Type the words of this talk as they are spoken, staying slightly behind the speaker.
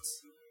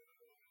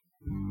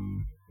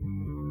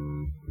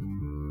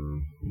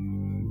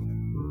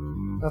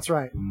That's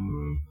right.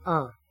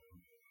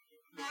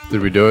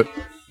 Did we do it?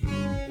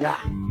 Yeah.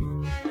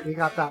 We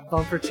got that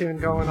bumper tune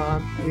going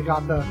on. We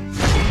got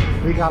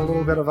a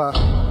little bit of a.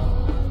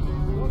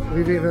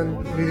 We've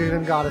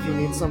even got, if you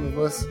need some of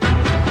this.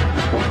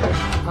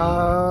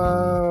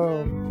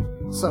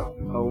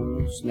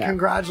 Snap.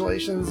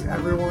 Congratulations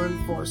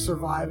everyone for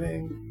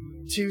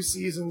surviving 2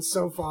 seasons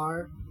so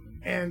far,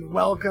 and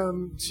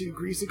welcome to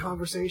Greasy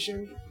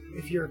Conversation.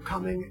 If you're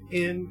coming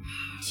in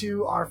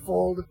to our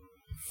fold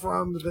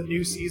from the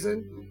new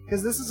season,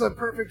 because this is a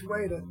perfect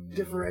way to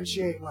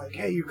differentiate, like,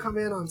 hey, you come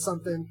in on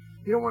something,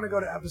 you don't want to go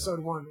to episode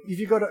 1. If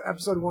you go to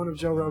episode 1 of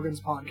Joe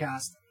Rogan's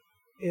podcast,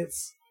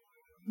 it's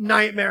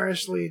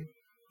nightmarishly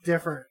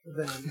different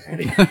than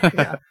any.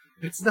 Yeah,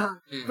 it's not.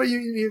 But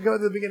you go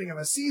to the beginning of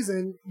a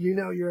season, you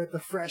know you're at the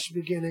fresh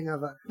beginning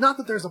of a. Not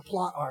that there's a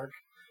plot arc.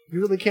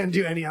 You really can't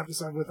do any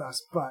episode with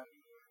us, but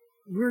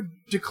we're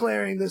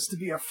declaring this to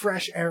be a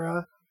fresh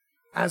era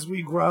as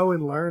we grow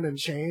and learn and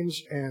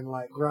change and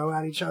like grow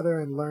at each other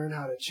and learn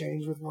how to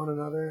change with one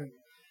another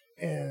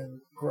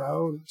and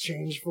grow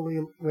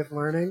changefully with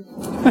learning.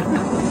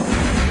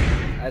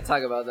 I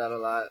talk about that a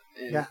lot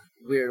in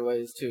weird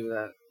ways too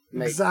that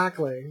make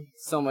exactly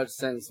so much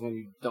sense when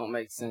you don't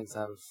make sense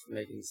out of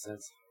making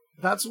sense.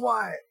 That's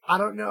why I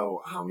don't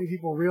know how many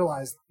people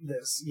realize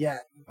this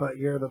yet, but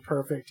you're the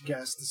perfect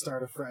guest to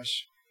start a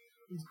fresh,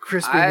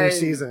 crispy new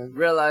season. I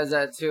realized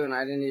that too, and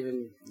I didn't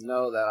even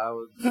know that I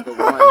was the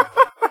one.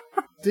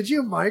 Did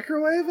you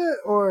microwave it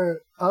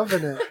or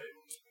oven it?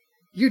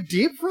 You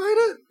deep fried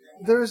it?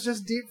 There was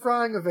just deep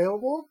frying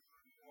available?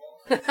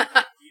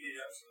 I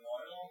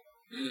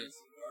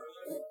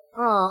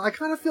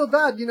kind of feel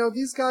bad. You know,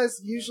 these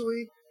guys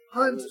usually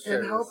hunt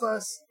and help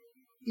us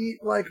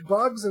eat like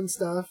bugs and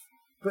stuff.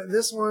 But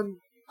this one,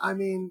 I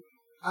mean,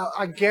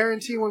 I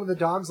guarantee one of the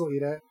dogs will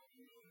eat it.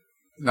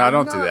 No,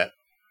 don't do that.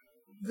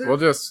 We'll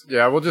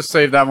just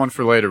save that one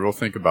for later. We'll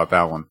think about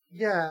that one.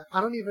 Yeah,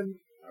 I don't even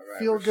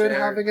feel good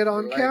having it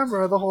on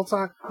camera the whole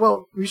time.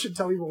 Well, we should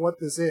tell people what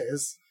this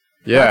is.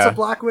 Yeah. That's a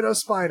Black Widow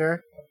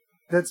spider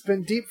that's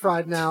been deep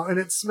fried now, and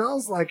it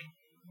smells like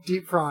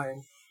deep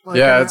frying. Like,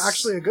 yeah, it's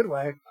actually a good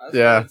way.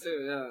 Yeah.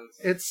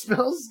 It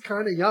smells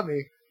kind of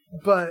yummy,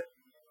 but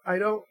I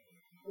don't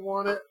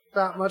want it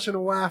that much in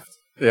a waft.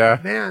 Yeah.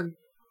 Man,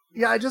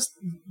 yeah, I just,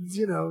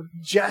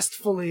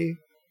 jestfully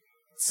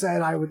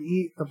said I would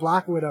eat the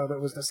Black Widow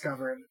that was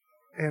discovered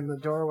in the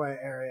doorway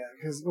area,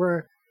 because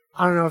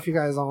I don't know if you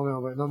guys all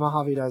know, but in the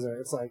Mojave Desert,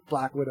 it's like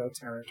Black Widow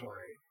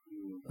territory.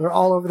 They're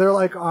all over. They're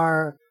like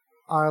our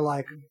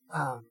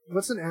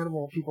what's an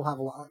animal people have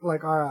a lot,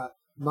 like our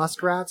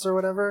muskrats or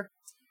whatever.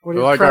 They're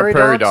like our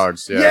prairie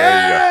dogs. Yeah.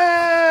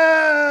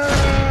 Yeah!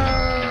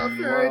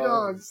 Prairie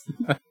dogs.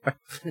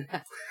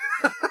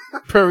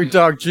 Prairie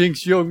dog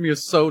Jinx, you owe me a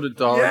soda,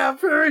 dog. Yeah,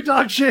 prairie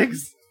dog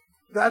Jinx.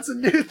 That's a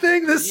new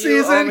thing this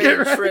season. Owe me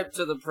a trip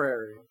to the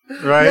prairie.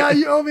 Right? Yeah,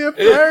 you owe me a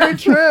prairie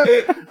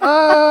trip.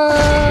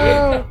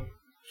 Oh!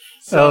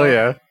 Hell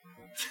yeah.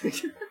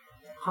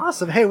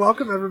 Awesome. Hey,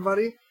 welcome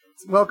everybody.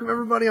 Welcome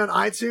everybody on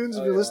iTunes.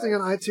 If you're listening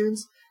on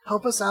iTunes,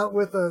 help us out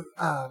with a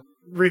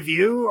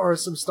review or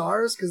some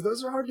stars, because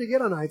those are hard to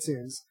get on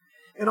iTunes.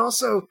 And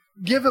also,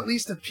 give at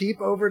least a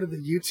peep over to the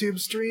YouTube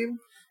stream,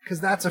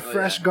 because that's a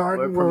fresh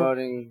garden.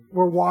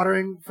 We're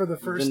watering for the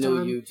first time.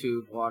 The new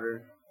YouTube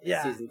water.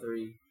 Yeah. Season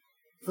 3.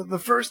 The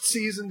first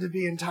season to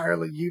be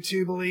entirely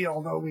YouTube-y,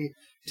 although we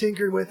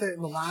tinkered with it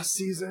in the last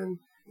season.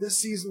 This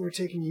season, we're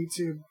taking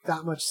YouTube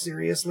that much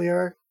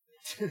seriously-er.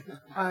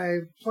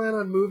 I plan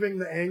on moving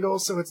the angle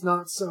so it's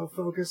not so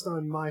focused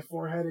on my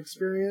forehead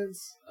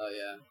experience. Oh,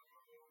 yeah.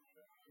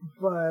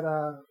 But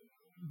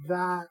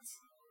that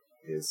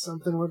is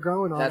something we're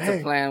growing on. That's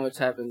a plan which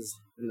happens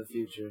in the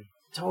future.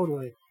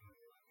 Totally.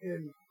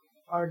 And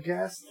our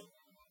guest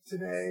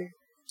today,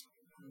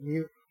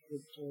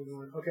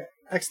 okay,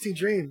 XT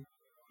Dream.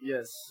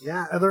 Yes.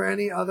 Yeah. Are there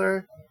any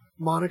other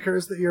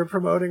monikers that you're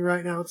promoting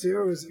right now too,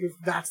 or if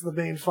that's the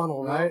main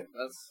funnel, right?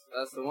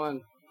 That's the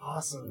one.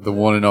 Awesome. The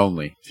one and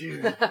only.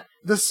 Dude.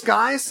 The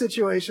sky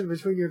situation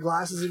between your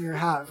glasses and your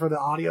hat for the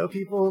audio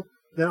people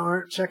that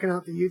aren't checking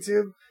out the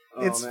YouTube,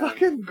 it's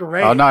fucking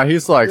great. Oh, no,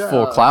 he's like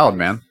full cloud,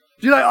 man.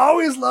 Dude, I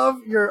always love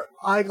your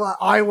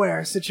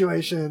eyewear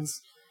situations.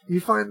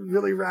 You find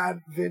really rad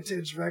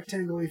vintage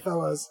rectangle-y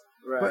fellas.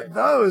 Right. But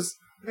those,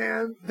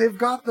 man, they've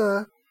got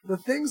the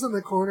things on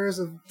the corners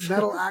of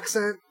metal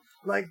accent.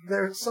 Like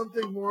there's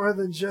something more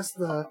than just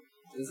the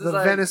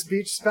like Venice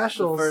Beach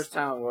specials. The first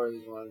time I wore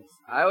these ones.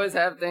 I always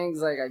have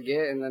things like I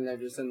get, and then they're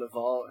just in the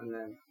vault, and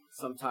then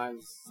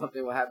sometimes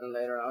something will happen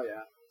later. Oh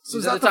yeah. So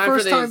is that the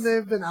first time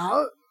they've been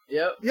out?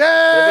 Yep.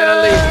 Yeah. They've been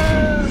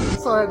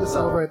unleashed. So I had to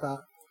celebrate that.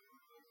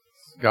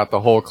 Got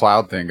the whole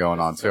cloud thing going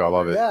on too. I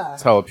love it. Yeah.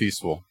 It's hella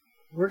peaceful.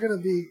 We're gonna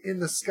be in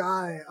the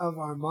sky of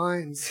our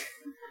minds,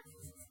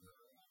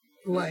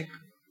 like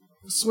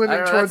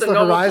swimming towards the horizon. That's a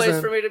normal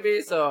place for me to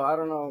be, so I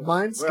don't know.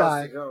 Mind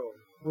sky.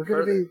 We're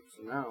going to be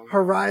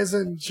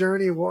horizon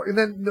journey war, and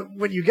then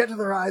when you get to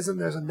the horizon,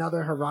 there's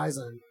another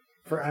horizon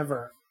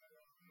forever.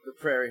 The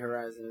prairie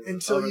horizon.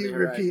 Until you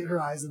repeat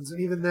horizons, and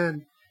even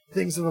then,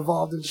 things have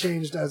evolved and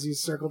changed as you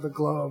circle the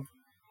globe.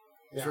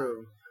 Yeah.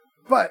 True.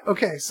 But,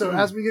 okay, so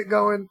as we get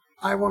going,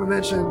 I want to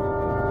mention,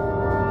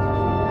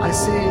 I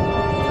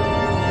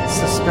see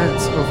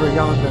suspense over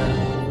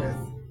yonder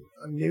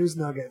with news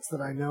nuggets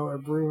that I know are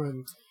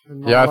brewing.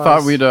 Yeah,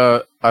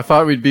 I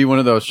thought we'd be one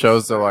of those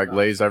shows that like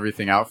lays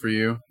everything out for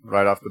you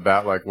right off the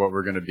bat, like what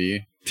we're gonna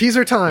be.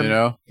 Teaser time. You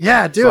know?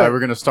 Yeah, do So it. we're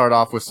gonna start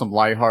off with some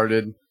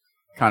lighthearted,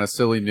 kind of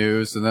silly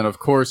news, and then of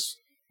course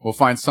we'll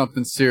find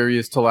something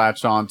serious to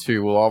latch on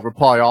to. We'll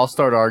probably all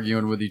start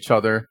arguing with each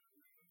other,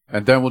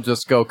 and then we'll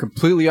just go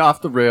completely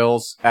off the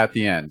rails at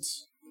the end.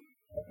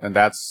 And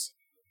that's,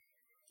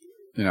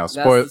 you know, That's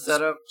the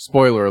setup.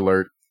 spoiler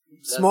alert.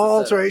 Small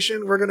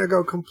alteration. We're going to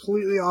go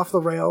completely off the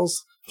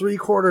rails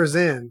 3/4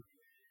 in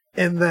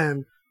and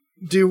then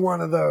do one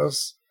of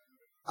those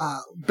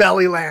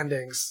belly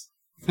landings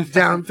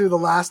down through the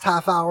last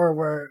half hour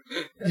where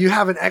you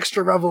have an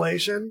extra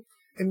revelation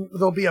and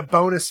there'll be a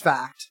bonus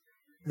fact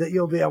that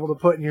you'll be able to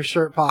put in your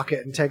shirt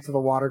pocket and take to the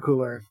water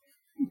cooler.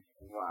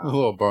 A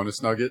little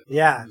bonus nugget.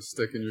 Yeah. Just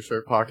stick in your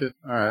shirt pocket.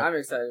 All right. I'm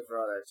excited for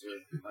all that too.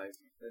 Like,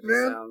 it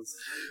Man, sounds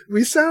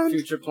we sound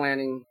future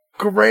planning.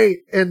 great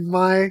in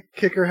my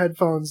Kicker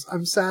headphones.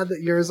 I'm sad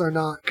that yours are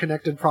not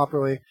connected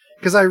properly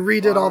because I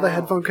redid all the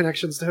headphone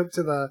connections to hook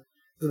to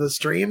the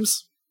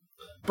streams.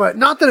 But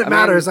not that it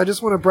matters. I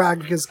just want to brag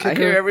because Kicker. I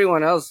hear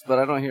everyone else, but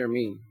I don't hear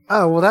me.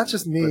 Oh well, that's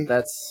just me. But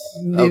that's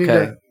needing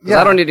okay. to- 'Cause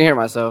I don't need to hear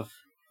myself.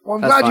 Well,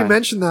 I'm That's glad you fine.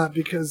 mentioned that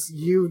because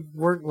you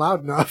weren't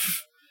loud enough.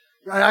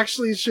 I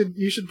actually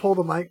you should pull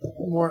the mic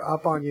more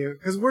up on you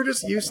because we're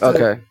just used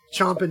to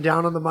chomping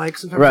down on the mic.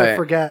 Sometimes I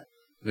forget.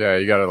 Yeah,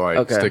 you gotta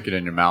like stick it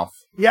in your mouth.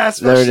 Yeah,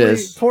 especially There it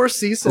is. poor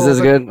Cecil. Is this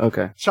good?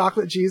 Okay.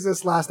 Chocolate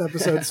Jesus last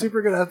episode,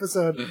 super good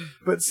episode.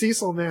 But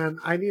Cecil, man,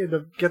 I needed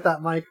to get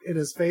that mic in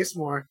his face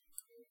more.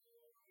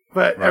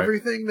 But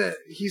everything that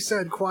he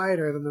said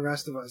quieter than the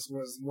rest of us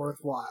was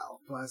worthwhile.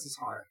 Bless his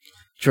heart.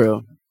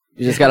 True.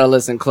 You just gotta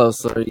listen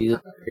closer.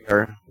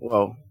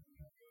 Whoa,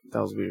 that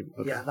was weird.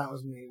 Okay. Yeah, that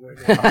was me.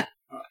 Wiggling.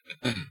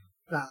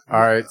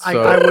 All right,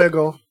 so I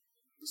wiggle.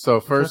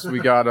 So first we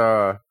got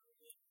all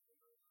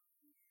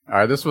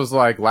right, this was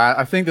like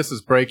I think this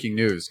is breaking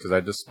news because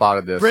I just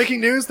spotted this.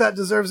 Breaking news that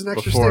deserves an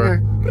extra Before-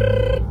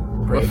 stinger.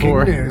 Breaking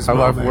Before news. I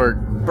left moment.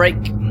 work. Break.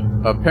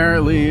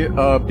 Apparently,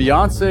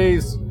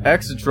 Beyonce's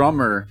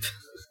ex-drummer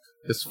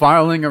is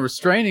filing a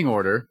restraining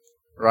order,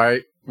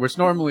 right? Which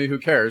normally, who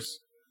cares?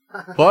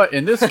 But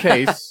in this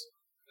case,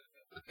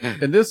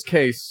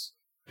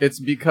 it's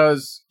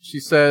because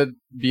she said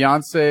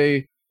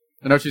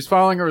she's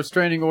filing a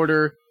restraining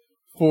order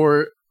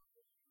for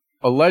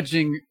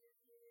alleging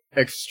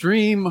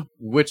extreme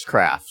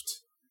witchcraft.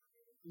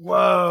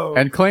 Whoa.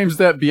 And claims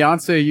that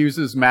Beyonce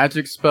uses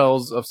magic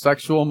spells of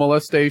sexual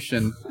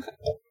molestation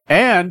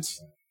and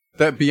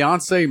that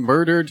Beyonce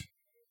murdered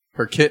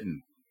her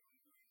kitten.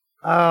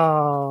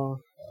 Oh.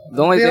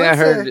 The only thing I Beyonce-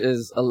 heard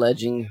is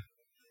alleging.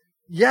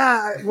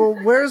 Yeah, well,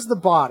 where's the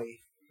body?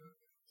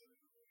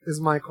 Is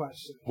my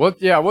question.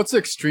 What's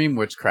extreme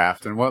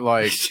witchcraft and what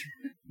like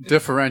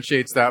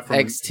differentiates that from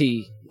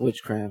XT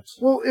witchcraft.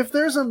 Well, if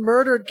there's a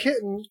murdered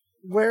kitten,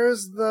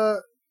 where's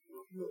the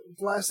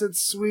blessed,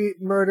 sweet,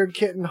 murdered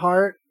kitten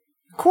heart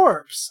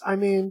corpse? I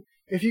mean,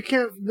 if you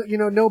can't,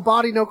 no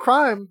body, no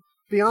crime.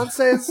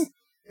 Beyonce's,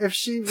 if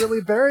she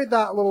really buried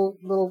that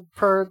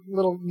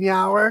little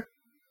meower,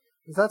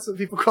 that's what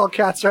people call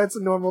cats, right? It's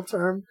a normal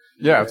term.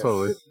 Yeah,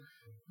 totally.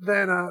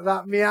 Then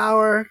that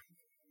meower,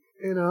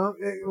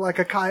 like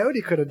a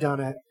coyote could have done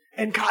it.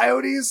 And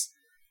coyotes,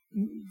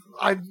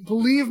 I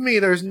believe me,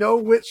 there's no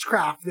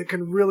witchcraft that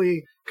can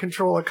really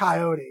control a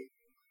coyote.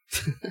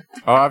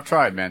 Oh, I've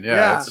tried, man.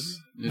 Yeah.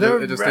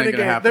 They're it just ain't gonna renegade.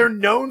 happen. They're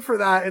known for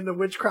that in the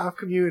witchcraft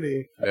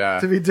community. Yeah.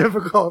 To be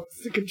difficult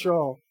to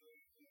control.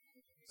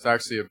 It's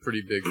actually a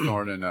pretty big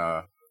thorn in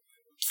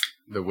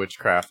the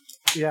witchcraft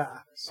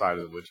side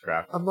of the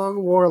witchcraft.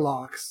 Among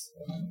warlocks.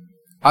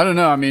 I don't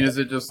know. I mean, is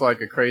it just like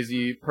a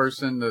crazy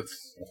person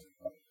that's...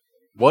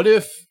 What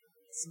if...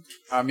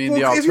 I mean,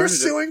 the alternative... If you're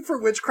suing for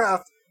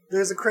witchcraft,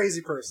 there's a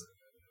crazy person.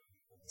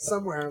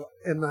 Somewhere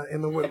in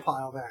the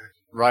woodpile there.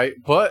 Right,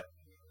 but...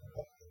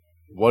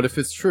 What if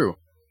it's true?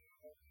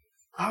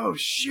 Oh,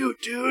 shoot,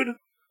 dude.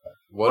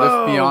 What if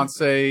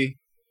Beyonce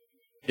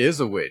is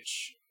a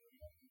witch?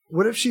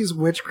 What if she's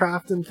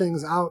witchcrafting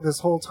things out this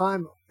whole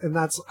time, and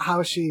that's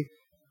how she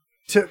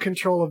took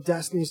control of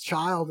Destiny's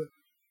Child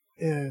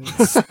and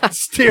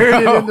steered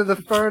it into the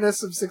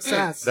furnace of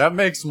success? That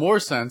makes more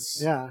sense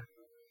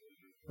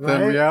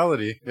than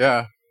reality.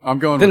 Yeah, I'm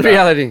going than with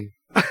reality.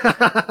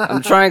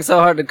 I'm trying so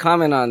hard to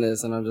comment on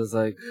this, and I'm just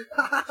like,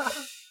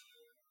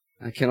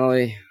 I can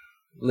only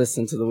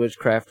listen to the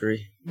witchcraftery.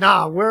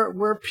 Nah,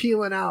 we're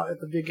peeling out at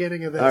the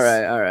beginning of this.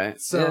 All right.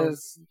 So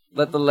yes,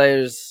 let the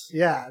layers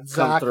exactly.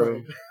 come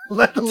through.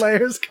 Let the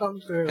layers come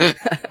through.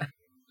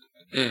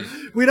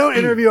 We don't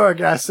interview our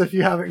guests if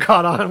you haven't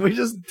caught on. We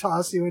just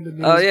toss you into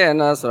news. Oh yeah,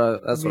 no,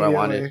 that's what I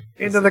wanted.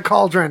 Into the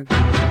cauldron. No,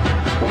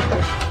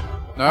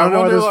 I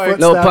wonder, like,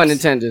 no pun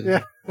intended.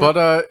 Yeah.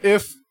 But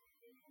if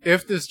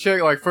if this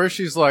chick, like, first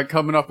she's like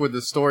coming up with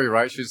the story,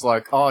 right? She's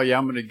like, oh yeah,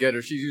 I'm gonna get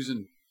her. She's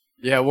using,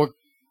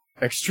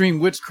 extreme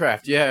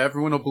witchcraft. Yeah,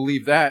 everyone will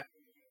believe that.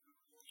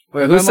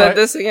 Wait, And who then, said like,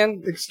 this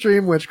again?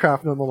 Extreme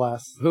witchcraft,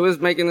 nonetheless. Who is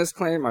making this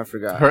claim? I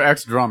forgot. Her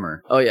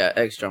ex-drummer. Oh yeah,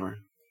 ex-drummer.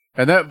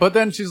 But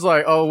then she's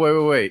like, oh,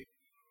 wait.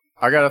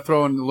 I gotta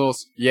throw in a little,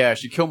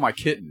 she killed my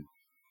kitten.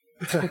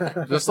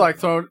 Just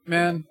like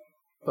man,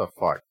 what the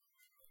fuck?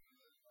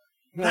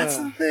 That's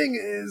the thing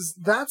is,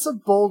 that's a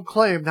bold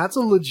claim. That's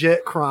a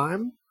legit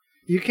crime.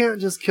 You can't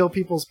just kill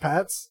people's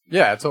pets.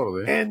 Yeah,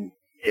 totally. And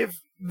if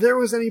there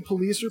was any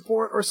police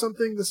report or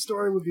something, the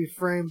story would be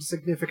framed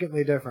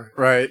significantly different.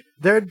 Right.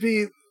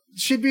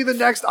 She'd be the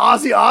next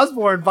Ozzy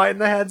Osbourne biting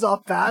the heads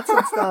off bats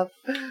and stuff.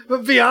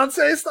 But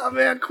Beyonce stuff,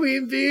 man,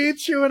 Queen Bee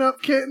chewing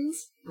up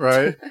kittens.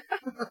 Right.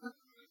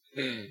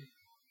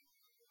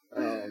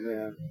 Oh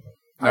man.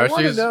 I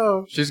want to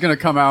know she's gonna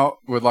come out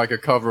with like a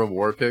cover of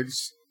War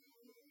Pigs.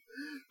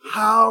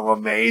 how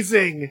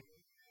amazing.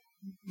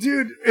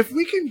 Dude, if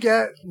we can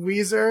get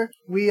Weezer,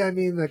 I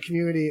mean the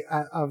community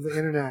of the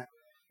internet,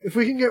 if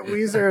we can get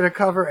Weezer to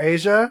cover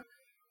Asia,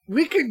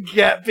 we can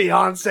get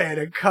Beyonce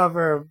to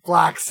cover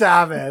Black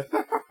Sabbath.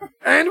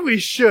 And we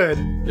should.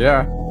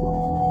 Yeah.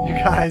 You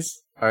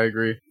guys. I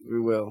agree. We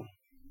will.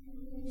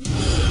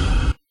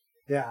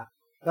 Yeah.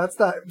 That's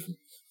that.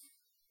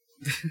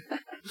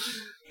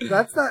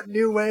 That's that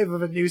new wave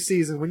of a new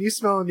season. When you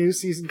smell a new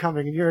season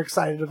coming and you're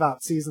excited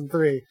about season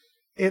 3,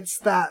 it's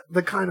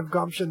the kind of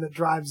gumption that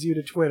drives you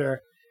to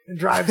Twitter and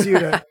drives you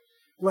to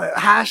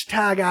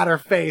hashtag at her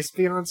face,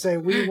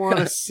 Beyonce, we want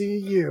to see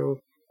you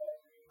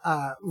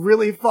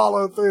really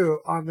follow through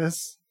on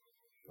this.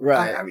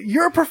 Right. I mean,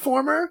 you're a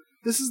performer.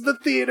 This is the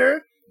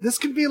theater. This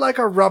could be like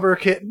a rubber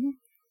kitten.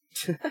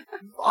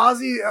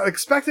 Ozzy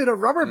expected a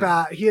rubber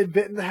bat. He had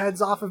bitten the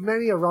heads off of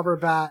many a rubber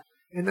bat.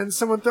 And then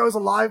someone throws a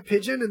live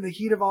pigeon in the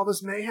heat of all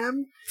this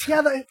mayhem.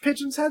 Yeah, the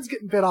pigeon's head's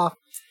getting bit off.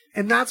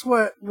 And that's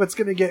what's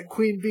going to get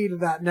Queen Bee to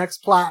that next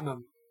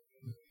platinum.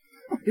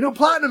 You know,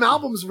 platinum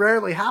albums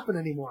rarely happen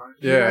anymore.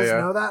 Do you guys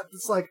know that?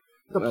 It's like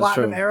the That's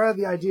platinum true. era,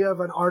 the idea of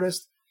an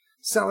artist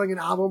selling an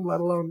album, let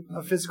alone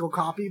a physical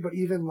copy, but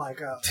even like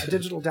a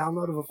digital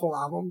download of a full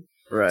album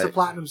to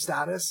platinum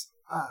status,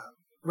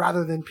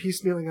 rather than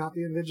piecemealing out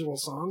the individual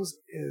songs,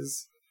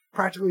 is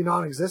practically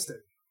non-existent.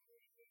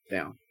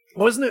 Damn.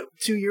 Wasn't it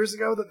 2 years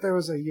ago that there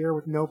was a year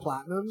with no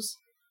platinums?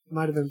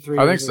 Might have been 3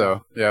 I years think so.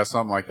 ago. Yeah,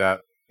 something like that.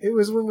 It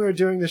was when we were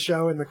doing the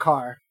show in the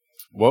car.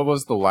 What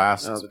was the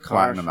last the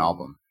platinum car.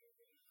 album?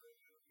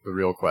 The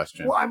real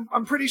question. Well,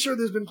 I'm pretty sure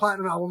there's been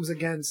platinum albums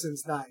again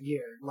since that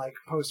year, like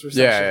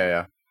post-recession.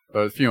 Yeah.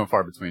 But few and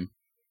far between.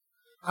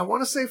 I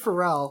want to say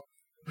Pharrell.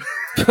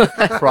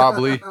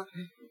 Probably.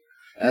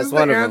 That's He's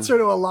one the of answer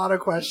to a lot of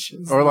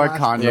questions. Or like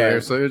last Kanye. year.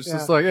 Or so it's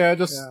Yeah.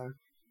 just like,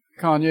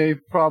 Kanye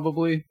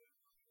probably.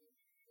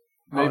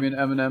 Maybe an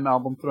Eminem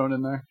album thrown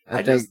in there.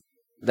 I think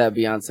that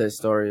Beyonce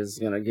story is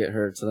gonna get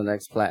her to the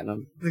next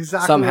platinum.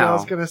 Exactly Somehow. what I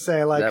was going to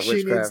say. Like, That she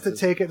needs witchcraft to is-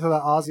 take it to the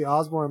Ozzy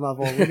Osbourne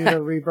level. We need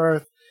a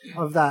rebirth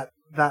of that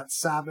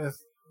Sabbath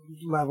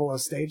level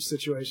of stage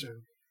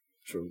situation.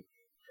 True.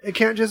 It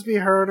can't just be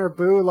her and her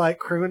boo, like,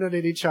 crooning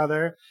at each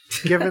other,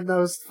 giving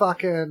those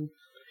fucking,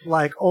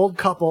 like, old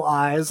couple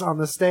eyes on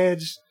the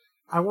stage.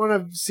 I want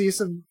to see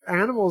some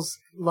animals,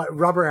 like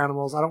rubber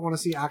animals. I don't want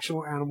to see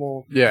actual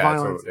animal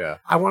violence. Yeah.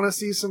 I want to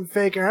see some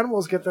fake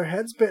animals get their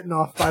heads bitten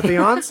off by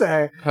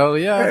Beyonce. Hell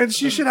yeah. And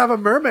she should have a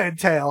mermaid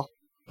tail.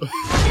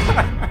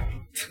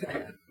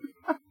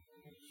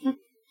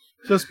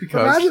 Just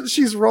because. Imagine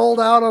she's rolled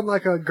out on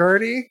like a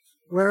gurney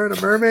wearing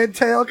a mermaid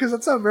tail, because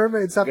that's how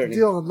mermaids have to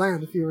deal on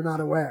land if you were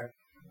not aware.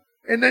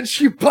 And then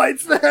she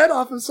bites the head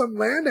off of some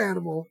land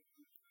animal.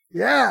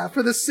 Yeah,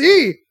 for the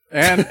sea.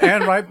 And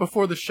right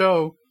before the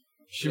show,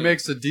 she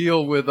makes a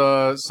deal with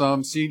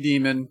some sea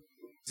demon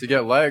to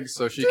get legs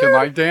so she can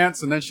like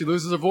dance, and then she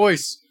loses her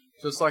voice,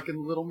 just like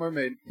in Little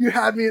Mermaid. You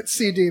had me at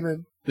Sea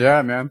Demon.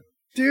 Yeah, man.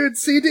 Dude,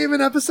 Sea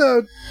Demon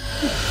episode.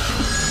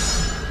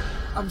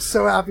 I'm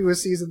so happy with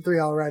season 3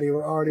 already.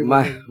 We're already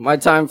winning. My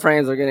time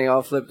frames are getting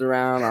all flipped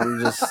around.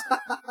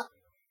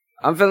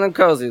 I'm feeling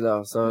cozy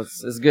though, so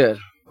it's good.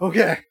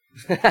 Okay.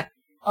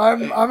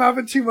 I'm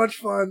having too much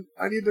fun.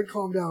 I need to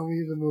calm down. We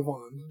need to move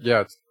on.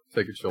 Yeah,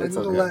 take a chill. I need to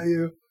let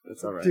you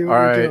It's all right. do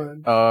All what you're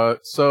doing. right.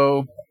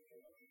 So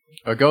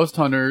a ghost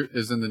hunter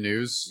is in the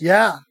news.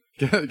 Yeah.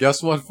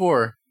 Guess what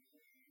for?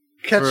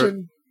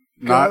 Catching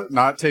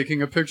Not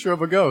taking a picture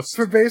of a ghost.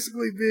 for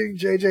basically being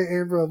J.J.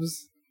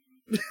 Abrams.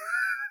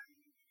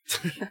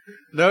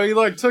 No, he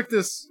like took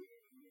this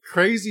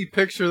crazy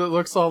picture that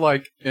looks all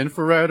like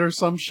infrared or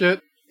some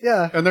shit,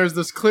 Yeah. and there's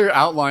this clear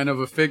outline of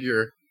a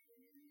figure,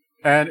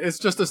 and it's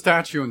just a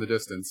statue in the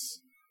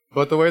distance.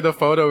 But the way the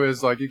photo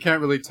is, like, you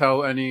can't really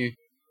tell any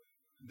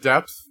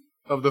depth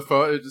of the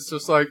photo. It's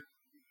just like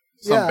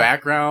some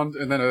background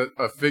and then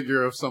a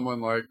figure of someone,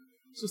 like,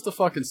 it's just a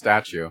fucking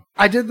statue.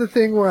 I did the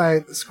thing where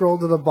I scrolled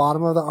to the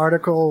bottom of the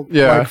article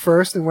like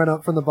first and went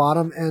up from the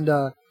bottom,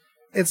 and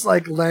it's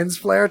like lens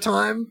flare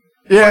time.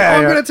 Yeah,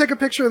 I'm going to take a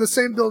picture of the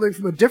same building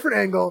from a different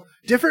angle,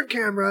 different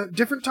camera,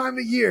 different time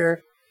of year,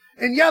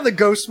 And yeah, the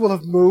ghosts will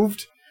have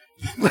moved.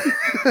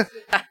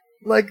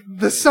 Like,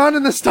 the sun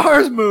and the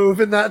stars move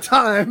in that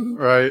time.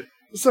 Right.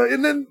 So,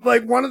 and then,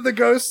 like, one of the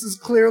ghosts is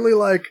clearly,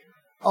 like,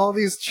 all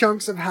these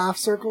chunks of half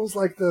circles,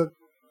 like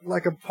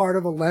a part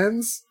of a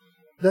lens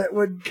that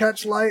would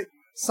catch light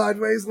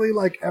sidewaysly,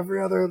 like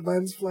every other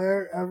lens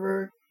flare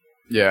ever.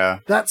 Yeah.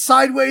 That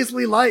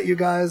sidewaysly light, you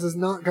guys, is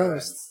not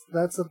ghosts.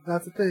 That's a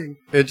thing.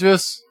 It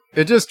just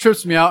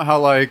trips me out how,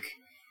 like,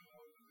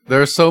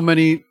 there are so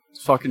many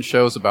fucking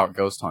shows about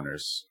ghost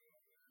hunters,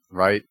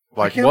 right?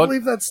 Like, I can't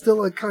believe that's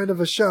still a kind of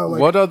a show. Like,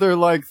 what other,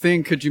 like,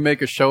 thing could you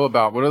make a show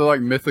about? What other,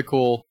 like,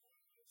 mythical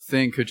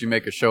thing could you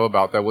make a show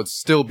about that would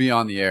still be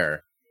on the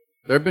air?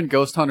 There have been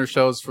ghost hunter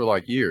shows for,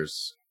 like,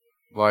 years.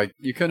 Like,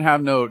 you couldn't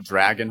have no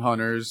dragon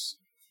hunters,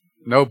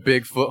 no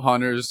Bigfoot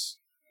hunters,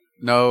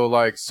 no,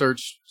 like,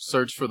 search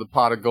for the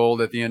pot of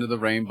gold at the end of the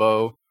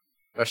rainbow.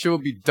 That shit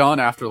would be done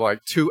after, like,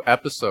 2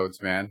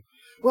 episodes, man.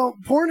 Well,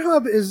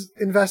 Pornhub is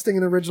investing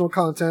in original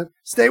content.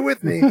 Stay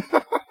with me.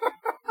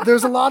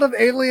 There's a lot of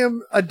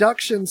alien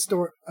abduction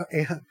story,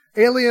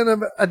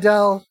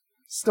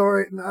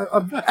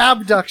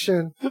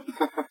 abduction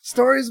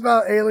stories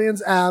about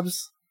aliens'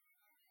 abs.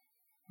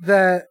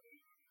 That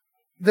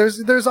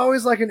there's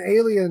always like an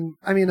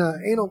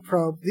anal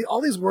probe.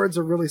 All these words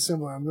are really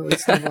similar. I'm really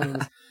stumbling on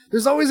this.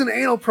 There's always an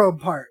anal probe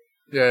part.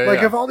 Yeah, Like,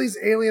 yeah. if all these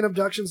alien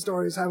abduction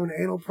stories have an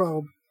anal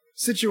probe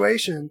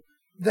situation,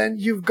 then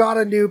you've got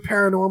a new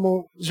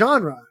paranormal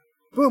genre.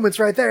 Boom, it's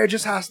right there. It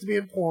just has to be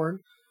in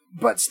porn.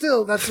 But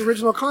still, that's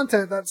original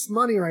content. That's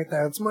money right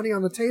there. It's money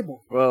on the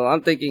table. Well,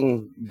 I'm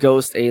thinking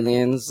ghost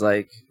aliens.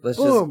 Like, let's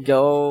Boom. just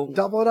go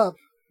Double it up.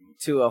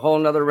 to a whole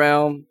nother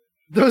realm.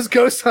 Those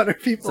ghost hunter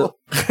people.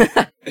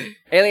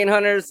 Alien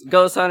hunters,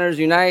 ghost hunters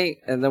unite,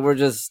 and then we're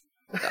just,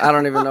 I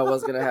don't even know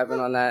what's going to happen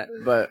on that,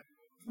 but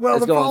Well,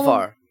 it's the going problem,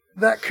 far.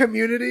 that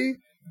community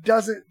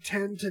doesn't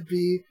tend to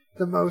be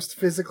the most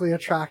physically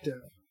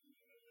attractive.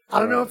 I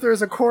don't know if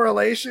there's a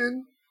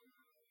correlation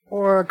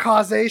or a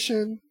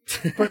causation,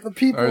 but the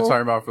people... Are you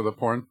talking about for the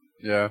porn?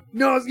 Yeah.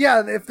 No,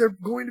 yeah, if they're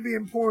going to be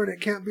in porn, it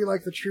can't be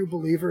like the true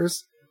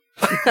believers.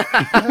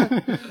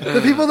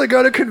 The people that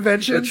go to The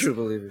conventions, true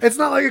believers. it's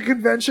not like a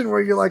convention where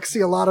you like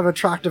see a lot of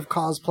attractive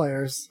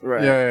cosplayers.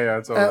 Right. Yeah,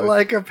 totally. At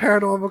like a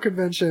paranormal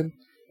convention,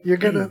 you're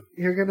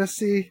gonna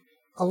see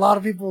a lot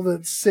of people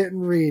that sit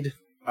and read.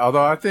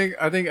 Although I think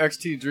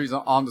XT3's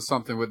onto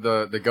something with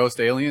the ghost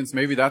aliens.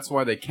 Maybe that's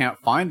why they can't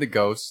find the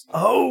ghosts,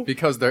 Oh,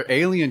 because they're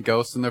alien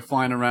ghosts and they're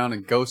flying around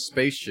in ghost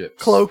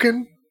spaceships.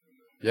 cloaking.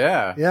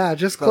 Yeah. Yeah,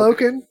 just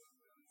cloaking.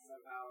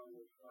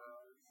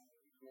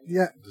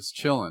 Yeah, Just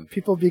chilling.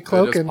 people be They just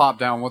cloaking. pop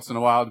down once in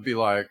a while to be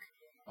like,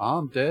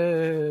 I'm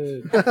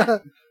dead.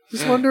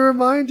 Just wanted to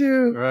remind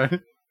you. Right?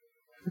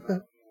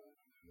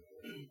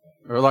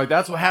 Or like,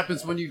 that's what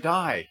happens when you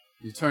die.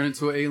 You turn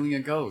into an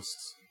alien ghost.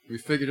 We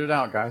figured it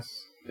out, guys.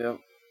 Yep.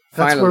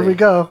 That's Finally. where we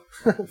go.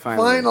 Finally.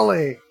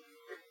 Finally.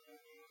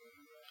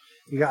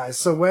 You guys,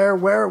 so where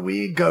are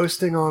we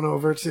ghosting on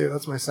over to?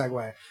 That's my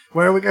segue.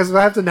 Where are we guys?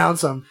 I have to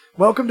announce them.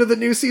 Welcome to the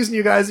new season,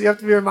 you guys. You have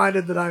to be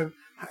reminded that I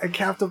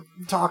have to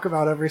talk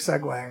about every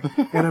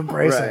segue and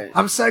embrace Right. it.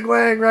 I'm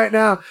segueing right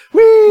now.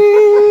 Whee!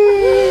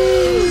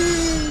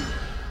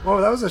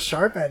 Whoa, that was a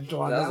sharp-edged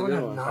one. That was That a one good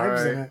had one.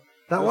 knives in Alright. it.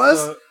 That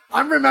Let's, was?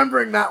 I'm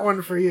remembering that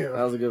one for you.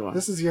 That was a good one.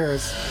 This is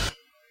yours.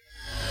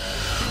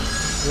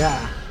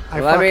 Yeah. I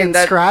Well, I fucking mean,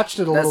 that- scratched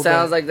it a That little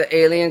sounds bit. like the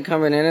alien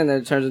coming in and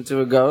then it turns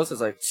into a ghost.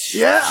 It's like,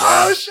 Yeah.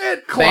 Oh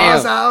shit!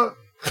 Claws Bam. out.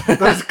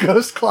 Those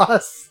ghost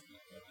claws.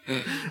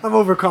 I'm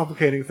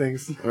overcomplicating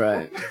things.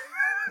 right.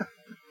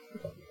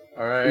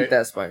 All right. Eat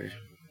that spider.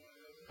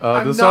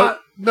 I'm this not.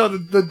 No,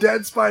 the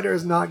dead spider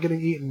is not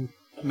getting eaten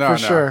no, for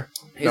sure.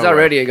 He's No way.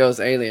 already a ghost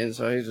alien,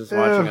 so he's just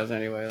watching Yeah. us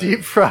anyway. Like,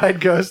 Deep fried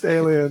ghost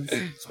aliens.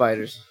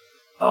 spiders.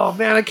 Oh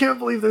man, I can't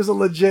believe there's a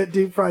legit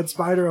deep fried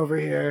spider over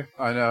here.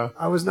 I know.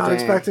 I was not Damn.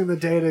 expecting the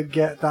day to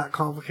get that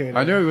complicated.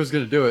 I knew he was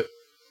going to do it.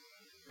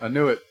 I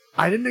knew it.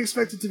 I didn't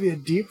expect it to be a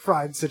deep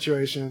fried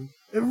situation.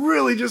 It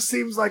really just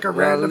seems like a Well,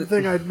 random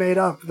thing I'd made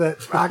up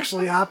that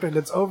actually happened.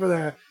 It's over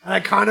there. And I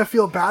kind of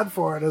feel bad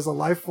for it as a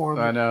life form.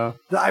 I know.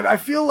 I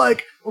feel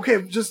like,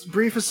 okay, just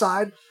brief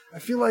aside, I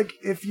feel like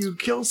if you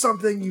kill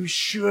something, you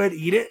should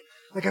eat it.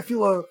 Like, I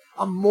feel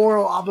a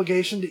moral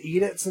obligation to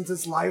eat it since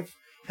its life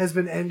has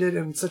been ended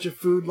in such a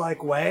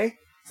food-like way,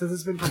 since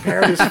it's been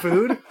prepared as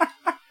food.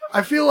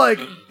 I feel like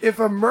if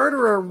a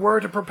murderer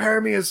were to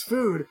prepare me as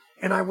food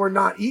and I were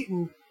not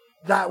eaten,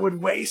 that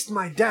would waste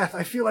my death.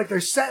 I feel like their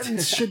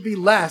sentence should be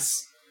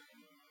less.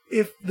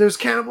 If there's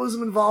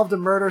cannibalism involved, a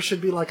murder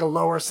should be like a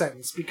lower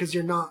sentence because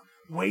you're not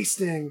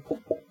wasting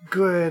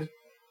good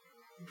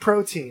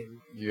protein.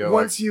 Yeah,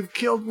 Once you've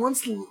killed,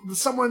 once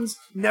someone's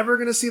never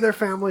going to see their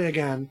family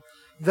again,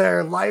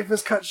 their life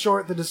is cut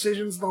short, the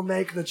decisions they'll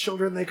make, the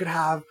children they could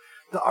have,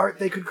 the art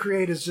they could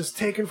create is just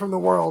taken from the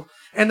world,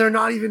 and they're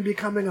not even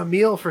becoming a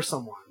meal for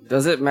someone.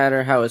 Does it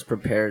matter how it's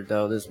prepared,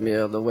 though, this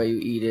meal, the way you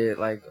eat it,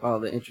 like all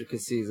the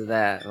intricacies of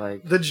that?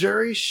 Like, The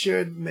jury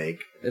should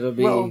make, it'll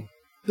be. well,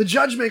 the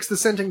judge makes the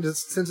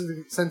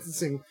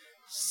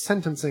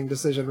sentencing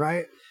decision,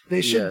 right?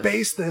 They should Yes.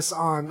 base this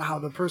on how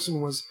the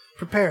person was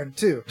prepared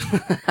too.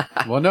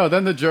 Well, no,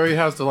 then the jury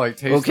has to like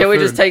taste. Well, the can we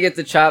food. just take it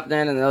to CHOP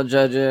then, and they'll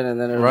judge it, and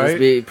then it'll Right? just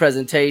be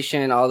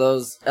presentation, all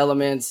those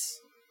elements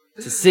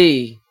to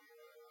see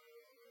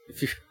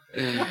if, if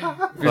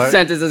your Like-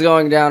 sentence is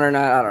going down or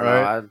not. I don't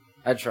Right. know.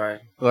 I'd try.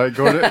 Like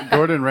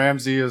Gordon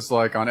Ramsay is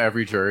like on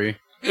every jury,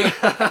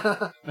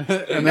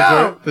 and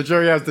No! the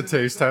jury has the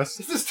taste test.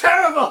 This is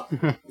terrible.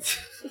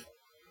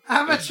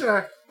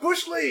 Amateur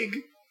Bush League.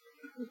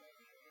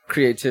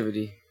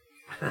 Creativity.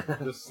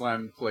 Just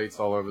slam plates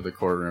all over the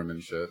courtroom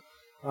and shit.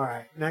 All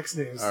right, next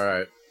news. All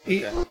right,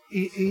 Eat,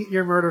 eat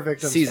your murder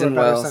victims. Season for a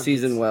better well. sentence.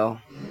 Season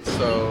well.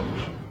 so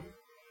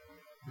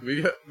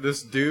we got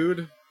this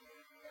dude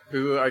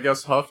who I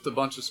guess huffed a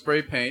bunch of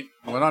spray paint,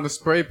 went on a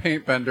spray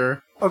paint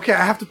bender, Okay,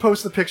 I have to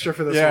post the picture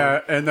for this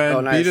one. and then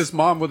Oh, nice. beat his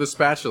mom with a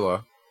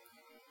spatula.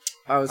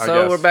 Oh, I so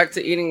guess. we're back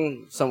to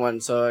eating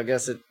someone. So I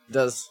guess it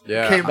does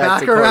Yeah, Came back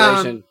back to around.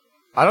 correlation.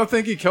 I don't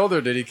think he killed her.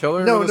 Did he kill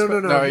her? No, with a no,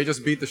 no. No, he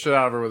just beat the shit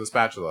out of her with a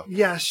spatula.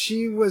 Yeah,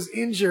 she was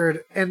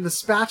injured, and the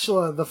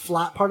spatula, the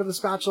flat part of the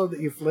spatula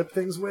that you flip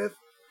things with,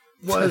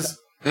 was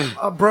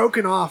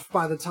broken off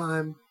by the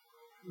time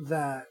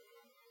that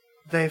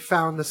they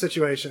found the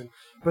situation.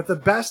 But the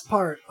best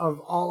part of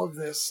all of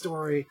this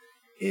story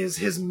is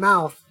his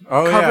mouth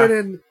Oh, covered yeah.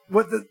 in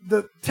what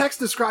the text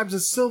describes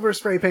as silver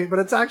spray paint, but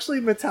it's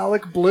actually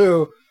metallic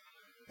blue.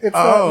 It's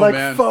Oh, not like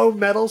man. faux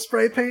metal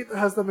spray paint that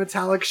has the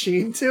metallic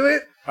sheen to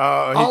it. He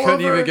All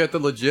couldn't over- even get the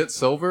legit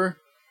silver.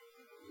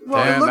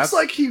 Well, Damn, it looks that's-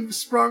 like he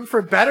sprung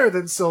for better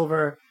than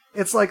silver.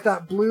 It's like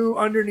that blue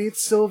underneath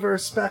silver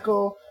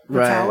speckle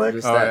metallic.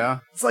 just Oh that, yeah.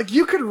 It's like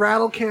you could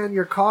rattle can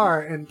your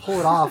car and pull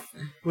it off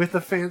with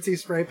the fancy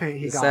spray paint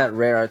he It's got. that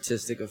rare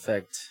artistic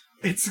effect.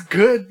 It's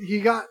good.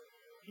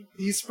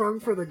 He sprung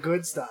for the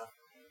good stuff.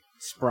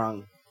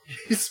 Sprung.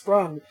 He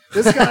sprung.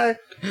 This guy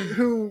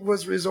who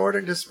was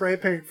resorting to spray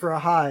paint for a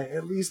high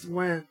at least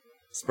went.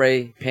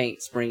 Spray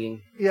paint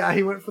springing. Yeah,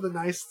 he went for the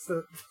nice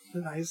stuff.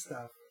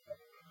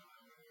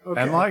 Okay.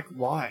 And like,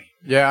 why?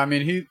 Yeah, I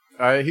mean, he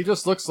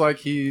just looks like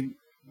he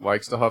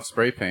likes to huff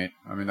spray paint.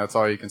 I mean, that's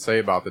all you can say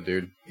about the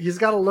dude. He's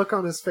got a look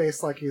on his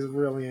face like he's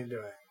really into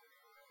it.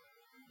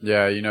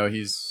 Yeah, you know,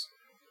 he's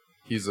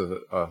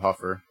a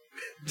huffer,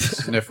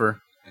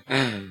 sniffer.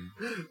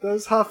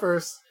 Those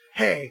huffers,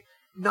 hey,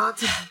 not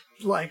to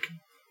like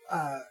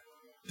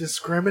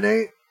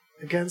discriminate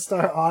against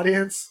our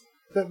audience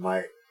that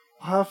might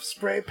huff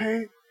spray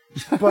paint,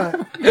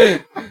 but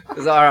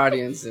It's our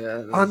audience.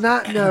 Yeah. on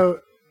that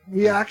note,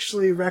 we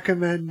actually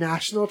recommend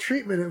National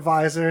Treatment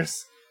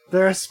Advisors.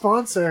 They're a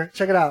sponsor.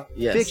 Check it out.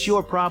 Yes. Fix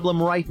your problem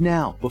right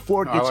now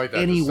before it I gets like that.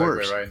 any Just segue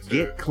worse. right into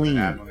Get an ad clean.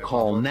 when they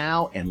Call pop up.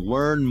 now and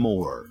learn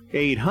more.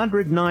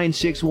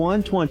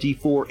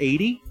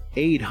 800-961-2480.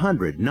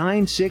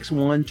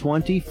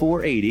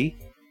 800-961-2480.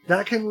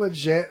 That can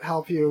legit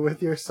help you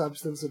with your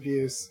substance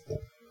abuse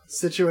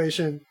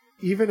situation,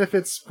 even if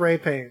it's spray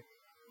paint.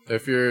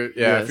 If you're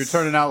Yes.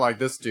 turning out like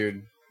this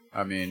dude,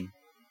 I mean,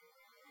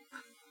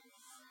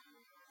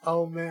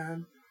 Oh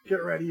man,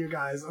 get ready, you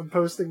guys. I'm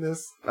posting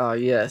this Oh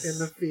yes. in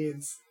the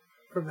feeds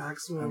for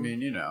maximum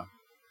you know.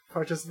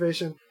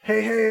 participation.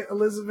 Hey,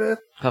 Elizabeth.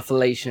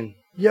 Hufflation.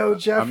 Yo,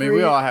 Jeffrey. I mean,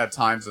 we all had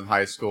times in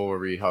high school where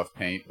we huff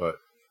paint, but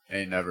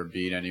ain't never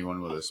beat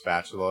anyone with a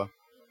spatula.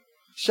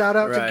 Shout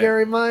out to Right.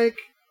 Gary Mike.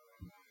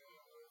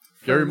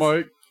 Gary Friends-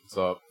 Mike, what's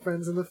up?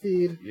 Friends in the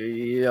feed.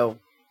 Yo.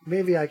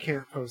 Maybe I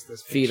can't post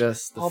this. Feed picture.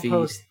 us the I'll feed.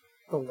 post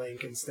the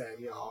link instead,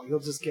 y'all.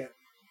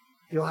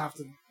 You'll have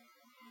to.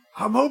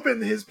 I'm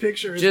hoping his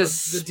picture is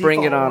Just the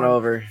spring it default on one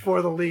over.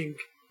 for the link,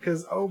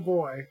 because oh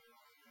boy.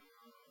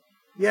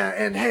 Yeah,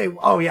 and hey,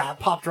 oh yeah, it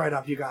popped right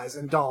up, you guys.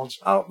 Indulge.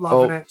 Oh,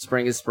 loving Oh, it.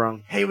 spring is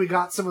sprung. Hey, we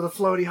got some of the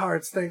floaty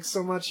hearts. Thanks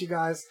so much, you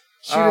guys.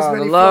 Shoot Oh, as the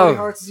many love. floaty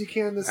hearts as you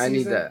can this I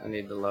season. need that. I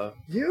need the love.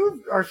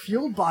 You are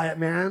fueled by it,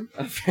 man.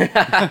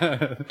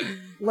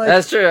 Like,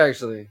 That's true,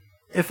 actually.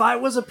 if I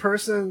was a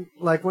person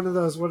like one of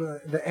those,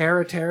 the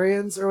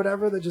aeritarians or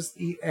whatever that just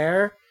eat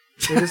air,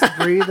 they just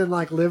breathe and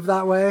like live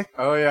that way.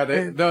 Oh yeah,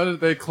 And-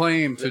 they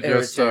claim to The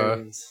just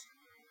Aeritarians.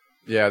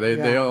 they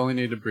Yeah. only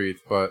need to breathe,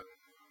 but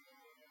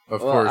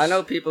of Well, course I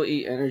know people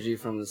eat energy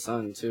from the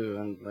sun too,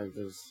 and like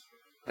there's,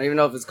 I don't even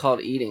know if it's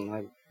called eating.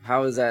 Like,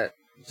 how is that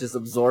just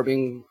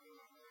absorbing?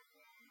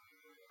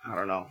 I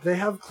don't know. They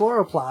have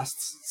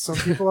chloroplasts. Some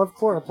people have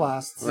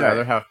chloroplasts. Yeah,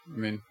 they're half. I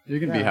mean, you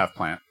can be Yeah. half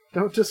plant.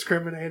 Don't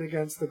discriminate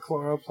against the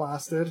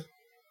chloroplasted.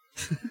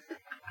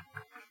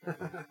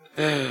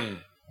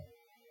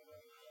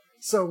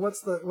 So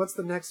what's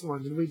the next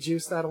one? Did we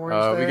juice that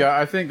orange there? We got.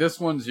 I think this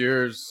one's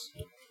yours.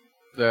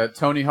 That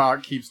Tony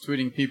Hawk keeps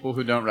tweeting people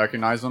who don't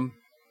recognize him.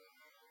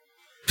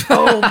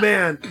 Oh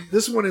man,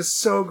 this one is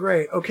so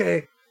great.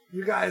 Okay,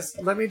 you guys,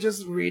 let me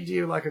just read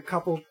you like a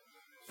couple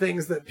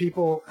things that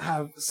people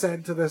have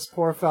said to this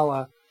poor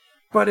fella.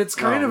 But it's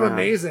kind Oh, of man.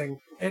 amazing.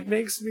 It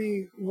makes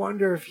me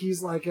wonder if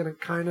he's like in a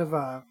kind of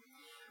a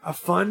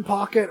fun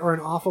pocket or an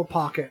awful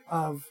pocket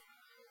of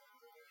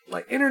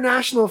like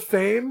international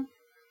fame,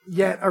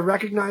 yet a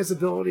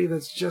recognizability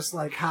that's just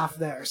like half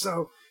there.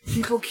 So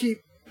people keep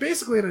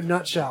basically, in a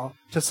nutshell,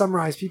 to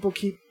summarize, people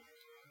keep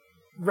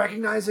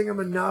recognizing him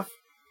enough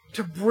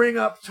to bring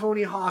up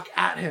Tony Hawk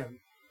at him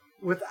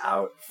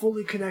without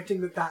fully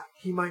connecting that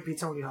he might be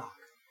Tony Hawk.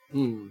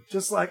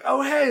 Just like,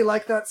 oh, hey,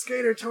 like that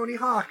skater Tony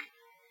Hawk.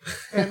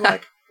 And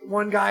like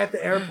one guy at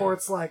the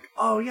airport's like,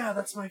 oh, yeah,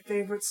 that's my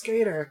favorite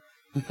skater.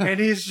 And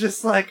he's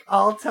just like,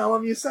 I'll tell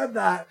him you said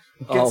that.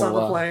 Gets on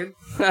the plane.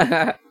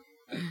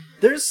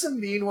 There's some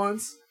mean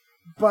ones,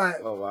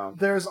 but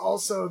there's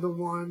also the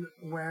one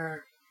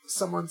where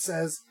someone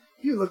says,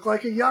 you look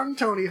like a young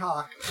Tony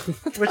Hawk,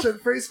 which at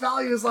face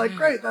value is like,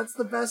 great, that's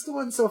the best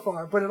one so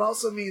far. But it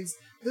also means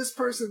this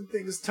person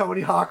thinks the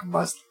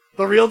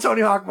real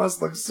Tony Hawk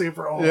must look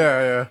super old.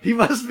 Yeah. He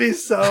must be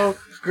so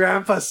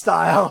grandpa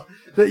style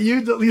that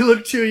you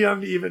look too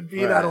young to even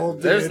be that old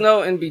dude. There's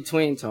no in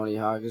between Tony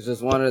Hawk. It's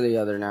just one or the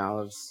other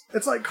now.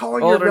 It's like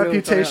calling your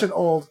reputation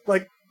old.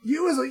 Like,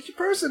 you as a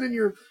person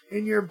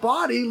in your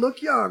body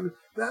look young.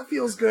 That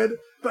feels good.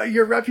 But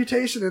your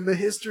reputation and the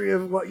history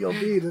of what you'll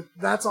be,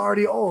 that's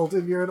already old,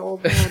 and you're an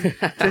old man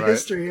to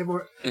history.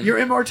 Your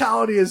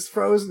immortality is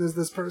frozen as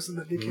this person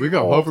that became We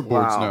got old.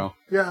 hoverboards now.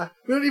 Yeah.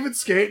 We don't even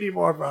skate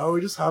anymore, bro.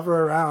 We just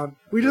hover around.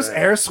 We just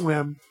air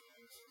swim.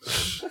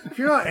 If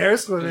you're not air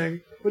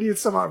swimming, what do you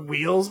some on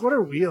wheels? What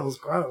are wheels?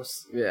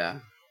 Gross. Yeah.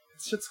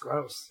 This shit's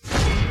gross.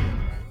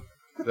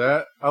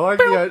 I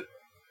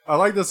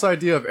like this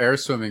idea of air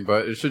swimming,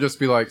 but it should just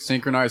be like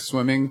synchronized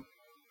swimming,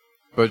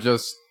 but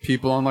just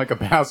people on like a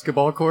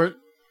basketball court.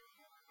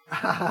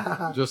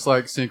 Just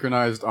like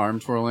synchronized arm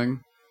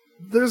twirling.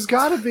 There's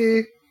gotta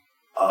be...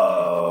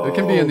 Oh. It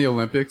can be in the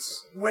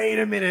Olympics. Wait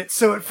a minute.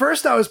 So at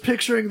first I was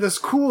picturing this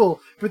cool,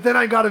 but then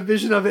I got a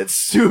vision of it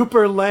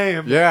super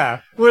lame.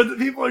 Yeah. Where the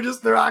people are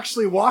they're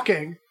actually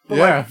walking, but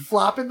like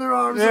flopping their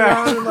arms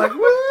around and like,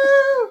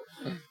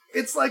 woo!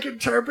 It's like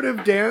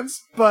interpretive dance,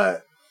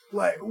 but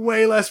like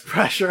way less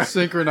pressure.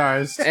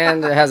 Synchronized.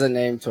 And it has a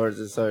name towards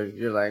it, so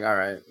you're like, all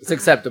right, it's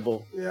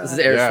acceptable. Yeah. This is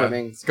air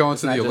swimming. It's going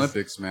to the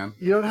Olympics, man.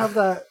 You don't have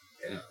that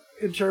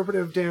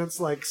interpretive dance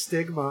like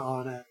stigma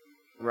on it.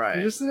 Right.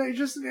 You're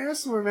just an air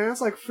swimmer, man. It's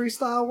like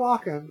freestyle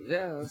walking.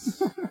 Yeah.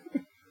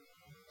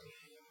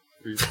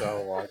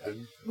 Freestyle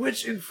walking.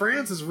 Which in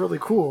France is really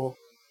cool.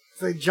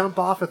 They jump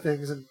off of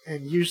things and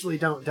usually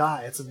don't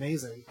die. It's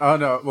amazing. Oh,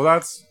 no. Well,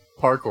 that's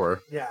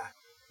parkour. Yeah.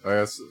 I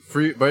guess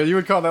but you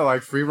would call that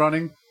like free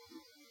running?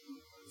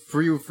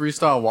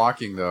 Freestyle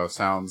walking, though,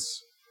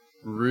 sounds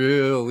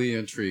really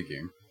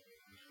intriguing.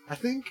 I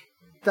think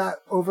that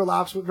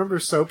overlaps with, remember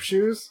soap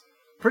shoes?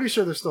 Pretty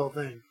sure they're still a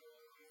thing.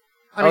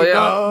 I mean,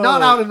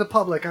 not out in the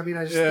public. I mean,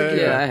 I just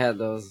think... Yeah, I had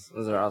those.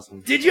 Those are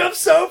awesome. Did you have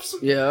soaps?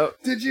 Yeah.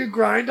 Did you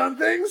grind on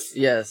things?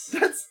 Yes.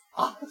 That's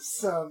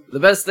awesome. The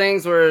best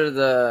things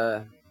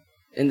were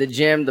in the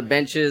gym, the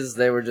benches,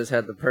 they were just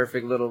had the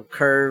perfect little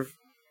curve.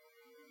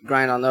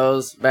 Grind on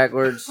those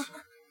backwards.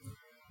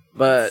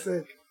 But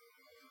sick.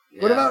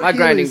 Yeah, what about my Heelys?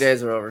 grinding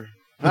days are over.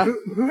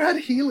 Who had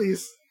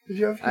Heelys? Did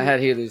you have Heelys? I had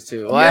Heelys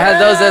too. Well, I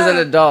had those as an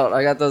adult.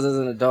 I got those as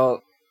an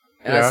adult.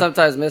 And I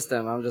sometimes miss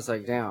them. I'm just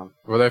like, damn.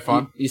 Were they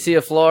fun? You see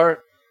a floor,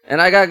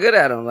 and I got good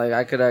at them. Like,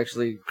 I could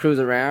actually cruise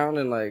around,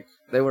 and like,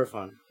 they were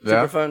fun.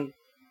 Super fun.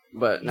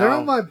 But they're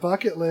on my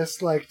bucket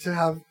list, like, to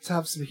have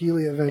some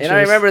Heely adventures. And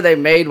I remember they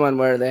made one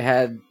where they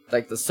had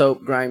like the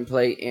soap grind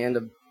plate and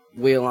a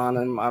wheel on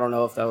them. I don't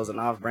know if that was an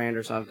off-brand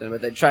or something,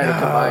 but they tried to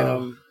combine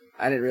them.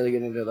 I didn't really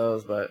get into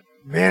those, but...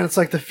 Man, it's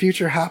like the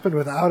future happened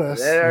without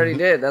us. It already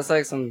did. That's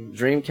like some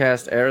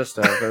Dreamcast era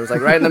stuff. It was like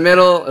right in the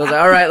middle. It was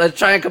like, all right, let's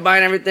try and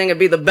combine everything and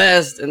be the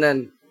best, and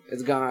then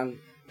it's gone.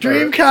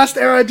 Dreamcast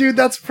era, dude.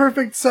 That's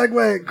perfect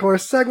segue. Of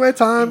course, segue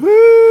time.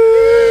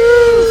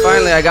 Woo!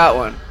 Finally, I got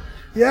one.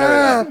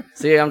 Yeah.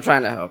 See, I'm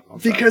trying to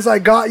help. Because I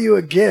got you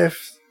a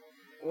gift.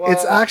 Well,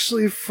 it's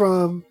actually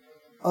from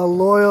a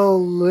loyal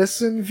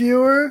listen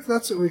viewer.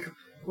 That's what we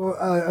call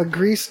a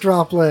grease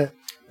droplet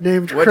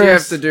named Chris. What do you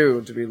have to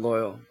do to be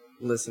loyal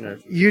listener?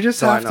 You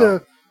just have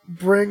to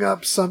bring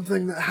up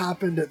something that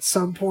happened at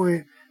some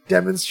point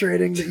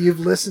demonstrating that you've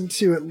listened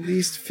to at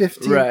least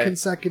 15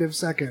 consecutive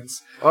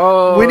seconds.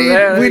 Oh, we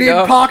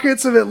need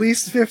pockets of at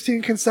least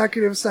 15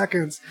 consecutive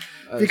seconds.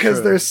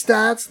 Because there's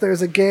stats,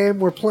 there's a game,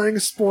 we're playing a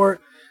sport.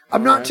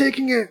 I'm not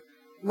taking it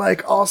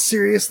like all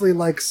seriously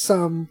like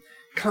some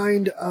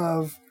kind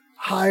of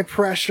high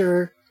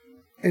pressure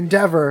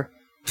endeavor.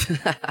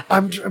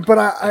 But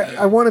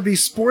I want to be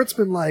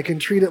sportsmanlike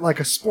and treat it like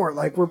a sport.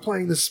 Like we're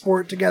playing the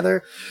sport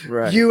together.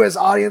 Right. You as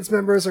audience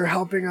members are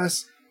helping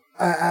us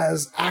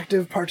as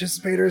active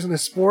participators in a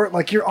sport.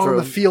 Like you're on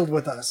the field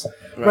with us.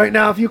 Right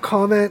now, if you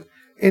comment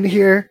in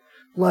here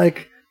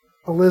like,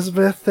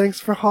 Elizabeth, thanks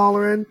for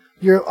hollering,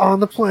 you're on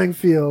the playing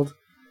field.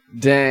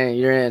 Dang,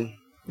 you're in.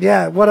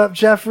 Yeah, what up,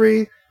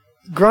 Jeffrey?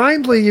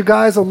 Grindly, you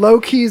guys, a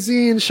low-key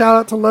zine. Shout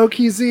out to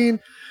low-key zine.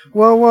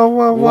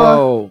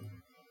 Whoa.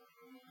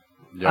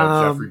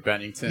 Yeah, Jeffrey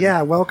Bennington.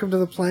 Yeah, welcome to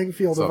the playing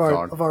field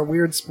of our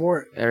weird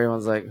sport.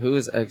 Everyone's like, who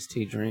is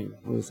XT Dream?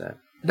 Who is that?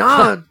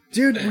 Nah,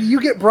 dude,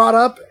 you get brought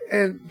up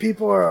and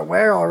people are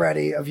aware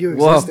already of you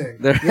existing.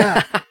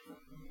 Yeah.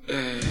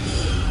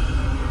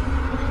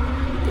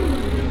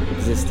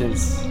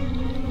 existence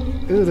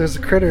Ooh, there's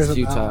critters is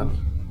in that futile.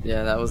 one.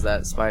 Yeah, that was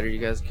that spider you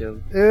guys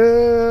killed.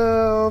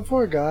 Ew,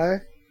 poor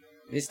guy.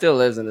 He still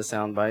lives in the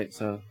soundbite,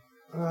 so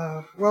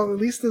Well, at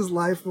least his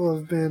life will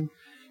have been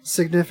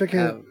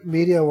significant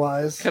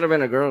media-wise. could have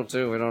been a girl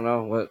too. We don't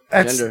know what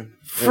That's gender.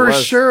 it for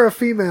was. sure a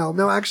female.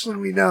 No, actually,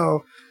 we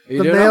know. You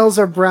The do know? males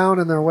are brown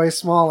and they're way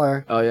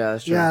smaller. Oh yeah,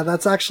 that's true. Yeah,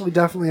 that's actually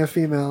definitely a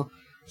female.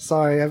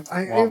 Sorry, I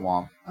Womp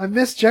womp. I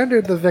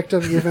misgendered the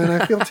victim even.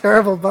 I feel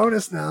terrible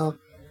bonus now.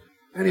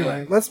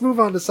 Anyway, let's move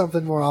on to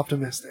something more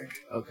optimistic.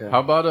 Okay. How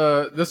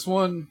about this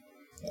one?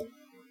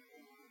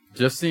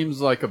 Just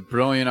seems like a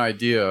brilliant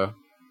idea,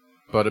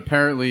 but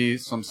apparently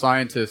some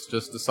scientists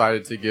just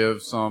decided to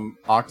give some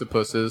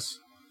octopuses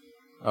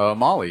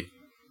Molly.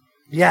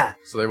 Yeah,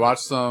 So they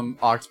watched some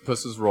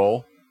octopuses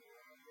roll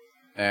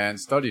and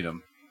studied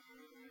them.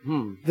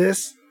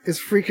 this is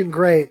freaking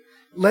great.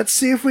 Let's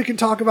see if we can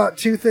talk about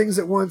two things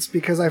at once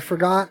because I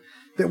forgot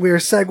that we are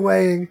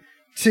segueing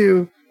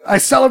to... I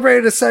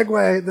celebrated a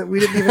segue that we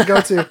didn't even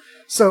go to.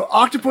 So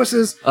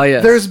octopuses, Oh,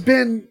 yes.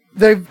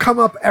 they've come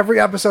up every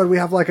episode. We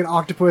have like an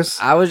octopus.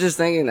 I was just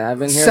thinking that. I've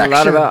been hearing a lot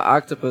Section. about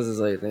octopuses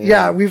lately.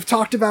 Yeah, we've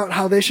talked about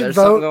how they should There's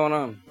something vote. going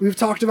on. We've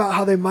talked about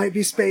how they might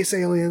be space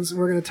aliens.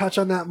 We're going to touch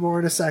on that more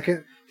in a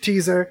second.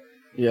 Teaser.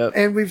 Yep.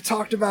 And we've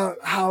talked about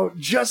how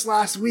just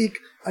last week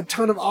a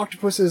ton of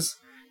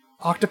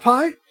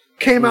octopi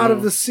came out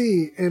of the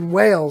sea in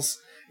Wales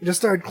and just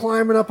started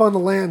climbing up on the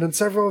land, and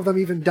several of them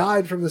even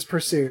died from this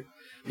pursuit.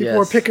 People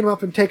were Yes. picking them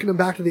up and taking them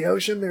back to the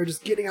ocean. They were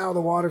just getting out of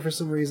the water for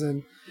some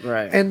reason.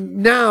 Right. And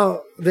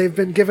now they've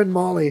been given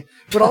Molly.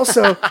 But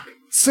also,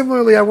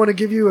 similarly, I want to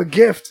give you a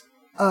gift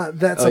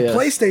that's a yes.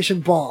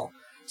 PlayStation ball.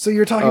 So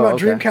you're talking about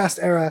okay. Dreamcast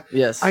era.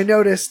 Yes. I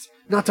noticed,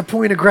 not to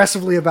point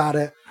aggressively about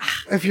it,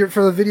 if you're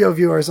for the video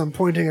viewers, I'm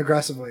pointing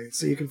aggressively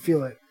so you can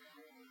feel it.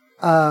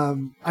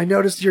 I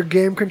noticed your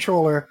game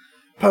controller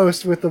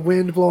post with the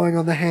wind blowing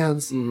on the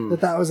hands,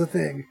 that was a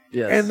thing.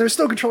 Yes. And there's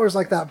still controllers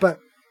like that, but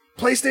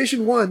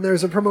PlayStation 1,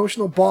 there's a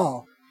promotional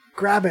ball.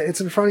 Grab it.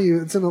 It's in front of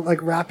you. It's in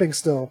like wrapping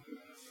still.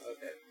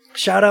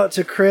 Shout out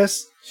to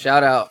Chris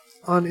Shout out.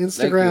 on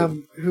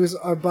Instagram, who's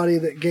our buddy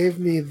that gave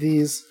me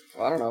these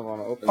Well, I don't know if I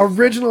want to open this.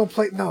 original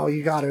No,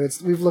 you got to.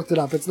 We've looked it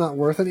up. It's not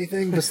worth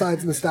anything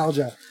besides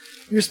nostalgia.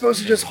 You're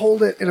supposed to just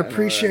hold it and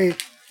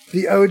appreciate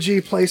the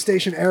OG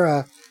PlayStation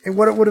era and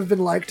what it would have been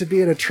like to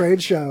be at a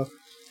trade show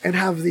and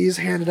have these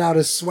handed out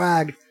as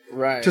swag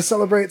Right. to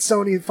celebrate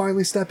Sony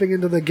finally stepping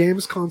into the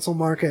games console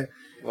market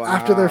Wow.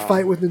 after their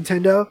fight with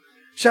Nintendo.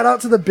 Shout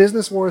out to the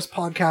Business Wars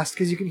podcast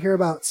because you can hear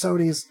about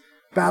Sony's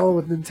battle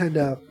with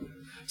Nintendo.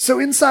 So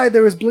inside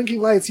there was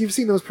blinking lights. You've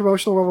seen those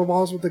promotional rubber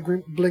balls with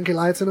the blinking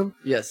lights in them?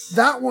 Yes.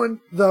 That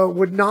one, though,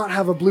 would not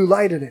have a blue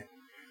light in it.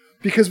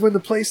 Because when the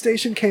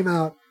PlayStation came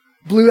out,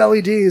 blue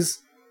LEDs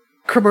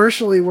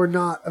commercially were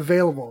not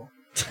available.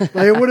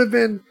 Like it would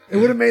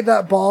have made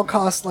that ball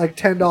cost like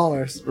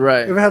 $10.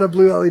 Right. If it had a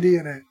blue LED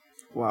in it.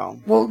 Wow.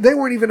 Well, they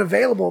weren't even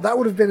available. That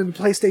would have been in the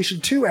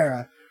PlayStation 2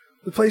 era.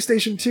 The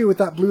PlayStation 2 with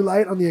that blue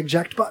light on the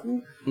eject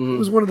button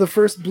was one of the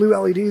first blue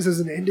LEDs as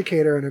an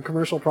indicator in a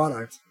commercial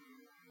product.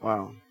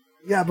 Wow.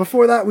 Yeah,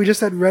 before that, we just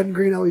had red and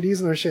green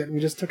LEDs in our shit, and we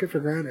just took it for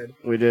granted.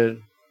 We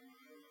did.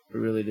 We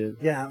really did.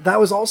 Yeah, that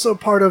was also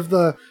part of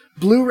the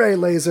Blu-ray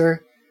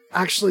laser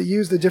actually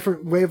used a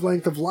different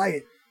wavelength of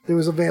light that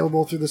was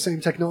available through the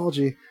same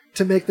technology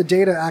to make the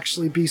data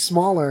actually be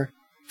smaller,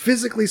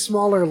 physically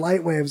smaller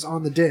light waves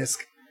on the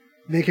disc,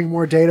 making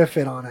more data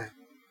fit on it.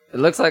 It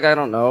looks like I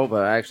don't know,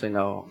 but I actually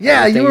know. Yeah,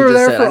 everything you were just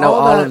there said. for I know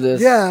all that. of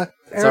this. Yeah,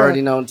 It's era.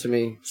 already known to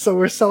me. So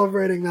we're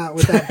celebrating that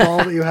with that ball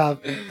that you have.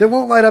 That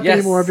won't light up Yes.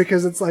 anymore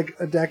because it's like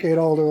a decade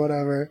old or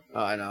whatever.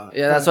 Oh, I know.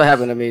 Yeah, that's what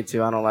happened to me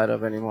too. I don't light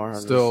up anymore.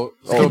 I'm Still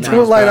just old You now.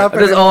 don't light up I'm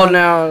just anymore. old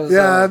now. so-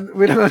 Yeah,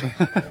 we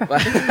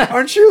don't.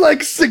 Aren't you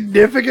like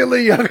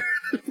significantly younger?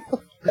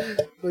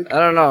 I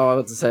don't know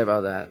what to say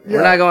about that. Yeah.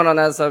 We're not going on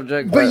that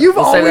subject. But you've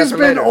we'll save that always for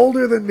been later.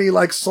 older than me,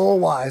 like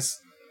soul-wise.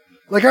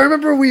 Like I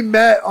remember we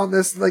met on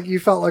this. Like you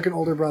felt like an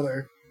older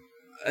brother.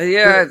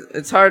 Yeah,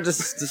 it's hard to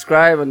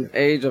describe an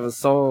age of a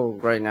soul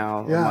right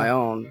now Yeah. on my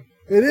own.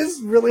 It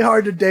is really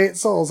hard to date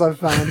souls. I've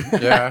found.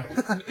 Yeah,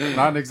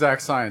 not an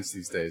exact science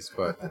these days,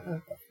 but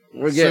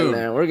We're getting Soon.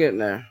 there. We're getting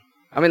there.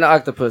 I mean, the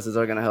octopuses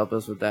are going to help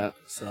us with that.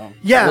 So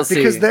Yeah, we'll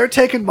because see. they're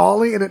taking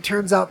Molly, and it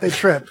turns out they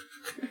trip.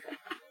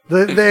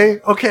 They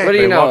okay. What do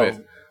you they know? love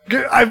it.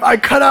 I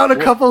cut out a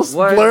couple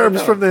what- blurbs no.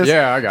 from this.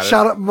 Yeah, I got it.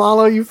 Shout out,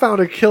 Malo. You found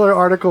a killer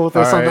article with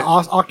us All on the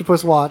right.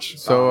 Octopus Watch.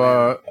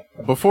 So,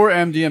 before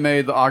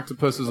MDMA, the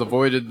octopuses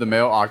avoided the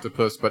male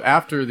octopus, but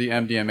after the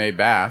MDMA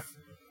bath,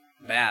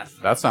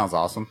 that sounds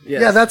awesome.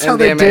 Yes, Yeah, that's how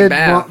they MDMA did.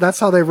 bath. That's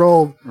how they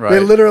rolled. They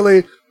Right.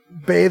 literally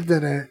bathed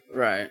in it.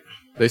 Right.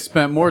 They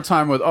spent more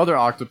time with other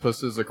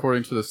octopuses,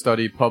 according to the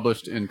study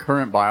published in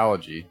Current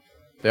Biology.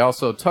 They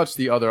also touched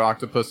the other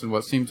octopus in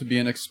what seemed to be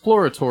an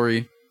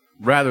exploratory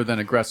rather than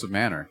aggressive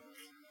manner.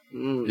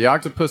 The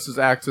octopuses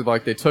acted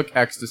like they took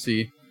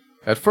ecstasy.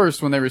 At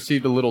first, when they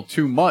received a little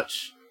too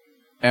much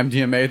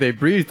MDMA, they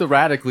breathed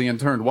erratically and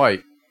turned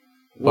white.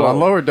 But on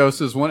Whoa. lower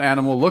doses, one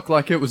animal looked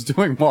like it was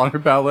doing water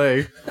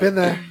ballet. Been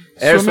there.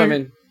 Air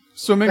swimming.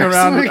 Swimming Air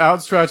around with swimming.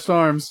 outstretched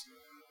arms.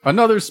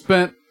 Another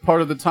spent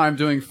part of the time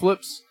doing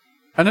flips,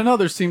 and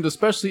another seemed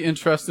especially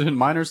interested in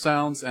minor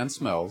sounds and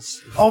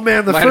smells. Oh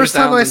man, the Minor first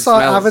time sounds I and saw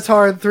smells.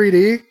 Avatar in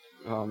 3D,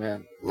 Oh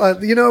man.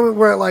 you know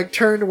where it like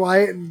turned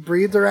white and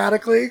breathed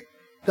erratically?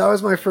 That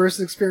was my first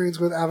experience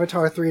with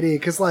Avatar 3D,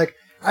 because like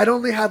I'd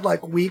only had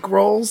like weak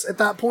rolls at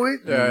that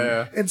point.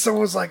 Yeah. And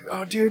someone was like,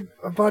 "Oh, dude,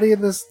 a buddy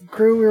in this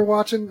crew we were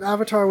watching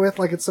Avatar with,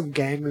 like it's some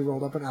gang we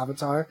rolled up in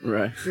Avatar.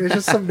 Right. It was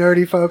just some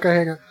nerdy folk I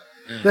hang out."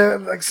 They're,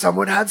 like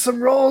someone had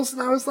some rolls,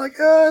 and I was like,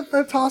 I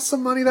tossed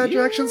some money that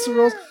direction, some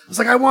rolls. I was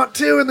like, I want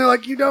two, and they're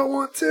like, you don't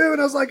want two, and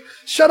I was like,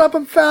 shut up,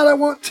 I'm fat, I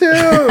want two.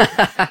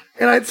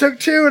 And I took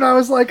two, and I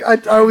was like,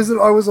 I was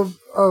a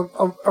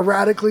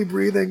erratically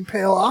breathing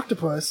pale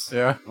octopus.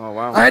 Yeah. Oh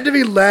wow. I had to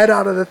be led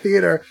out of the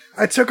theater.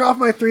 I took off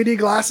my 3D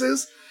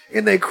glasses,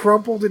 and they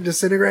crumpled and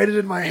disintegrated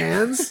in my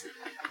hands.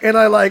 And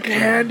I like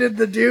handed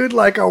the dude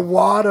like a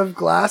wad of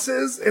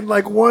glasses in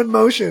like one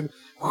motion.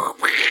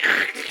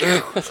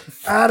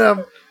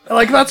 Adam,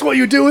 like that's what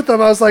you do with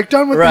them. I was like,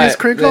 done with Right. these,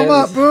 crinkle them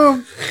up,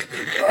 boom.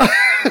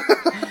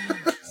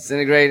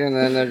 Disintegrating and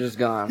then they're just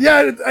gone.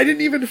 Yeah, I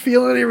didn't even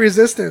feel any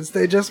resistance.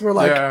 They just were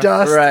like Yeah.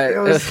 dust. Right.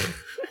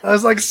 I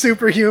was like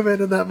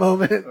superhuman in that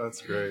moment.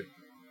 That's great.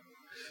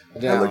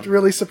 I looked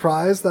really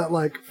surprised, that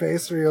like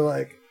face where you're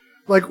like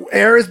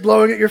air is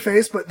blowing at your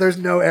face, but there's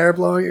no air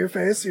blowing at your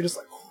face. You're just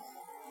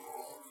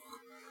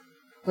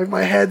like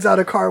my head's out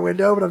a car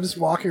window, but I'm just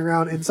walking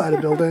around inside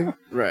a building.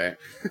 Right.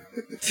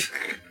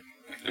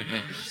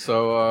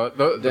 So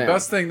the Damn.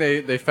 best thing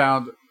they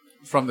found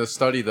from this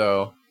study,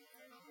 though,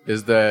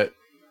 is that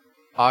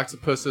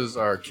octopuses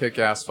are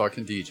kick-ass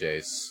fucking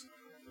DJs.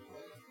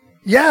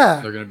 Yeah,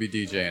 They're going to be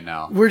DJing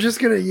now. we're just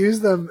gonna use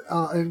them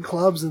in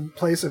clubs in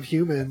place of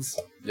humans.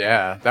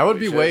 Yeah, that would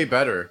be should. way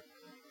better.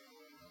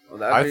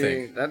 Well, I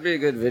think. that'd be a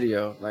good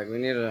video. Like we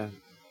need to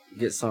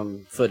get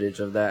some footage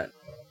of that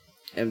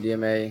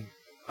MDMA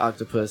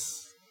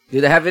octopus.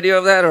 Do they have video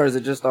of that, or is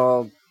it just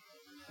all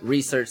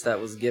research that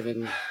was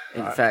given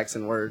in facts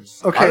and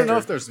words? Okay. I don't know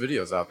if there's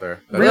videos out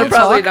there. Real They're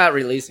probably talk? not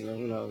releasing them.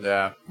 Who knows?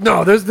 Yeah.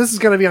 No, this is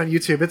gonna be on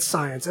YouTube. It's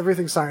science.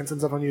 Everything science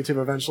ends up on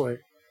YouTube eventually.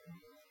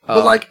 Oh,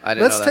 But like, I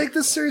didn't let's know that. take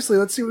this seriously.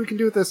 Let's see what we can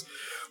do with this.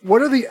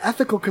 What are the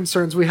ethical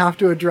concerns we have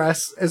to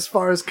address as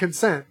far as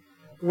consent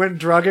when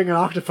drugging an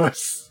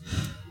octopus?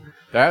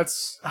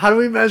 That's... How do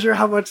we measure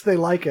how much they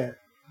like it?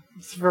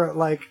 It's for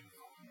like,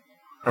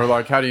 Or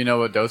like, how do you know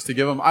what dose to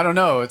give them? I don't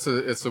know. It's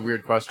a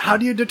weird question. how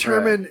do you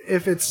determine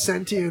if its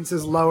sentience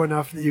is low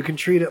enough that you can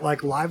treat it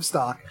like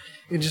livestock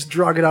and just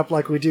drug it up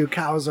like we do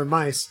cows or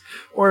mice,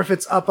 or if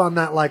it's up on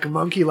that like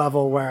monkey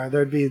level where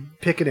there'd be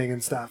picketing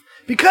and stuff?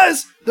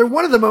 Because they're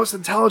one of the most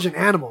intelligent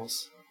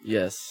animals.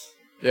 Yes.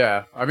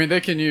 Yeah. I mean, they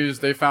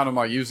found them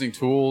like using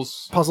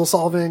tools. Puzzle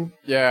solving.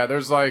 Yeah, there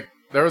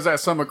was at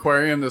some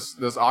aquarium,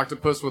 this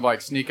octopus would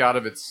like sneak out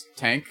of its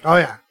tank Oh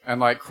yeah. and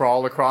like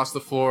crawl across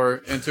the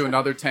floor into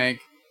another tank,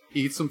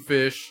 eat some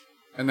fish,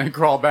 and then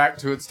crawl back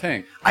to its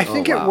tank. I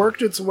think wow. it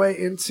worked its way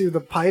into the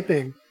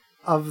piping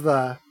of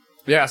the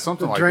Yeah,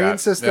 something like drain that.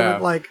 system Yeah.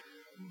 and like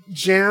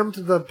jammed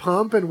the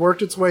pump and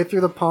worked its way through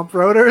the pump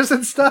rotors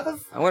and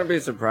stuff. I wouldn't be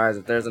surprised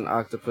if there's an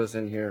octopus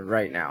in here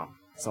right now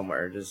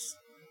somewhere, just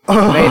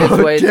made its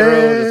way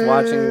through, just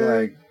watching.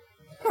 Like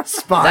that's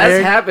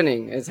spying.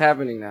 happening. It's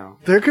happening now.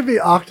 There could be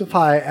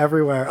octopi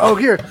everywhere. Oh,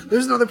 here.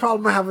 There's another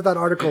problem I have with that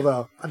article,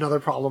 though. Another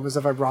problem is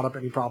if I brought up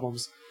any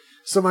problems.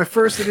 So my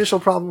first initial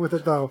problem with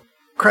it, though,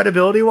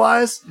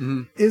 credibility-wise,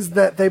 is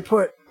that they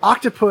put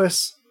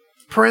octopus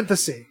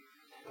parenthesis.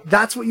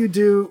 That's what you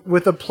do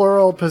with a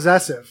plural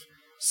possessive.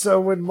 So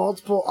when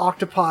multiple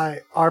octopi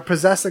are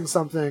possessing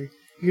something,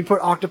 you can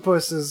put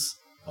octopuses.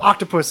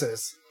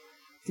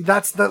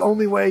 That's the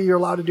only way you're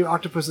allowed to do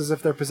octopuses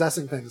if they're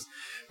possessing things.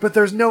 But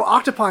there's no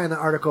octopi in the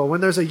article.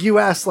 When there's a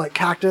US like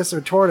cactus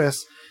or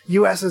tortoise,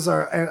 US's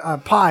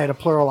are pi to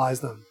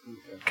pluralize them.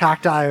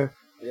 Cacti,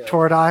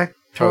 torti,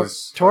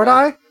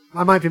 torti?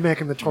 I might be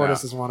making the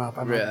tortoises one up.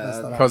 I might mess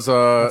that up.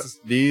 Because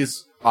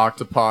these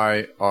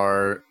octopi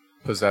are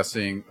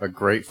possessing a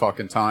great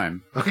fucking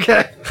time.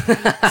 Okay.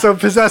 So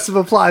possessive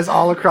applies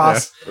all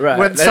across Right.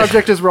 when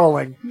subject is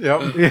rolling.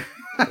 Yep.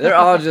 They're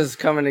all just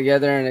coming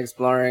together and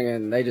exploring,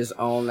 and they just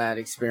own that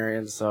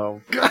experience.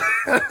 So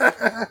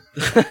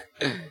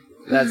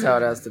that's how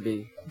it has to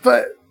be.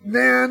 But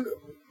man,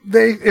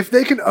 if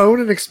they can own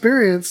an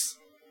experience,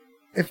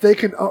 if they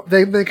can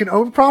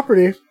own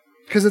property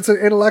because it's an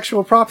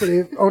intellectual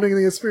property owning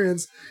the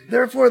experience.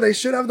 Therefore, they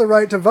should have the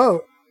right to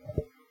vote.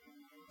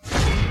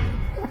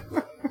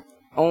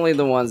 Only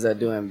the ones that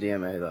do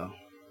MDMA, though.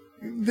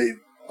 The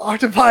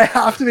octopi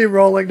have to be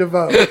rolling to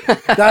vote.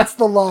 That's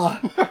the law.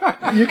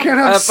 You can't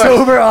have But-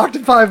 sober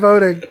octopi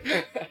voting.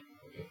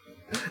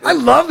 I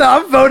love that.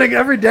 I'm voting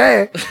every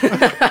day.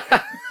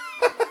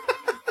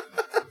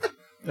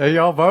 Hey,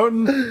 y'all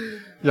voting?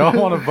 Y'all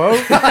want to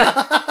vote?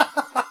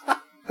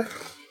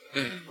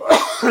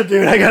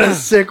 Dude, I got a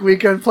sick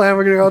weekend plan.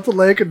 We're going to go out to the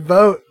lake and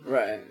vote.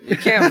 Right. You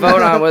can't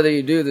vote on whether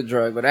you do the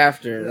drug, but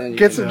after, then you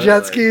Get can some vote, jet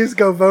like- skis,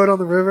 go vote on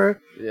the river.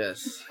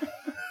 Yes.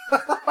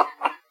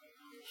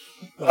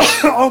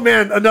 Oh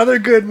man, another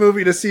good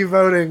movie to see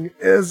voting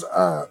is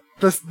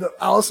the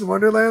Alice in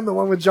Wonderland, the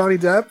one with Johnny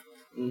Depp.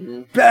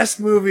 Mm-hmm. Best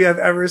movie I've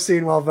ever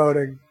seen while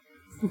voting.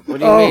 What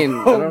do you mean?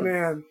 I Oh don't-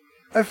 man,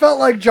 I felt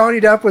like Johnny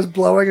Depp was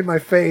blowing in my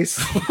face.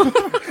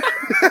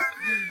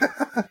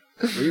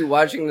 Were you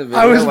watching the video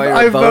while you were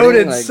I voting?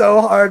 voted Like,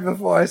 so hard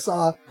before I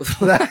saw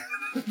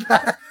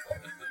that.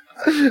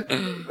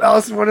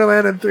 Alice in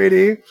Wonderland in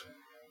 3D.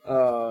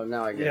 oh,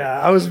 now I get Yeah,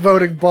 I was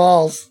voting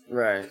balls. it.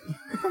 Right.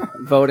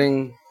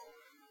 Voting.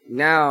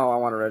 Now I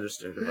want to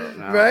register to vote.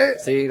 Now. Right?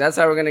 See, that's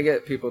how we're gonna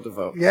get people to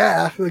vote.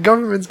 Yeah, the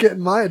government's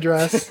getting my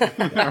address.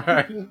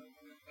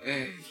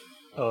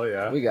 Oh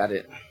yeah. We got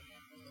it.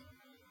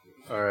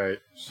 All right.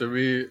 Should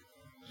we?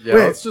 Yeah.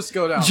 Wait, Let's just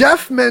go down.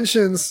 Jeff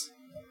mentions,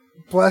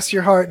 bless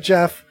your heart,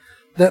 Jeff,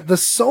 that the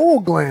soul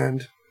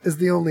gland is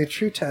the only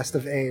true test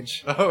of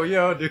age. Oh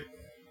yeah, dude.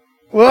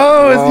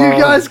 Whoa, Whoa.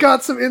 you guys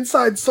got some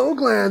inside soul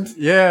gland.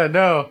 Yeah.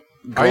 No.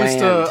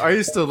 Gland. I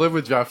used to live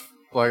with Jeff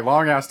like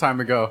long ass time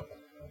ago,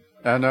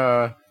 and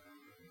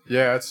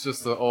yeah, it's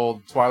just the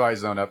old Twilight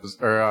Zone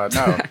episode, or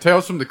no,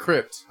 Tales from the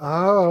Crypt,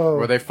 Oh.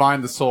 where they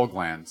find the soul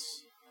glands.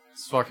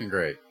 It's fucking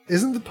great.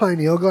 Isn't the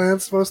pineal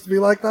gland supposed to be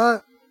like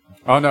that?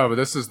 Oh no, but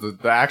this is the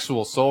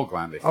actual soul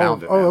gland. They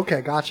found it. Oh, man.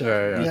 okay, gotcha.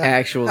 Yeah, The yeah.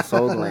 actual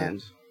soul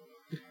gland.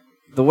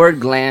 The word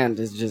gland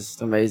is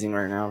just amazing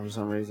right now for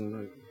some reason.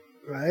 Like,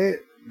 Right?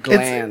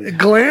 gland.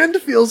 Gland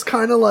feels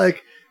kind of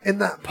like in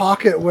that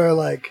pocket where,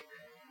 like,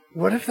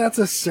 what if that's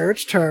a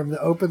search term that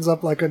opens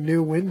up like a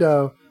new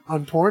window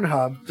on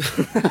Pornhub?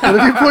 What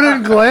if you put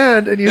in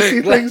gland and you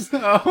see things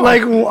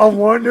like a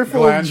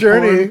wonderful Gland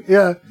journey? porn?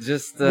 Yeah.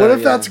 Just What if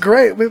yeah. that's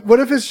great? What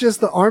if it's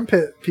just the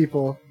armpit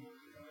people?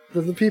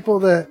 The people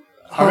that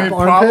hump I mean,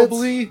 armpits?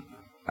 probably,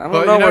 I don't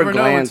but know you where never know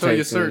gland until you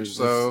takes search. me.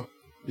 So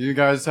you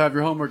guys have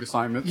your homework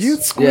assignments. You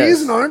squeeze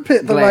Yes. an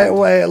armpit the Gland. right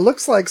way. It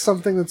looks like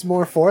something that's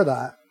more for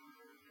that.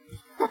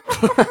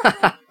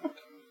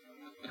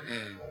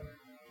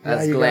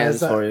 That's you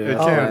glands guys, for you. It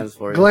That's can. glands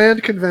for you.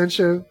 Gland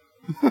convention.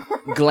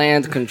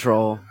 Gland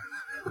control.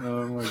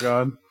 Oh my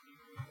god,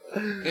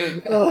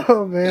 Oh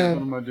what man.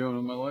 am I doing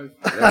with my life?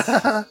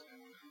 That's,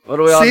 what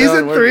are we all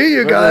Season doing? 3, you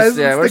we're guys. Just,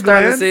 yeah, It's we're the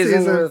starting the gland season,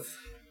 season. with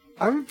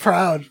I'm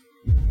proud.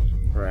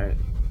 right.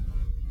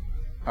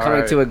 All Coming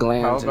right, to a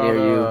gland how about,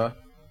 near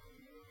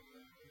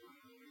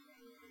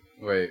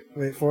you. Wait,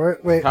 Wait for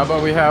it. Wait. how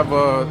about we have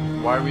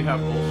why we have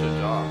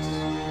bullshit jobs?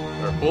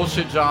 Or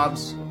bullshit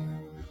jobs.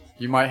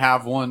 You might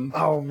have one.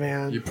 Oh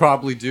man. You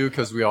probably do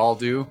because we all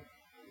do.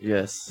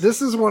 Yes.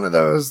 This is one of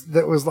those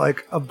that was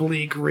like a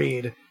bleak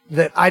read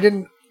that I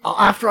didn't,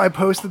 after I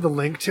posted the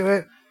link to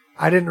it,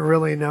 I didn't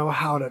really know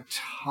how to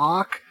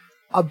talk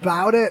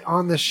about it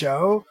on the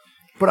show,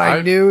 but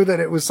I knew that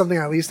it was something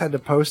I at least had to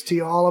post to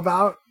you all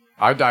about,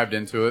 I dived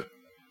into it.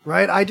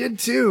 right? I did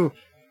too.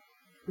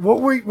 What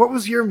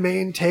was your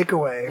main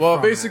takeaway? Well,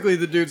 from it? basically,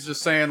 the dude's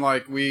just saying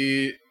like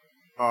we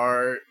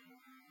are.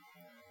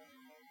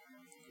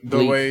 The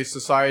Bleak. way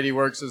society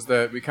works is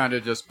that we kind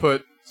of just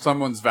put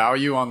someone's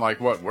value on like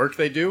what work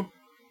they do.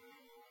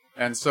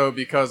 And so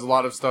because a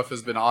lot of stuff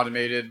has been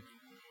automated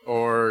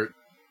or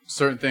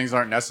certain things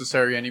aren't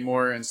necessary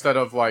anymore, instead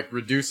of like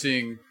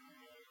reducing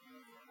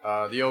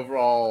the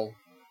overall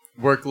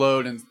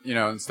workload and, you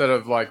know, instead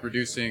of like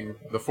reducing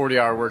the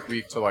 40-hour work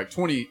week to like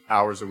 20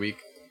 hours a week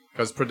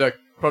because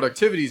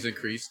productivity's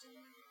increased,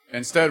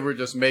 instead we're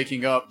just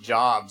making up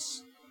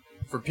jobs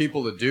for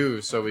people to do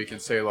so we can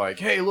say like,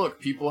 hey, look,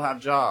 people have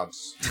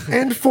jobs.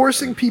 and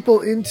forcing people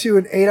into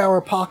an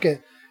 8-hour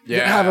pocket that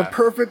Yeah. have a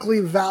perfectly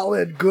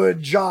valid,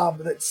 good job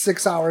that's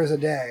 6 hours a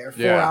day or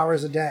 4 Yeah.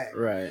 hours a day.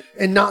 Right.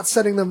 And not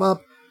setting them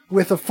up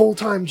with a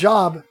full-time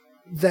job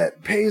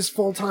that pays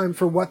full-time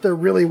for what they're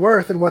really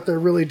worth and what they're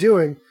really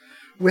doing,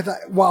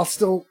 while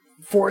still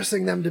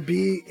forcing them to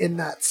be in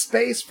that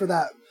space for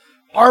that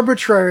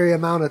arbitrary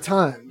amount of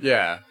time.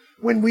 Yeah.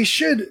 When we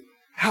should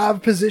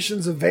have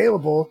positions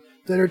available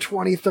that are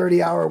 20,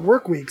 30-hour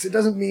work weeks. It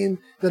doesn't mean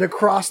that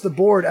across the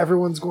board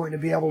everyone's going to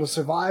be able to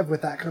survive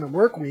with that kind of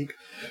work week,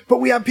 but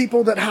we have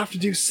people that have to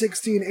do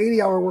 60 and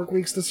 80-hour work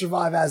weeks to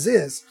survive as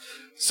is.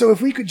 So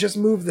if we could just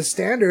move the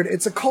standard,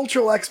 it's a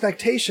cultural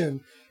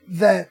expectation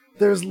that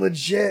there's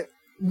legit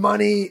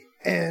money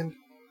and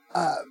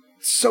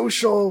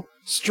social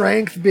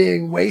strength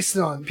being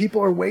wasted on.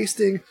 People are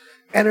wasting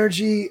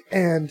energy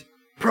and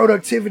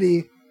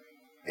productivity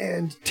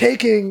and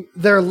taking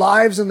their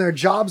lives and their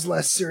jobs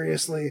less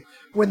seriously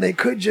when they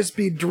could just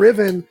be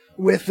driven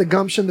with the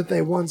gumption that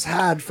they once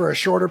had for a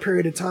shorter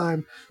period of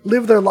time,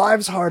 live their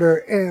lives harder,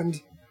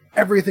 and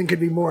everything could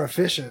be more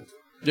efficient.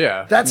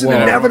 Yeah. That's an Whoa.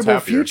 inevitable Everyone's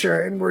happier.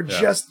 future, and we're Yeah.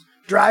 just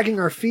dragging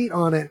our feet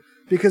on it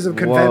because of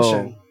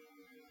convention. Whoa.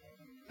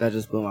 That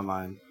just blew my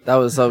mind. That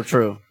was so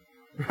true.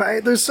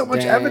 Right? There's so much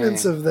Dang.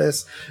 evidence of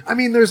this. I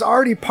mean, there's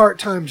already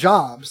part-time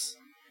jobs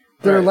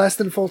that are Right. less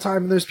than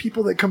full-time, and there's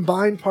people that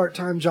combine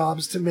part-time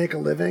jobs to make a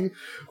living,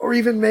 or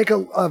even make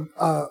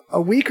a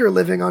weaker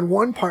living on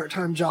one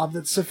part-time job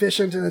that's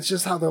sufficient, and it's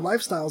just how their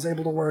lifestyle is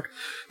able to work.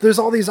 There's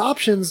all these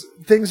options.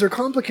 Things are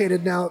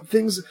complicated now.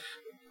 Things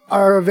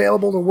are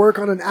available to work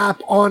on an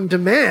app on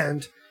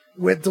demand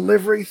with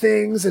delivery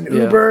things and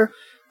Yeah. Uber.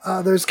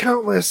 There's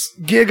countless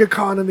gig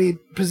economy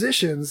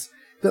positions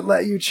that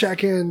let you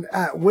check in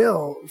at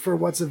will for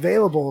what's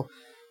available.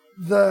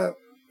 The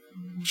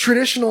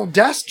traditional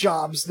desk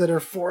jobs that are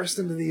forced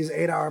into these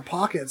 8-hour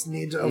pockets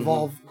need to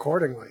evolve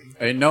accordingly.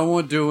 Ain't no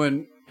one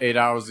doing 8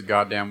 hours of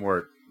goddamn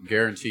work.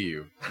 Guarantee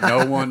you.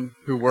 No one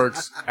who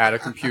works at a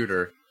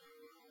computer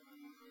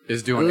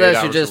is doing 8 Unless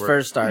hours you just of work.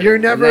 first started. You're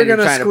and never then going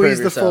to trying squeeze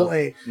prove the full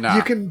yourself. 8. Nah.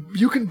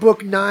 You can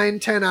book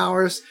 9-10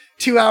 hours,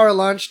 2-hour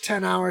lunch,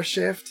 10-hour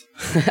shift,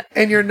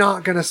 and you're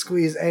not going to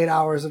squeeze 8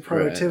 hours of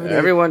productivity. Right.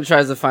 Everyone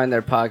tries to find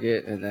their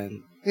pocket, and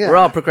then Yeah. we're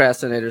all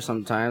procrastinators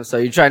sometimes. So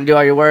you try to do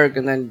all your work,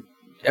 and then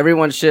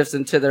everyone shifts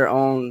into their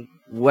own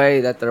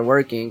way that they're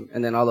working,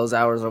 and then all those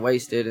hours are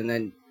wasted, and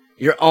then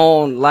your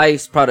own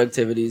life's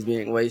productivity is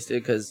being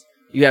wasted because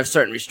you have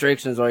certain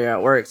restrictions while you're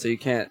at work, so you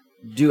can't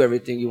do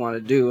everything you want to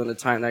do in the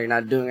time that you're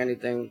not doing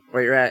anything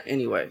where you're at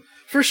anyway.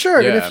 For sure.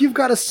 And Yeah. if you've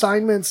got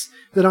assignments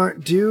that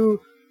aren't due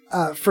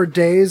for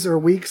days or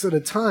weeks at a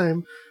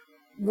time,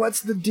 what's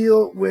the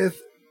deal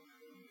with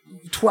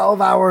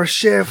 12-hour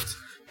shift,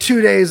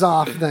 2 days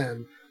off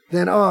then?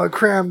 Then,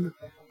 cram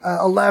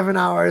 11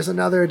 hours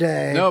another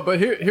day. No, but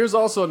here's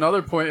also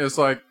another point. Is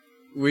like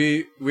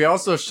we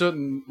also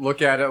shouldn't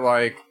look at it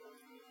like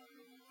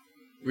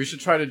we should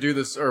try to do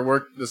this or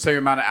work the same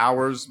amount of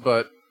hours.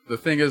 But the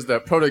thing is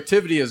that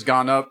productivity has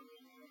gone up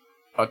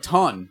a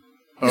ton.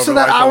 So over, that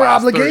like, the hour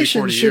last 30,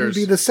 obligation 40 shouldn't years.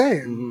 be the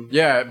same. Mm-hmm.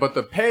 Yeah, but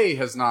the pay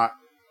has not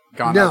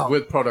gone No. up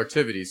with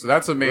productivity. So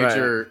that's a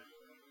major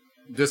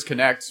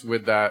disconnect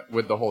with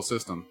the whole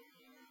system.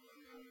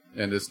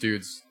 And this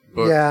dude's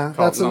book. Yeah,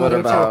 called that's Not another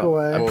About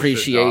takeaway. Bullshit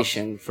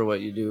Appreciation for what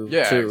you do,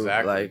 Yeah, too.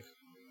 exactly. Like,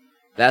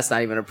 that's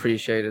not even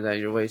appreciated, that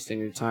you're wasting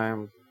your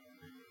time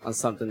on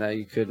something that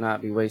you could not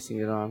be wasting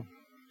it on.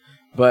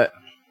 But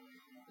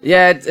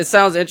yeah, it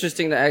sounds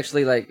interesting to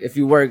actually, like, if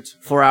you worked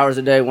 4 hours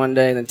a day one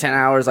day and then 10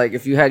 hours, like,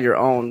 if you had your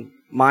own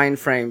mind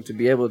frame to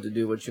be able to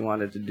do what you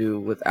wanted to do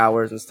with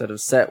hours instead of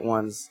set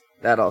ones,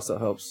 that also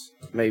helps,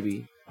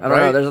 maybe. I don't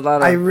know, Right. there's a lot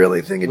of I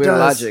really think it weird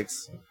does.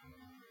 logics.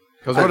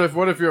 Because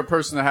what if you're a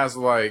person that has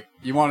like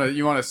you want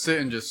to sit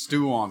and just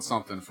stew on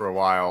something for a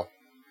while,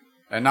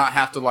 and not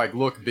have to like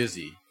look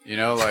busy, you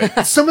know,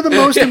 like Some of the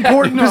most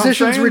important You know what I'm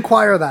positions saying?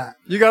 require that.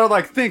 you gotta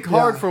like think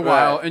hard Yeah. for a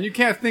while, Right. and you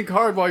can't think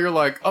hard while you're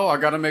like, oh, I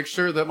gotta make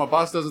sure that my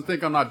boss doesn't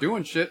think I'm not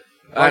doing shit.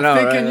 I Like know,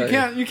 thinking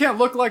right? you can't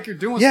look like you're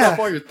doing Yeah. stuff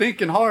while you're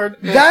thinking hard.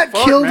 That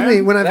Fuck, killed man.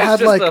 me when I've That's had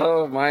just like the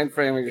whole mind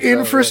frame of yourself.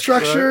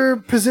 infrastructure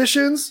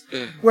positions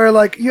where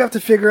like you have to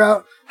figure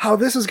out how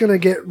this is going to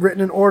get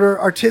written in order.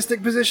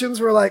 Artistic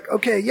positions where like,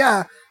 okay,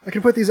 yeah, I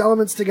can put these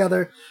elements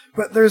together,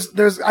 but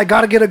I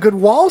got to get a good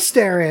wall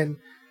stare in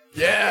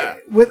Yeah.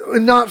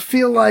 and not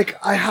feel like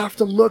I have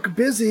to look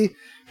busy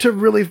to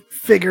really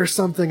figure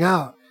something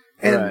out.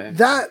 And Right.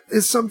 that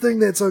is something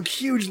that's a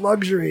huge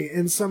luxury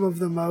in some of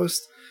the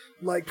most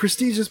like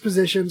prestigious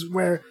positions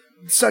where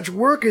such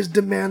work is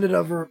demanded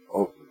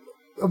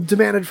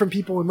demanded from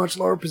people in much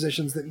lower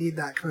positions that need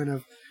that kind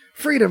of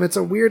freedom. It's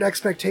a weird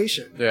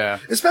expectation. Yeah.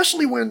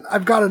 Especially when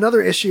I've got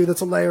another issue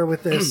that's a layer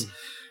with this.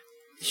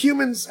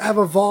 Humans have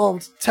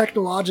evolved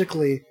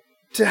technologically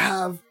to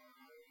have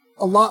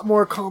a lot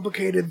more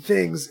complicated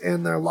things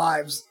in their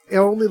lives. In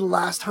only the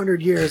last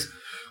 100 years,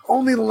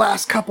 only the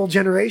last couple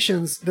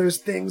generations, there's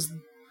things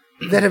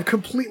that have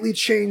completely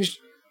changed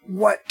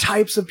what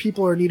types of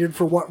people are needed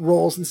for what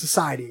roles in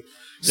society.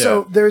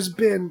 So there's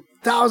been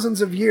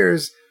thousands of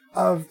years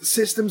of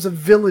systems of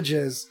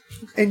villages,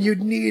 and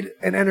you'd need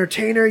an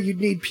entertainer, you'd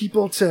need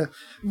people to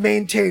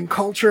maintain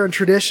culture and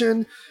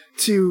tradition,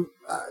 to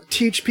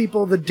teach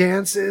people the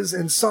dances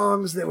and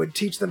songs that would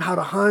teach them how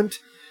to hunt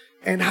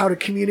and how to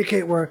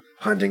communicate where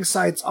hunting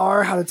sites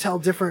are, how to tell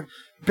different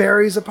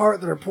berries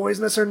apart that are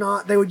poisonous or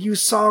not. They would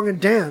use song and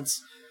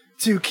dance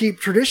to keep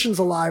traditions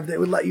alive that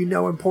would let you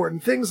know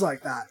important things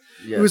like that.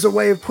 Yes. It was a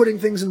way of putting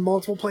things in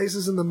multiple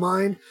places in the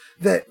mind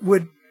that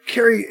would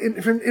carry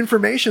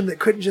information that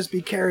couldn't just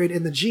be carried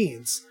in the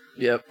genes.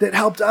 Yep. That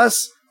helped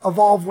us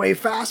evolve way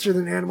faster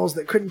than animals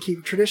that couldn't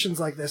keep traditions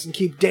like this and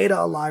keep data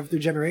alive through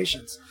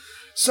generations.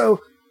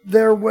 So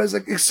there was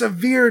a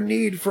severe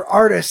need for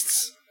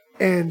artists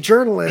and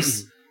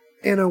journalists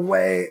in a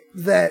way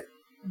that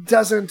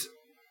doesn't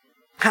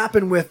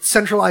happen with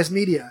centralized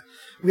media.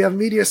 We have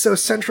media so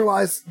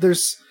centralized,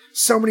 there's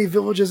so many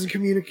villages and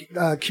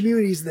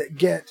communities that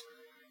get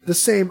the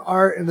same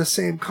art and the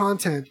same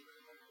content.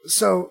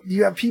 So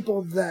you have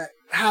people that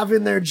have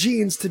in their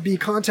genes to be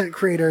content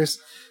creators,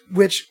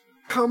 which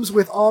comes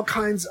with all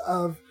kinds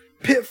of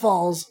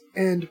pitfalls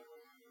and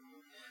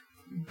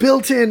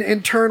built-in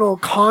internal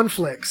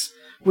conflicts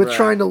with Right.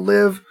 trying to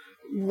live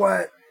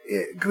what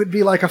it could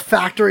be like a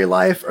factory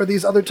life or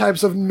these other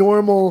types of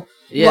normal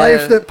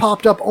life that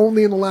popped up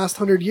only in the last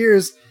 100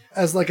 years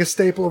as like a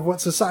staple of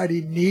what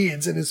society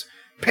needs and is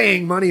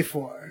paying money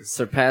for.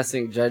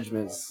 Surpassing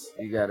judgments,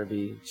 you gotta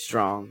be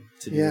strong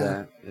to do Yeah.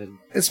 that. And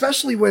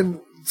Especially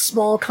when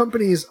small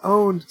companies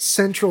own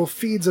central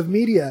feeds of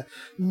media.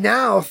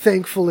 Now,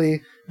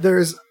 thankfully,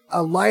 there's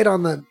a light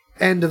on the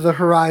end of the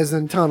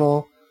horizon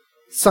tunnel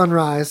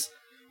sunrise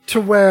to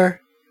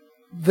where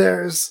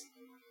there's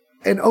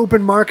an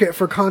open market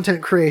for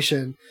content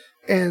creation,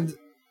 and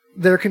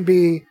there can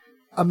be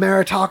a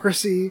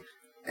meritocracy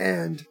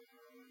and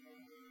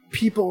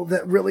people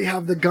that really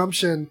have the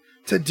gumption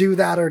to do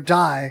that or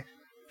die.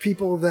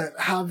 People that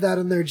have that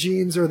in their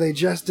genes, or they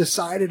just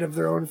decided of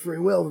their own free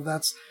will that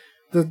that's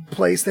the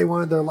place they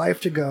wanted their life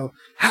to go,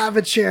 have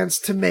a chance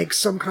to make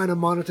some kind of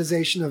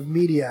monetization of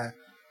media,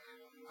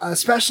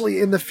 especially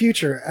in the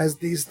future as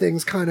these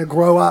things kind of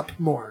grow up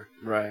more.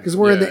 Right. Because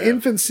we're in the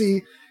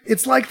infancy.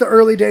 It's like the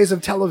early days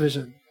of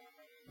television,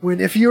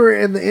 when if you were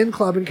in the in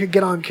club and could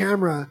get on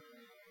camera,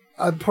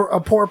 a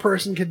poor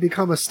person could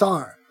become a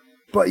star.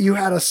 But you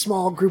had a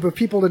small group of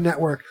people to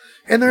network.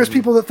 And there's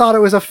people that thought it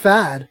was a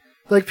fad.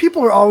 Like,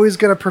 people are always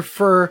going to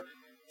prefer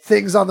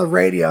things on the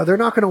radio. They're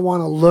not going to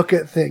want to look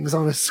at things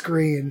on a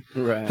screen.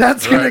 Right.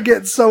 That's going to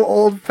get so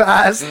old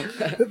fast.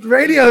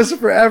 Radio's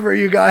forever,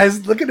 you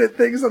guys. Looking at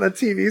things on a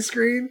TV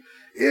screen.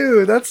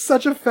 Ew, that's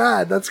such a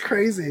fad. That's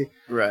crazy.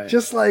 Right.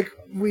 Just like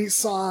we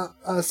saw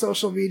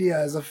social media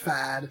as a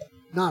fad.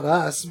 Not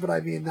us, but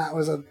I mean, that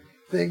was a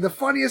thing. The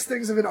funniest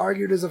things have been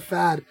argued as a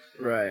fad.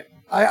 Right.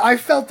 I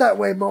felt that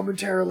way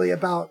momentarily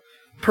about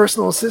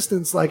personal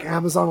assistants like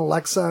Amazon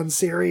Alexa and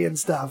Siri and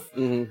stuff.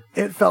 Mm-hmm.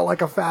 It felt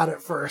like a fad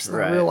at first. And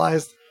Right. I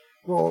realized,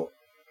 well,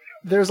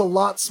 there's a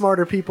lot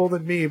smarter people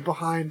than me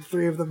behind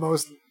three of the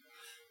most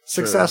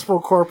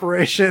successful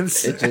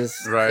corporations. It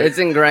just, Right. it's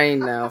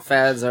ingrained now.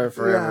 Fads are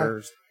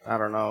forever. I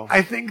don't know.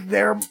 I think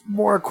they're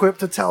more equipped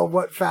to tell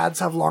what fads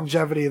have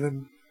longevity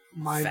than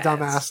my Fads.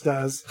 dumbass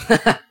does.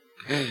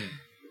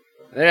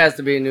 There has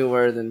to be a new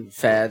word than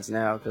fads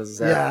now, because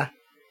Yeah.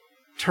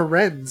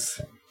 Trends.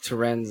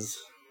 trends.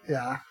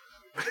 Yeah.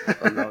 I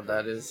don't know what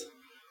that is.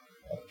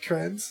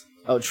 Trends.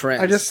 Oh,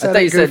 trends. I just said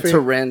thought it you said goofy.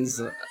 trends.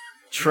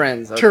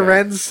 Trends. Okay.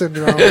 Trends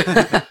syndrome.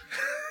 That's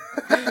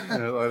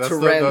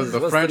Terrens. the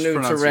What's French the new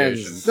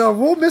pronunciation. Terrens? No,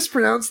 we'll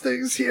mispronounce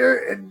things here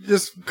and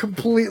just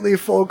completely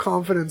full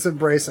confidence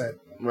embrace it.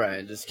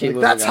 Right. Just keep Like,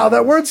 moving that's on. how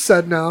that word's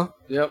said now.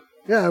 Yep.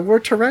 Yeah, we're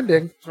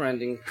trending.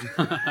 Trending.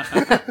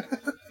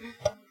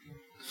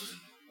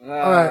 All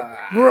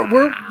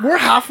right, we're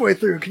halfway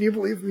through. Can you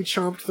believe we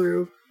chomped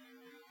through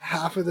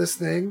half of this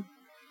thing?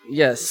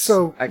 Yes.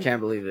 So- I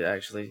can't believe it.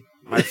 Actually,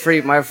 my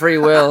free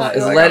will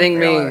is Like, letting I'm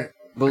me feeling it.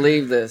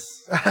 believe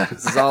this.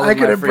 This is all I of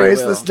can my free embrace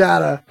will. this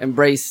data.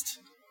 Embraced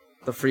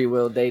the free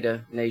will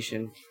data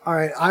nation. All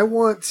right, I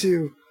want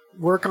to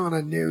work on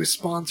a new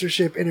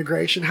sponsorship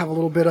integration. Have a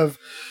little bit of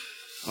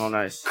Oh,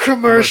 nice.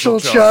 commercial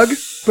Commercial chug.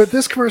 But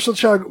this commercial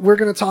chug, we're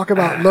going to talk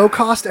about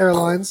low-cost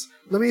airlines.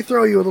 Let me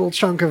throw you a little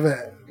chunk of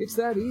it. It's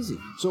that easy.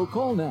 So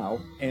call now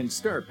and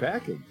start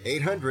packing.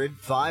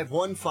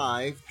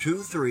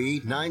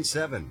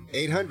 800-515-2397.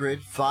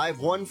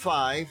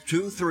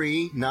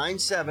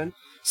 800-515-2397.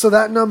 So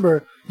that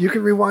number, you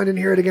can rewind and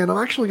hear it again. I'm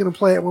actually going to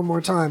play it one more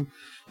time.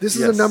 This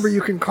is a Yes. number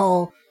you can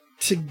call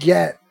to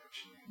get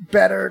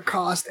better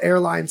cost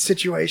airline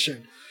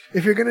situation.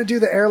 If you're going to do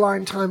the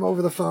airline time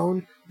over the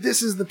phone,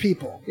 this is the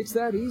people. It's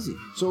that easy.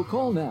 So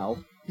call now.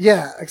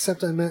 Yeah,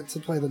 except I meant to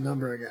play the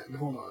number again.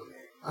 Hold on.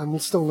 I'm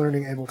still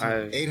learning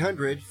Ableton.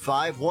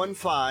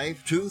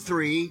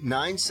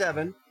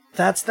 800-515-2397.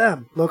 That's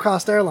them.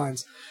 Low-cost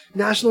airlines.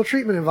 National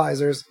Treatment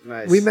Advisors.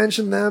 Nice. We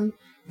mentioned them.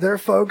 They're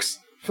folks.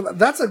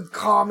 That's a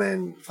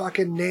common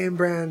fucking name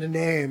brand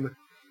name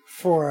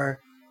for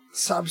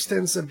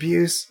substance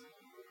abuse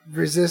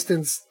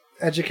resistance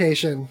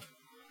education,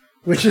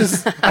 which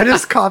is, I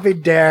just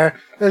copied DARE.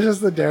 That's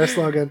just the DARE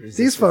slogan. These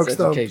Resistance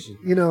folks, education.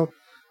 though,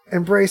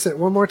 embrace it.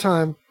 One more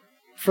time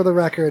for the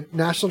record.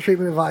 National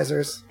Treatment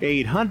Advisors.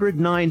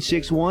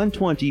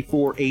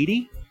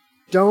 800-961-2480.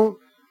 Don't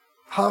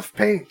huff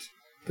paint.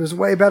 There's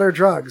way better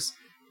drugs.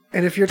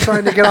 And if you're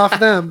trying to get off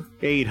them,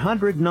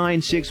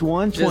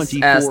 800-961-2480.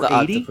 Just ask the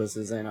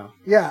octopuses, they know.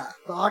 yeah,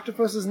 the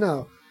octopuses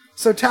know.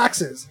 So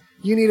taxes.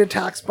 You need a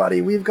tax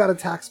buddy. We've got a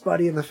tax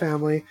buddy in the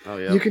family. Oh,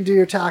 yeah. You can do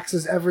your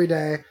taxes every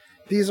day.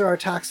 These are our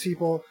tax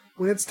people.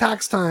 When it's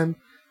tax time,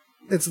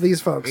 it's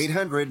these folks.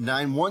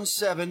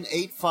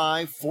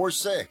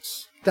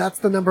 800-917-8546. That's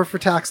the number for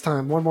tax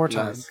time. One more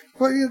time. Nice.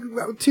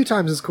 Well, 2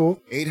 times is cool.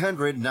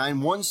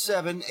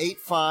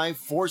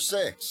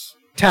 800-917-8546.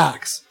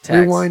 Tax. Tax.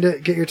 Rewind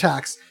it, get your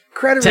tax.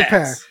 Credit Tax.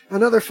 repair.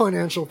 Another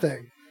financial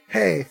thing.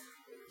 Hey,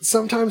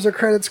 sometimes our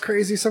credit's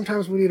crazy.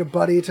 Sometimes we need a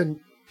buddy to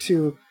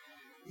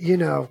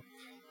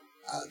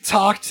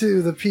talk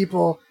to the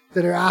people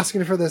that are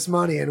asking for this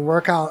money and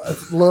work out a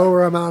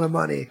lower amount of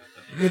money.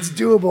 It's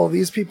doable.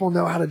 These people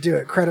know how to do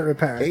it. Credit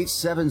repair.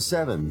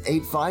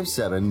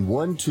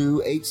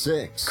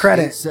 877-857-1286.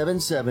 Credit.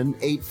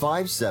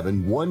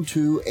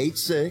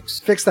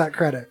 877-857-1286. Fix that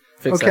credit.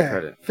 Fix that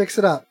credit. Fix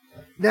it up.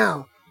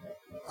 Now,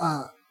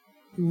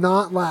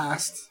 not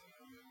last,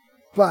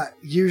 but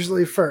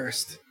usually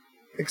first,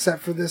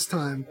 except for this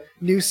time.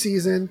 New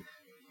season,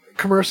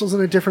 commercials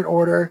in a different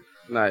order,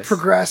 Nice.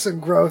 progress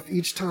and growth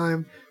each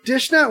time.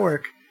 Dish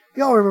Network.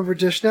 Y'all remember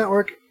Dish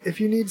Network? If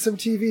you need some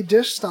TV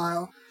Dish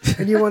style,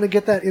 and you want to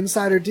get that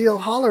insider deal,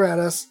 holler at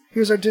us.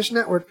 Here's our Dish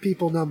Network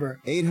people number.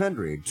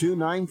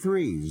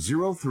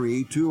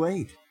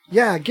 800-293-0328.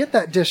 Yeah, get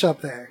that dish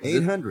up there.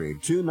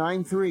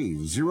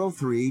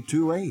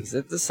 800-293-0328. Is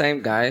it the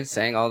same guy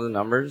saying all the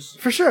numbers?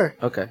 For sure.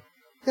 Okay.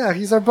 Yeah,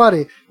 he's our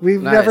buddy.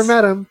 We've Nice. never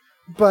met him,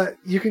 but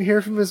you can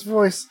hear from his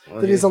voice Well,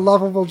 that he's a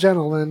lovable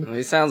gentleman. Well,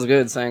 he sounds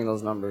good saying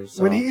those numbers.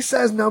 So. When he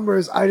says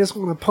numbers, I just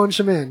want to punch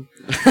him in.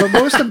 But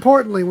most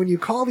importantly, when you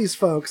call these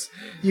folks,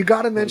 you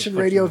got to mention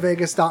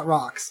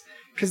RadioVegas.rocks.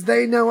 Because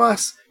they know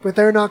us, but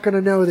they're not going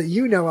to know that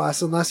you know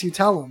us unless you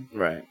tell them.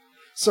 Right.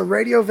 So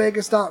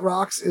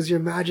RadioVegas.rocks is your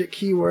magic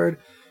keyword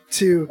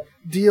to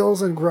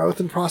deals and growth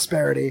and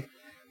prosperity.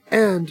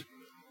 And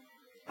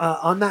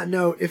on that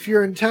note, if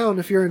you're in town,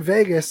 if you're in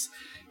Vegas,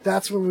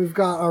 that's when we've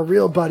got our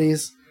real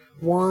buddies,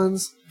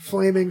 Juan's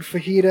Flaming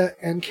Fajita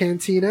and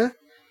Cantina.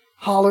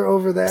 Holler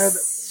over there.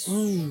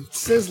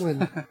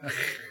 Sizzling.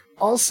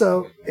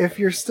 Also, if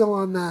you're still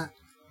on that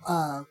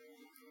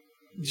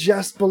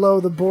just below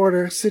the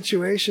border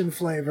situation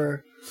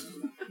flavor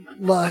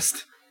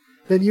lust,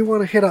 then you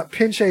want to hit up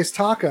Pinche's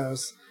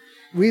Tacos.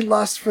 We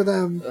lust for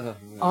them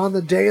on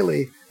the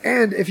daily.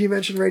 And if you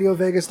mention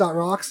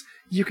RadioVegas.rocks,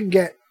 you can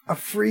get a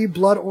free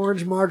blood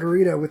orange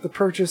margarita with the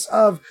purchase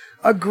of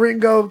a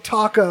gringo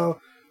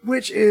taco,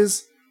 which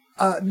is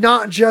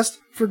not just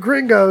for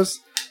gringos,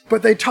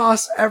 but they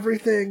toss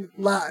everything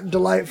Latin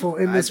delightful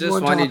in this I just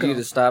one wanted taco. you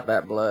to stop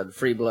at blood.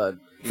 Free blood.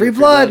 Free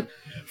blood!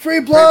 Free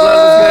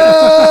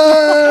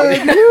blood!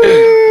 When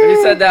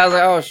you said that, I was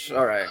like, oh,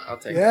 all right, I'll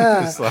take it.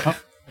 Yeah.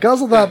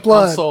 Guzzle that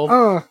blood. I'm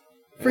sold.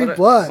 Free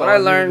blood. What I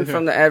learned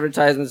from the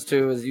advertisements,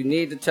 too, is you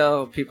need to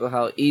tell people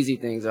how easy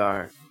things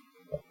are.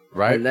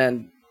 Right? And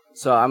then,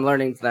 so I'm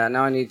learning that.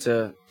 Now I need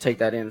to take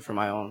that in for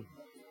my own.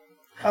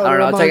 Oh, I don't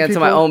know, I'll remind take it to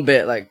my people- own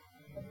bit. Like,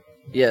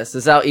 yes,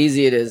 this is how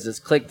easy it is.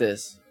 Just click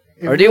this.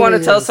 It Or do you want to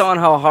really tell is. someone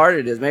how hard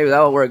it is? Maybe that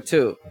will work,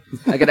 too.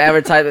 Like an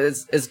advertisement,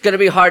 it's going to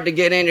be hard to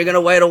get in. You're going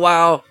to wait a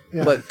while.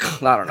 Yeah. But,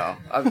 I don't know.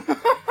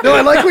 No, I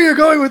like where you're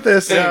going with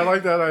this. Yeah, I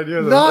like that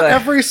idea, though. Not Like-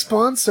 every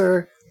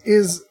sponsor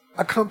is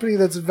a company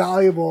that's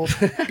valuable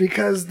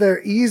because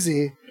they're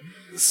easy.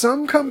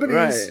 Some companies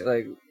Right,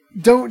 like,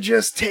 don't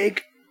just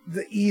take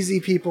the easy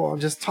people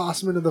and just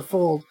toss them into the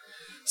fold.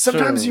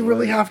 Sometimes True, you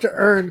really right. have to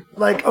earn,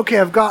 like, okay,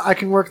 I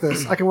can work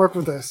this. I can work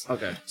with this.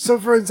 okay. So,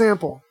 for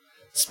example,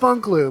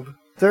 Spunk Lube,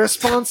 they're a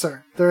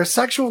sponsor. They're a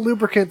sexual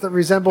lubricant that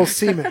resembles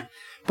semen,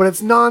 but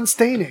it's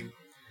non-staining.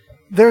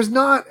 There's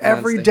not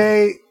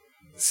everyday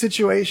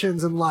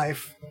situations in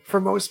life for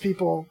most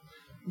people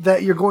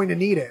that you're going to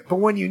need it. But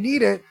when you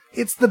need it,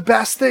 it's the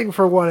best thing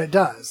for what it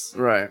does.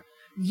 Right.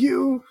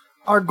 You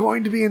are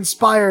going to be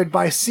inspired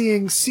by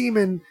seeing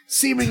semen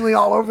seemingly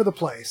all over the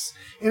place.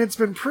 And it's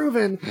been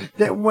proven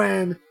that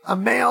when a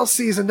male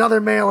sees another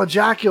male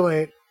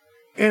ejaculate,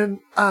 and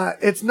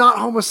it's not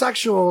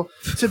homosexual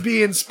to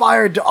be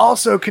inspired to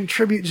also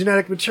contribute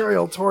genetic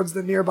material towards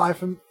the nearby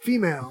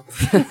female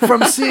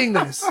from seeing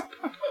this.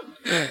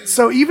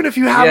 So even if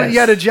you haven't Yes.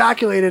 yet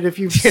ejaculated, if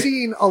you've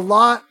seen a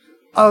lot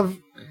of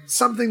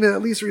something that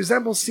at least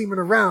resembles semen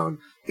around,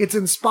 it's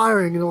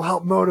inspiring and it'll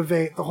help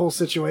motivate the whole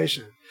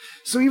situation.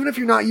 So even if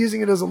you're not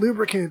using it as a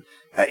lubricant,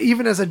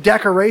 even as a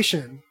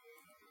decoration,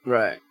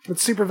 Right.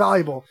 it's super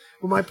valuable.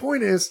 Well, my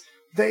point is,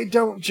 they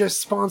don't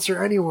just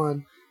sponsor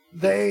anyone.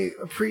 They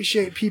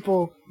appreciate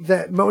people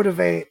that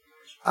motivate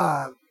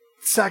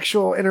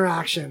sexual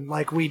interaction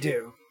like we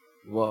do.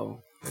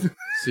 Whoa.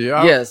 See,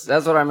 I, Yes,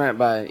 that's what I meant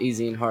by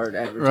easy and hard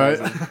right.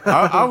 advertising.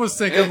 I was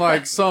thinking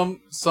like some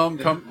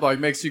like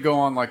makes you go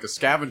on like a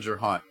scavenger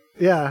hunt,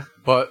 Yeah.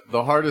 but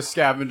the hardest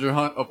scavenger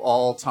hunt of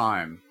all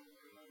time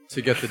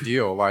to get the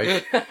deal.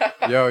 Like,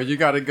 yo, you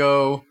gotta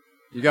go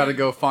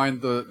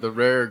find the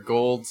rare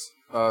gold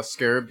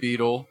scarab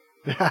beetle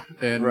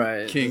in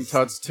Right. King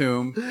Tut's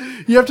tomb.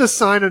 You have to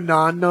sign a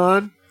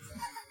non-non.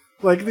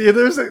 Like,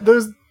 there's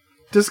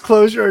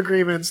disclosure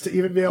agreements to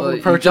even be able Well,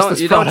 to purchase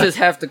this you don't product. just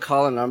have to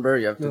call a number.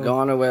 You have to go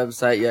on a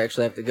website. You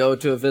actually have to go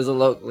to a physical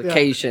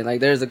location. Like,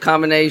 there's a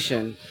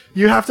combination.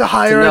 You have to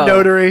hire a know.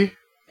 notary.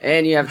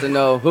 And you have to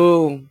know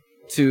who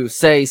to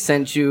say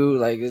sent you.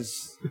 Like,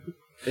 it's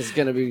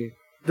going to be...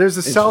 There's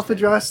a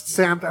self-addressed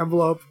stamped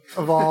envelope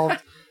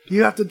involved.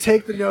 You have to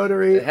take the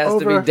notary It has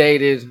over. to be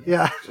dated.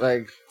 Yeah.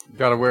 Like,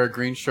 Gotta wear a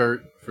green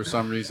shirt for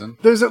some reason.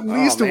 There's at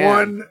least man.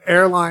 one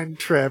airline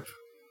trip.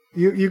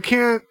 You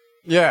can't.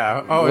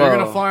 Yeah. Oh, Whoa. you're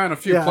gonna fly on a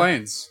few Yeah.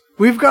 planes.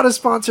 We've got a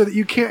sponsor that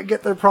you can't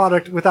get their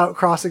product without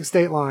crossing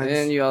state lines.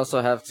 and you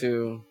also have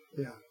to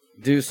Yeah.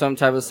 do some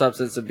type of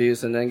substance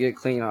abuse and then get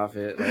clean off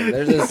it. Like,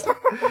 there's just...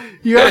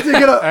 You have to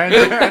get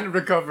And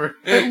recover.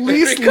 at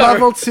least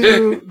level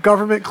 2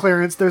 government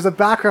clearance. There's a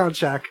background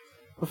check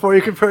before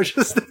you can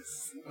purchase this.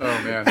 Oh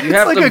man. You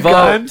have like to a vote,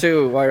 gun.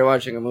 too, while you're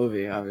watching a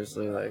movie,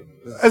 obviously. Like,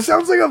 It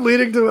sounds like I'm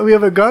leading to we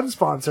have a gun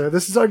sponsor.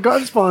 This is our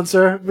gun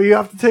sponsor, but you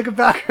have to take a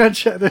background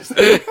check.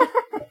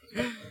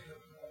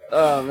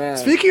 oh, man.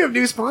 Speaking of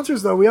new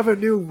sponsors, though, we have a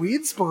new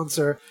weed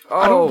sponsor.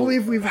 I Oh. don't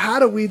believe we've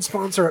had a weed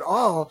sponsor at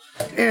all.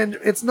 And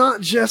it's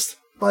not just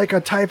like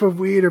a type of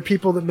weed or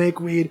people that make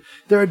weed.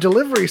 They're a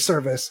delivery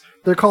service.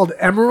 They're called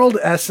Emerald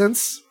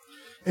Essence.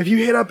 If you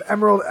hit up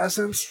Emerald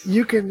Essence,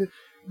 you can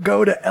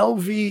go to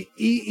lvee.vegas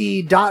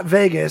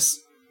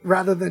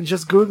rather than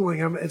just Googling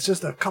them. It's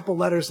just a couple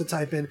letters to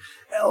type in.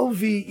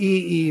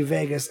 LVEE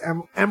Vegas,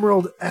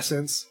 Emerald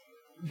Essence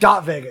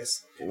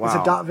 .vegas. Wow. It's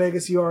a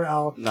 .vegas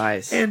URL.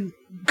 Nice. And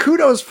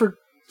kudos for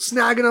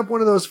snagging up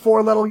one of those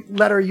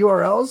 4-letter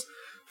URLs.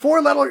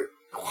 4-letter,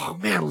 oh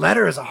man,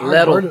 letter is a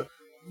hard word.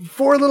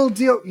 4 little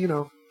deal, you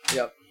know.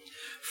 Yep.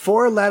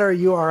 4-letter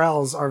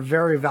URLs are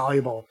very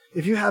valuable.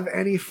 If you have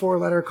any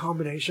 4-letter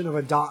combination of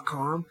a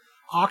 .com,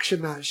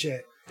 auction that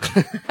shit.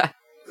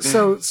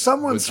 So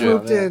someone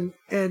swooped in,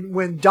 and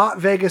when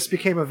 .vegas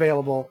became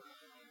available,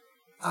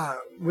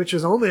 which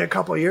was only a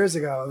couple years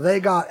ago, they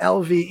got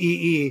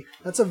LVEE.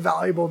 That's a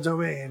valuable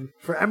domain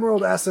for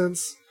Emerald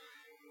Essence.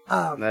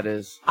 That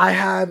is. I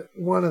had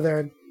one of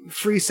their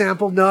free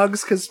sample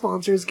nugs because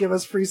sponsors give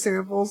us free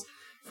samples.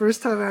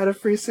 First time I had a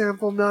free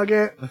sample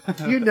nugget,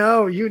 you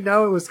know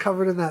it was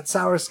covered in that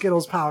sour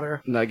Skittles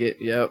powder. Nugget,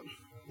 yep.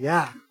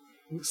 Yeah.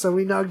 So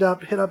we hit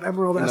up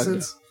Emerald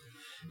Essence.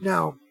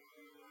 Now,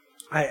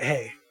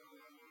 hey,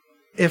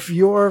 if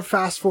you're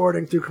fast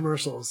forwarding through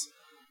commercials,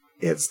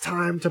 it's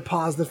time to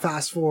pause the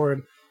fast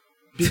forward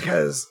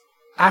because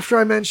after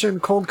I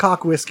mentioned Cold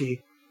Cock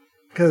Whiskey,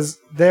 because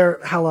they're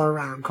hella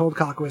around, Cold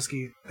Cock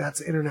Whiskey,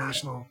 that's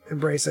international,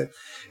 embrace it.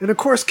 And of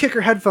course,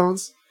 Kicker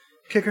Headphones.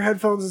 Kicker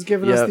Headphones is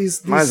giving us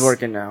these. Mine's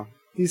working now.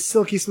 These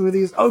silky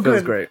smoothies. Oh, good.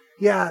 Feels great.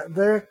 Yeah,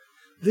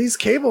 these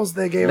cables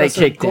they gave us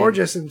are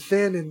gorgeous and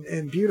thin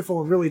and beautiful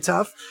and really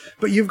tough.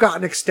 But you've got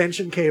an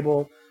extension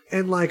cable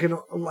and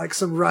like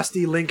some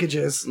rusty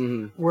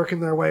linkages working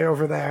their way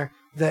over there.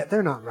 That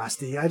they're not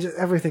rusty.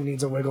 Everything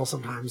needs a wiggle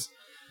sometimes.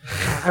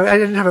 I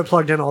didn't have it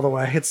plugged in all the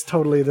way. It's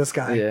totally this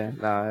guy. Yeah,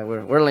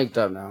 no, we're linked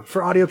up now.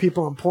 For audio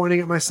people, I'm pointing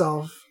at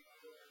myself.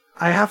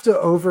 I have to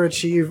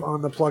overachieve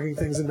on the plugging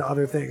things into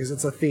other things.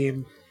 It's a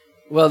theme.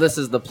 Well, this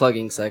is the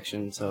plugging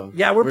section, so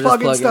yeah, we're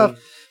plugging stuff.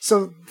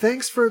 So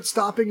thanks for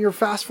stopping your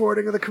fast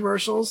forwarding of the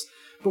commercials.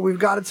 But we've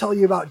got to tell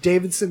you about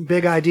Davidson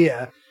Big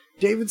Idea.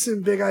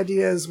 Davidson Big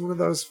Idea is one of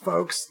those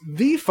folks,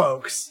 the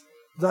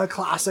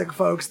classic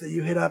folks that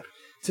you hit up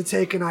to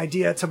take an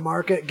idea to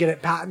market, get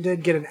it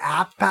patented, get an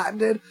app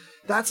patented.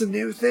 That's a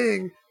new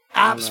thing.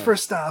 Apps for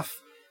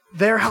stuff.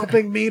 They're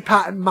helping me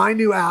patent my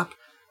new app.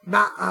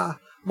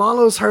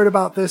 Malo's heard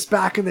about this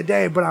back in the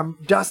day, but I'm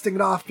dusting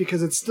it off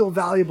because it's still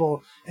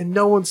valuable and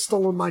no one's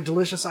stolen my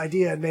delicious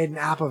idea and made an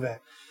app of it.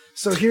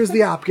 So here's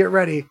the app. Get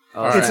ready.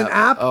 It's an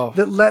app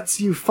that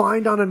lets you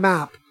find on a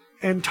map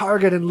and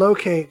target and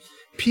locate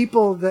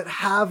people that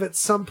have at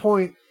some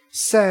point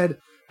said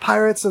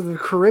Pirates of the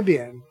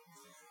Caribbean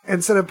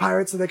instead of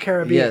Pirates of the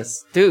Caribbean.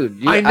 Yes,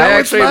 dude. I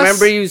actually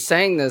remember you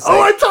saying this.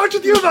 Oh, I talked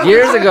with you about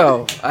years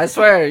ago. I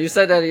swear, you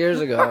said that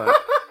years ago.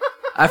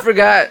 I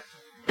forgot.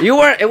 You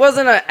weren't. It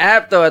wasn't an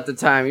app though at the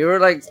time. You were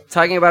like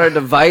talking about a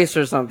device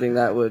or something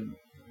that would.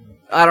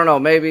 I don't know.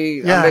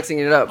 Maybe I'm mixing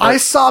it up. I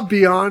saw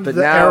beyond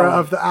the era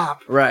of the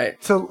app.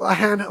 Right. To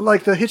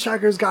like the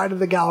Hitchhiker's Guide to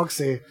the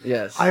Galaxy.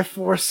 Yes. I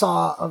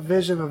foresaw a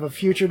vision of a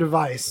future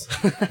device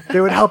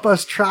that would help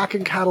us track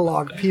and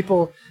catalog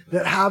people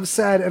that have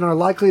said and are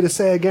likely to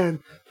say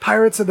again,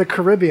 Pirates of the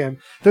Caribbean.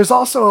 There's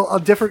also a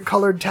different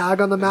colored tag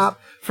on the map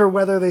for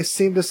whether they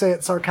seem to say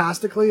it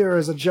sarcastically or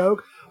as a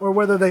joke, or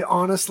whether they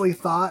honestly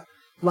thought,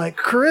 like,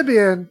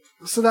 Caribbean.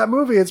 So that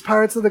movie, it's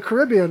Pirates of the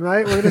Caribbean,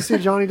 right? We're going to see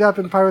Johnny Depp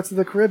in Pirates of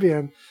the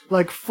Caribbean.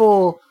 Like,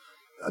 full,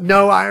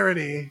 no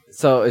irony.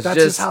 So it's That's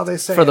just how they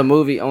say for it. the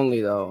movie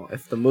only, though,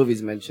 if the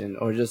movie's mentioned,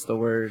 or just the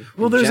word.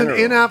 Well, there's an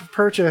in-app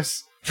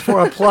purchase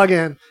for a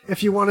plugin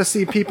if you want to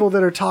see people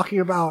that are talking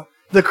about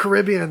the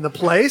Caribbean, the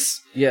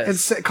place,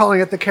 yes, and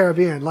calling it the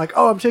Caribbean. Like,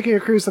 oh, I'm taking a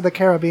cruise to the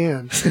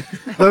Caribbean.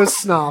 Those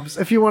snobs.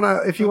 If you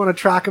wanna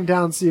track them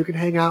down so you can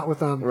hang out with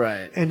them,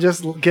 right, and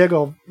just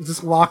giggle,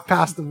 just walk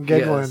past them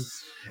giggling.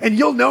 Yes. And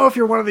you'll know if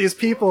you're one of these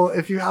people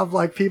if you have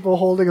like people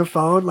holding a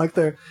phone, like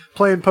they're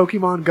playing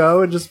Pokemon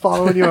Go and just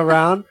following you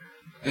around,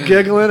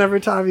 giggling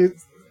every time you.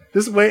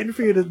 Just waiting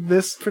for you to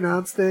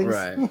mispronounce things.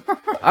 Right.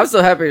 I'm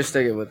so happy you're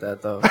sticking with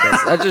that, though.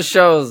 That just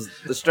shows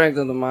the strength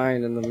of the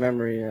mind and the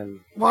memory and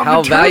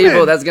how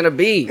valuable that's going to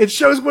be. It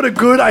shows what a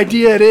good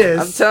idea it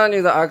is. I'm telling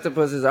you, the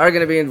octopuses are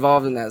going to be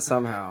involved in that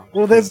somehow.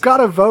 Well, they've got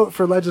to vote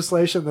for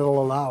legislation that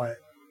will allow it.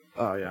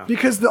 Oh, yeah.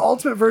 Because the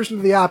ultimate version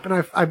of the app,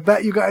 and I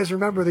bet you guys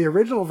remember the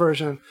original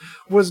version,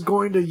 was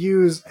going to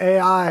use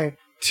AI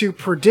to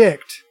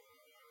predict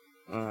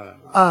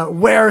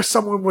where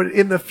someone would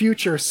in the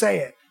future say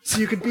it. So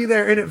you could be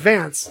there in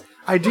advance,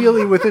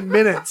 ideally within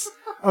minutes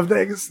of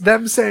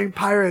them saying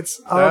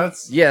Pirates of...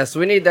 Yes,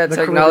 we need that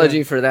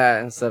technology for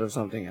that instead of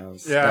something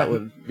else. Yeah. That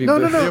would be No.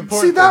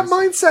 See, that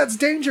mindset's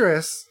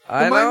dangerous. The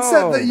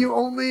mindset that you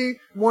only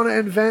want to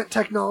invent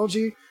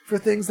technology for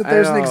things that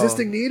there's an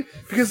existing need,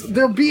 because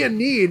there'll be a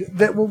need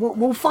that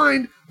we'll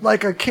find,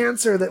 like a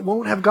cancer that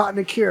won't have gotten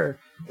a cure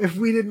if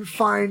we didn't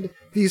find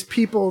these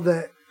people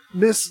that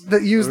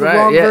that use the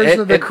wrong version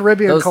of the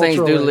Caribbean those culturally.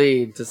 things do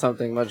lead to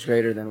something much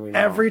greater than we know.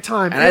 Every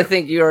time. And I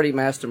think you're already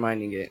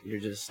masterminding it. You're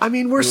just I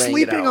mean, we're laying it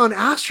sleeping out. on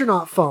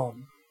astronaut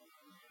foam.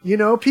 You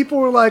know, people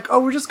were like, oh,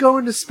 we're just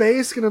going to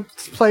space, going to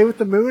play with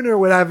the moon or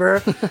whatever.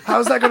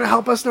 How's that going to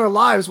help us in our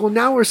lives? Well,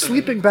 now we're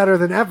sleeping better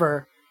than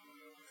ever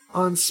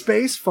on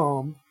space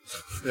foam.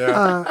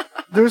 Yeah.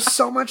 There's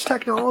so much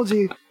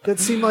technology that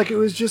seemed like it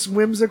was just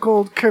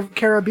whimsical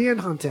Caribbean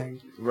hunting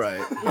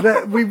Right.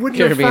 that we wouldn't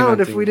have Caribbean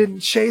found if hunting. we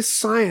didn't chase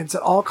science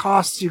at all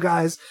costs, you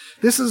guys.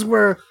 This is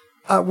where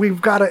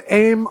we've got to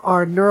aim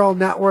our neural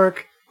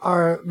network,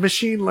 our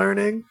machine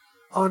learning,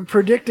 on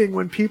predicting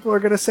when people are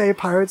going to say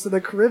Pirates of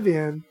the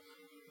Caribbean.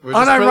 Which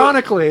is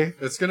Unironically.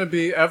 it's going to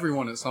be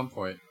everyone at some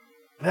point.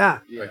 Yeah.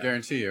 I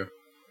guarantee you.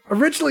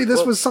 Originally,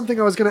 this was something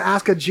I was going to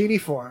ask a genie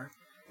for,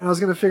 and I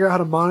was going to figure out how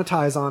to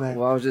monetize on it.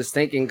 Well, I was just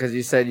thinking because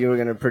you said you were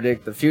going to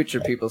predict the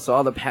future people. So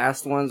all the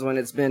past ones, when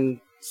it's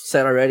been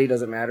said already,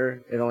 doesn't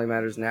matter. It only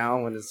matters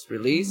now when it's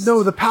released.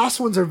 No, the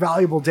past ones are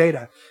valuable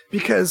data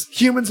because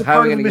humans are How are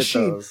part we of the gonna get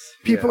machine. those?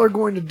 People Yeah. are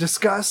going to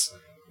discuss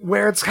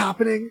where it's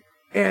happening,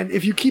 and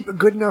if you keep a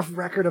good enough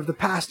record of the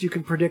past, you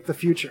can predict the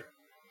future.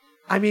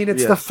 I mean,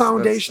 it's the Yes,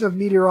 foundation of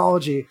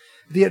meteorology.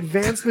 The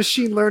advanced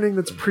machine learning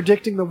that's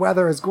predicting the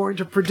weather is going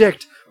to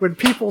predict when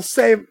people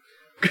say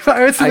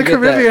Pirates of I the get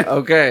Caribbean. that.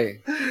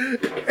 Okay.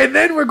 And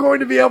then we're going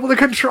to be able to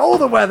control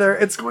the weather.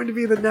 It's going to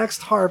be the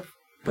next harp.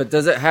 But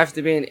does it have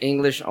to be in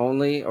English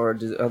only, or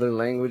do other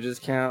languages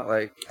count?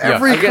 Like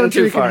Every I'm getting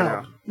country too far can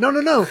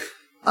help. No.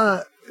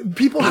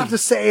 People have to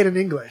say it in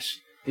English.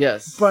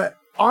 Yes. But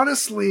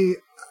honestly,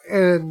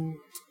 in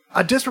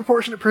a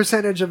disproportionate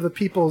percentage of the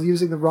people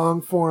using the wrong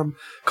form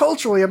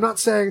culturally, I'm not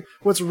saying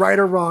what's right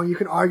or wrong. You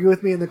can argue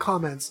with me in the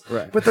comments.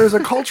 Right. But there's a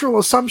cultural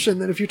assumption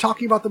that if you're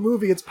talking about the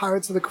movie, it's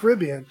Pirates of the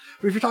Caribbean.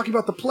 But if you're talking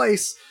about the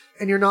place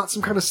and you're not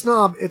some kind of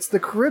snob, it's the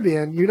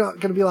Caribbean. You're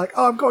not going to be like,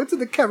 oh, I'm going to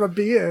the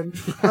Caribbean.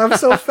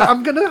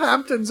 I'm going to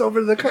Hamptons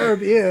over the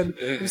Caribbean.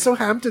 I'm so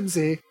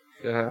Hamptonsy.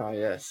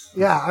 Yes.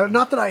 Yeah,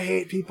 not that I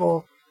hate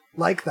people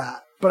like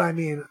that, but I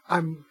mean,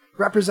 I'm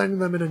representing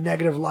them in a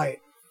negative light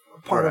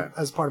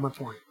as part of my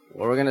point.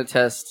 Well, we're gonna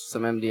test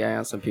some MDI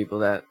on some people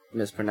that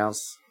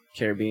mispronounce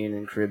Caribbean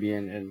and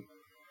Caribbean and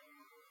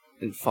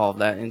involve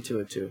that into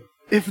it too.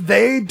 If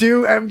they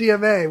do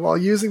MDMA while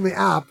using the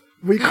app,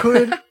 we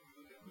could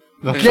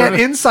get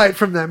insight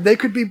from them. They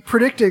could be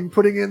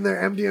putting in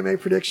their MDMA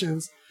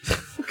predictions.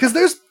 Because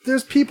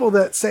there's people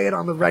that say it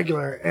on the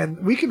regular,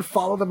 and we can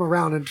follow them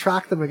around and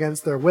track them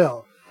against their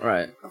will.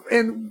 Right.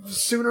 And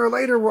sooner or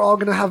later, we're all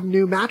going to have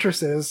new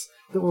mattresses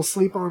that we'll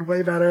sleep on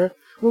way better.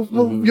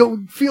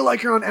 You'll feel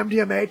like you're on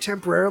MDMA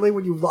temporarily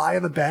when you lie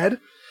in the bed.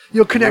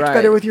 You'll connect Right.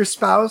 better with your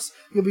spouse.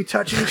 You'll be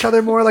touching each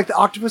other more, like the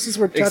octopuses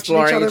were touching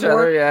Exploring each other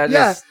more. yeah. Yeah,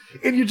 Just,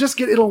 and you just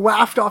it'll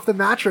waft off the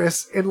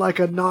mattress in like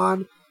a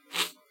non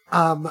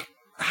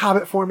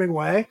habit forming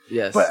way.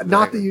 yes. But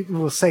not exactly. that you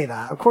will say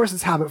that. Of course,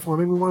 it's habit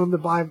forming. We want them to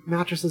buy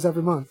mattresses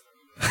every month.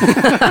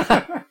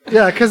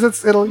 Yeah, because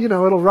it'll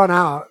run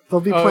out. There'll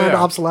be planned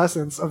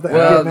obsolescence of the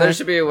Well, MDMA. there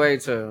should be a way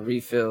to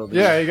refill. The,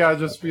 Yeah, you gotta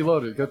just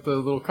reload it. Get the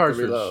little to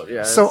cartridge. reload.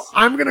 Yeah. So it's-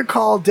 I'm gonna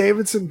call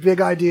Davidson Big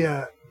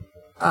Idea,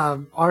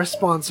 our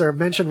sponsor.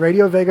 Mention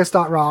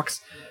RadioVegas.rocks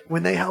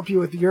when they help you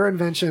with your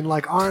invention,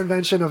 like our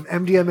invention of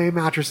MDMA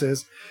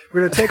mattresses.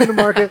 We're gonna take them to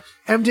market.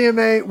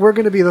 MDMA. We're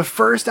gonna be the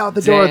first out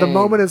the door the Dang.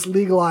 moment it's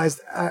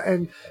legalized.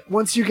 And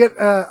once you get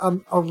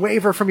a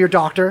waiver from your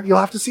doctor, you'll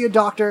have to see a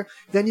doctor.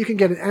 Then you can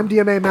get an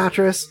MDMA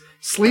mattress.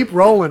 Sleep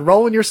rolling,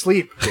 roll in your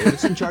sleep.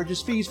 Davidson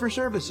charges fees for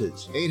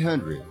services.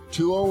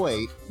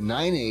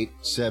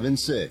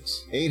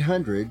 800-208-9876.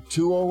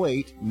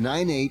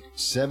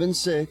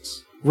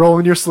 800-208-9876. Roll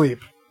in your sleep.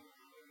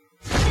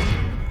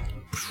 I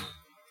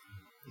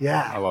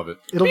Yeah. love it.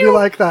 It'll be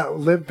like that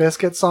Limp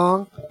Bizkit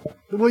song.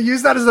 We'll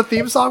use that as a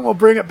theme song. We'll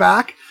bring it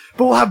back,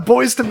 but we'll have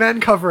Boys to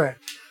Men cover it.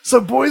 So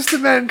Boys to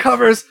Men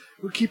covers.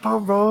 We keep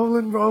on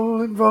rolling,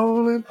 rolling,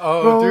 rolling.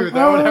 Oh, rolling, dude,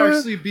 that would rolling,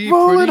 actually be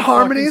rolling pretty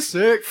harmonies,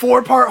 fucking sick.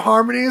 4-part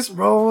harmonies.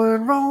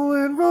 Rolling,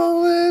 rolling,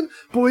 rolling.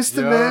 Boys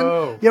to Yo.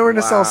 Men. Yeah, we're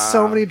gonna sell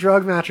so Wow. many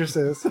drug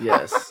mattresses.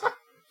 yes.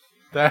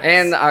 That's,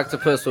 And the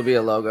octopus will be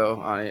a logo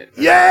on it.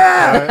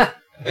 Yeah,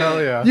 hell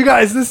yeah. you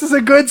guys, this is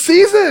a good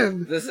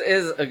season. This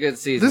is a good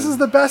season. This is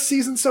the best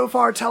season so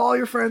far. Tell all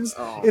your friends.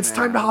 Oh, It's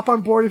time to man. hop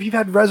on board if you've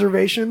had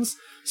reservations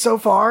so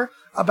far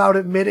about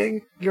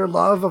admitting your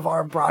love of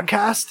our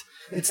broadcast.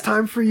 It's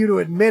time for you to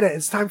admit it.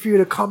 It's time for you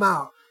to come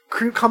out.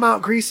 Come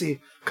out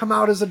greasy. Come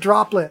out as a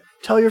droplet.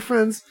 Tell your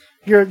friends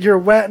you're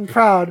wet and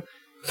proud.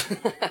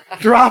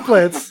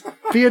 Droplets.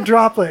 Be a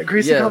droplet.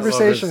 Greasy Yes.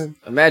 conversation.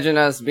 Imagine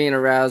us being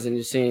aroused and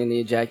you're seeing the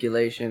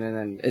ejaculation, and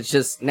then it's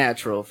just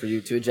natural for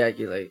you to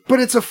ejaculate. But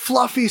it's a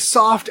fluffy,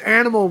 soft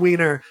animal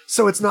wiener,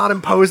 so it's not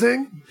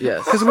imposing.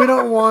 Yes. Because we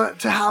don't want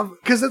to have,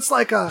 because it's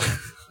like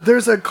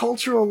there's a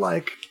cultural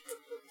like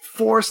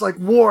force, like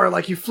war,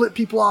 like you flip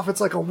people off,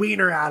 it's like a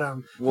wiener at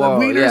them. Whoa,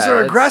 The wieners yeah, are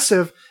it's-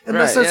 aggressive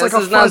unless Right, there's yeah, like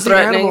this a is fuzzy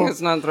non-threatening. animal.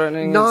 It's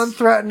non-threatening.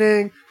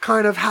 Non-threatening,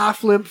 kind of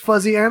half-limp,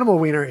 fuzzy animal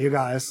wiener, you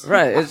guys.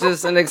 Right. It's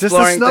just an to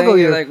exploring snuggle thing.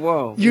 you. You're like,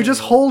 whoa. You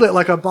just hold it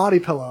like a body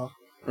pillow.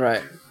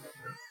 Right.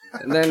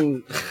 And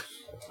then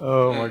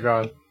Oh my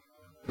god.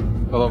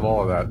 I love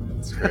all of that.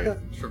 It's great.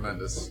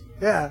 Tremendous.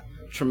 Yeah.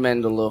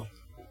 Tremendalo.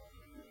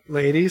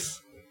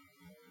 Ladies.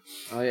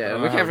 Oh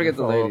yeah, we can't forget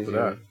the ladies.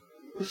 That.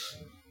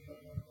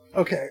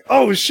 Okay.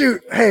 Oh,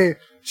 shoot. Hey,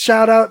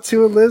 shout out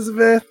to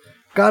Elizabeth.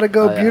 Gotta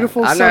go. Oh, yeah.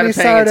 Beautiful I'm sunny not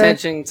paying Saturday.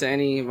 attention to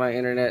any of my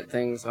internet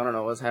things. I don't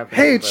know what's happening.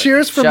 Hey, but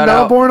cheers from shout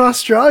out. Melbourne,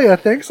 Australia.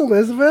 Thanks,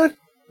 Elizabeth.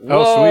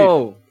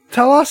 Whoa.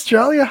 Tell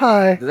Australia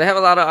hi. Do they have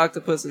a lot of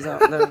octopuses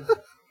out there?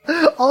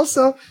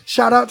 Also,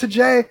 shout out to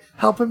Jay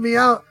helping me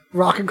out.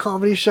 Rockin'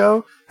 Comedy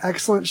Show.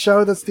 Excellent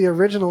show. That's the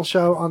original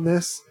show on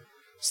this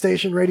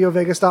station,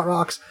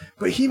 RadioVegas.rocks.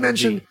 But he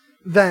mentioned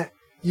that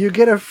you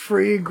get a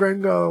free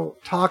gringo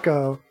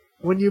taco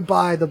when you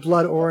buy the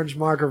blood orange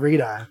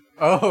margarita.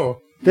 Oh.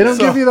 They don't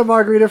give you the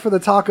margarita for the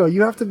taco.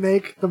 You have to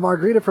make the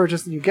margarita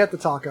purchase and you get the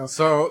taco.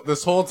 So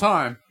this whole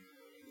time.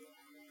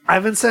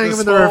 I've been saying them This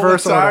in the whole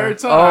reverse entire order.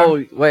 time.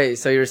 Oh, wait,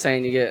 so you're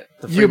saying you get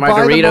the free You buy the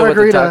margarita with the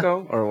margarita.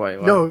 taco? Or wait,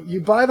 what? No,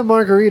 you buy the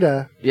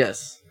margarita,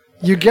 Yes.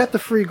 you get the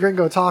free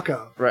gringo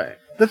taco. Right.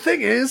 The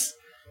thing is,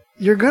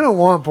 you're going to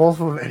want both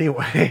of them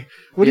anyway.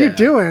 What are you Yeah.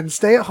 doing?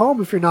 Stay at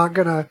home if you're not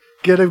going to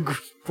get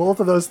both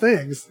of those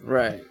things.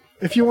 Right.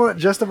 If you want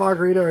just a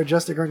margarita or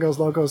just a Gringos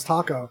Locos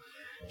taco,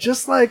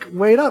 just like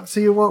wait up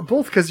till you want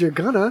both because you're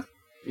gonna.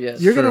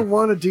 Yes. You're Sure. going to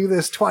want to do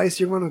this twice.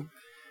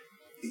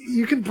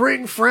 You can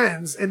bring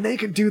friends and they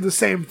can do the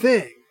same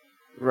thing.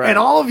 Right. And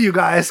all of you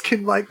guys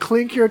can like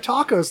clink your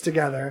tacos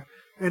together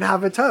and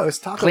have a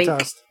toast. Taco Clink.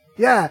 toast.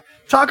 Yeah.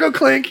 Taco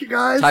clink, you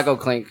guys. Taco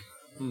clink.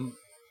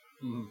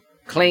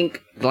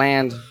 Clink,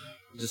 gland.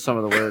 Just some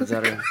of the words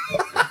that are.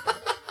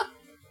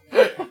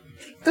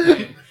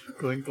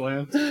 Clink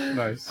Land.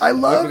 Nice. I I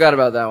love, forgot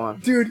about that one.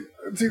 dude,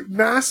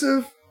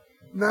 massive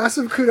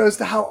kudos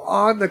to how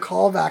on the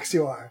callbacks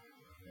you are.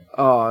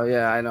 Oh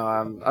yeah, I know.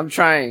 I'm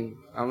trying.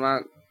 I'm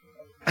not.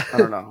 I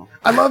don't know.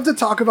 I love to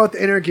talk about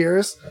the inner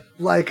gears,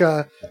 like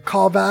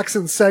callbacks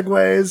and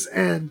segues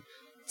and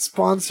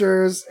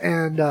sponsors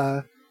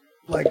and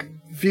like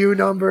view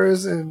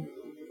numbers and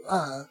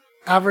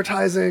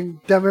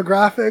advertising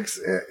demographics.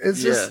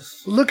 It's just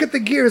Yes. look at the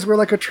gears. We're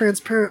like a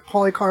transparent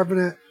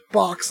polycarbonate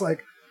box,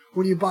 like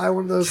when you buy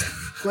one of those.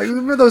 Like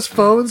remember those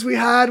phones we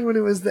had when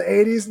it was the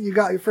 80s and you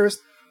got your first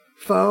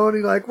phone?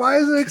 You're like, why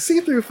is it a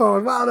see-through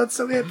phone? Wow, that's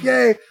so hip!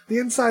 Yay! The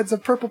insides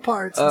of purple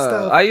parts and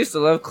stuff. I used to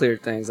love clear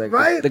things, like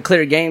Right? the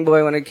clear Game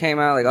Boy when it came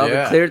out. Like all the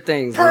Yeah. clear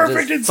things were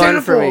Perfect just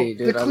fun for example. me,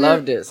 The dude. I clear-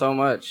 loved it so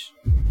much.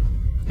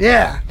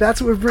 Yeah,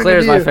 that's what we're bringing Clear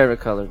is to my you. favorite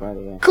color, by the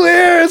way.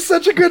 Clear is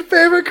such a good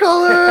favorite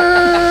color.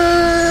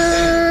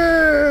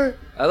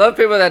 I love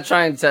people that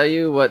try and tell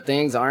you what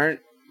things aren't.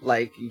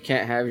 Like you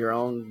can't have your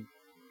own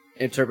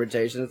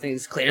interpretation of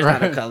things. Clear's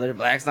not a Right. color.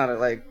 Black's not a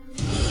like.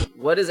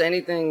 What is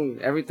anything?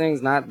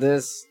 Everything's not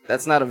this.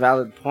 That's not a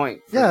valid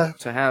point. Yeah.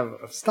 To have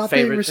a Stop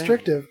being favorite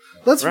restrictive.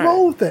 Let's Right.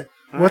 roll with it.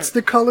 All What's right.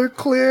 the color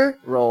clear? thing.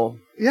 Roll.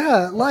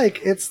 Yeah,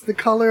 like it's the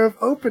color of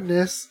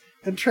openness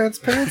and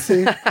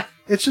transparency.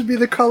 It should be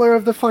the color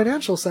of the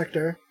financial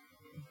sector.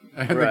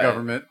 And the Right.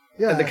 government.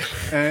 Yeah.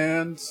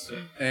 And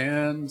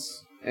And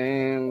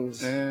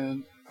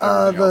everything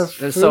The else.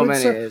 There's food so many,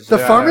 se- it's the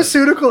just-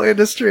 pharmaceutical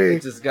industry.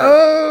 it just got.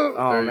 Oh,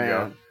 Oh There you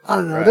man. I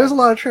don't know. Right. There's a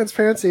lot of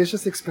transparency. It's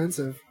just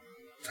expensive.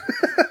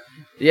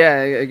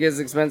 Yeah, it gets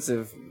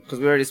expensive because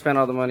we already spent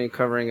all the money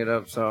covering it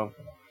up. So,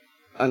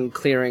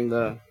 unclearing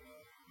the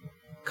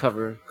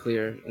cover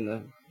clear and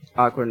the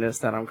awkwardness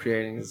that I'm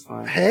creating is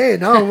fine. Hey,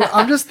 no,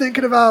 I'm just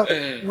thinking about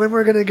when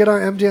we're gonna get our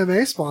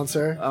MDMA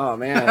sponsor. Oh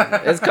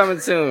man, it's coming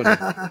soon.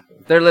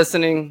 They're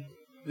listening.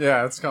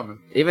 Yeah, it's coming.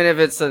 Even if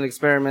it's an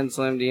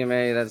experimental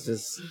MDMA, that's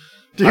just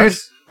Dude,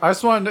 I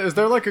just wanted. Is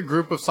there like a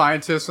group of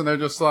scientists and they're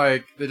just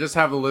like they just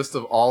have a list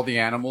of all the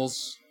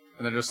animals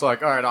and they're just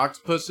like, all right,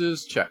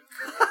 octopuses, check.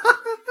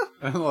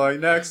 And like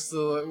next,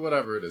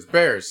 whatever it is,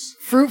 bears.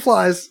 fruit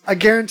flies. I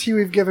guarantee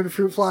we've given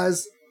fruit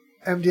flies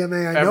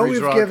MDMA. I know Every we've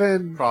drug,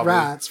 given probably.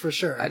 rats for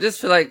sure. I just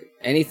feel like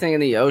anything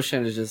in the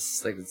ocean is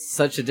just like it's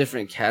such a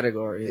different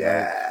category.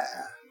 Yeah.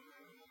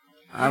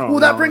 Like, I don't know. Well,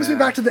 that brings me man.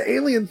 back to the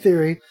alien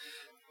theory.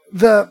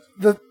 The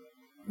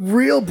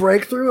real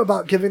breakthrough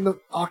about giving the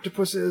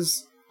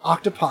octopuses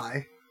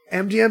octopi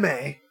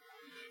MDMA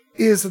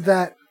is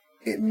that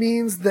it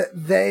means that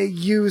they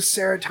use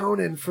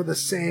serotonin for the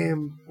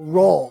same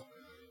role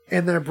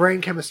in their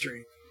brain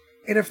chemistry.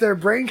 And if their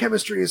brain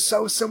chemistry is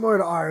so similar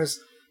to ours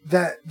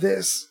that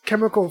this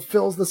chemical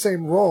fills the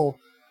same role,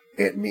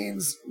 it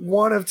means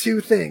one of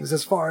two things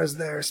as far as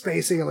their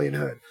space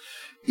alienhood.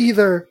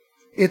 Either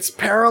it's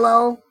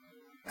parallel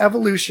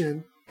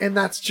evolution, and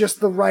that's just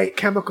the right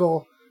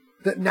chemical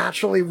that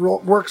naturally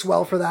works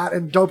well for that,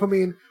 and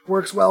dopamine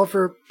works well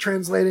for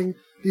translating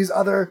these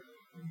other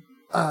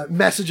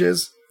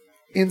messages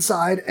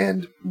inside,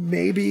 and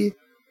maybe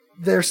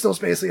they're still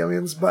space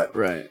aliens, but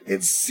Right.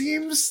 it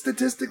seems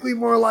statistically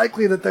more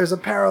likely that there's a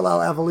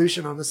parallel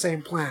evolution on the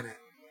same planet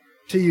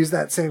to use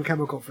that same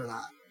chemical for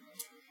that.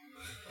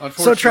 So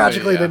Unfortunately,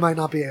 tragically, yeah. they might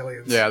not be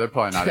aliens. Yeah, they're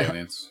probably not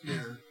aliens.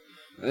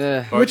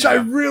 Yeah. But, Which I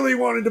yeah. really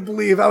wanted to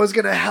believe. I was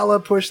going to hella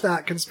push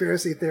that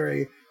conspiracy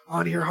theory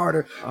on here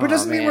harder. But Oh, it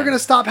doesn't mean man. we're going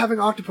to stop having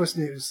octopus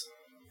news.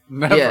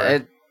 Never. Yeah,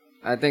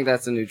 I think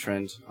that's a new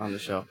trend on the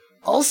show.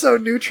 Also,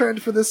 new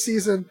trend for this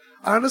season.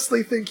 I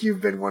honestly think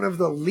you've been one of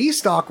the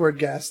least awkward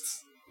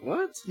guests.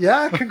 What?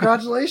 Yeah,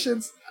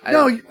 congratulations. I-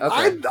 No,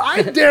 okay.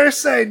 I dare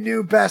say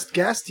new best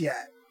guest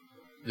yet.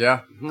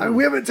 Yeah, I mean,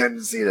 we have a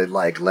tendency to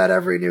let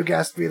every new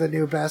guest be the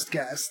new best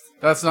guest.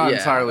 that's not Yeah,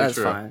 entirely that's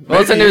true. fine. Well,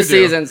 it's a Maybe new you do.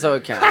 season, so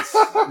it counts.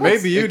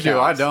 Maybe you It do.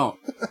 I counts. don't.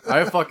 I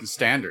have fucking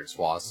standards,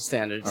 Was.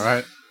 Standards. All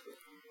right.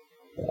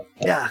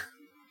 Yeah,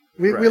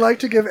 we Right. like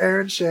to give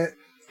Aaron shit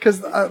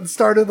because at the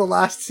start of the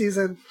last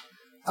season,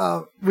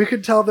 we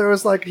could tell there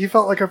was he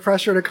felt like a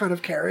pressure to kind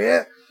of carry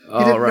it. He Oh,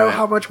 didn't know right.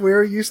 how much we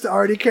were used to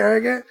already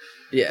carrying it.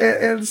 Yeah.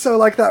 And so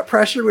that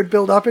pressure would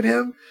build up in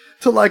him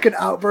to an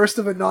outburst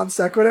of a non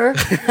sequitur.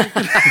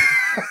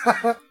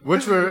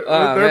 Which were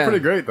Oh, they're man.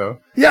 pretty great though.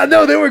 Yeah,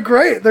 no, they were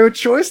great. They were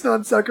choice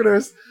non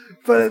sequiturs,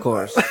 but Of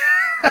course.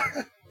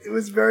 it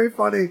was very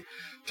funny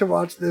to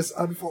watch this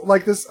unfold,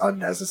 this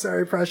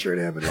unnecessary pressure in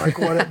him and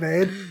what it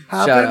made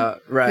happen. Shout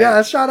out. Right.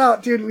 Yeah, shout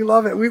out, dude. We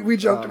love it. We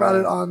joked Oh, about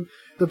man. it on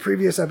the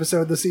previous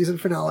episode, the season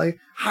finale.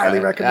 Highly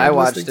Right. recommend I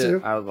watched listening it.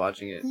 to. I was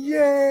watching it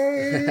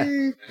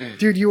Yay!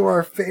 Dude, you were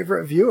our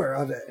favorite viewer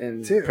of it,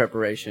 in too.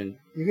 preparation.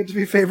 You get to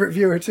be favorite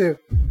viewer, too.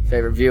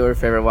 Favorite viewer,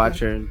 favorite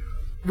watcher.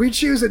 We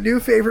choose a new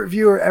favorite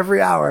viewer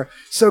every hour.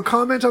 So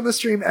comment on the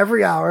stream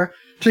every hour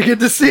to get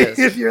to see Yes.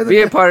 if you're the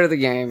Be a part of the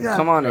game. Yeah.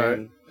 Come on All right.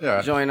 in.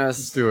 Yeah. Join Let's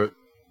us. do it.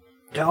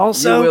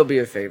 Also, you will be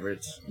a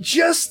favorite.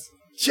 just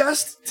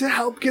to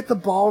help get the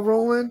ball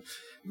rolling,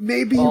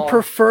 maybe you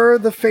prefer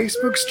the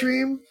Facebook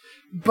stream,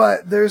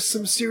 but there's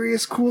some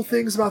serious cool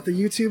things about the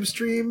YouTube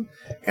stream,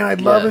 and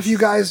I'd love if Yes. you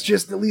guys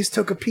just at least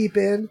took a peep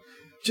in,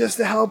 just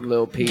to help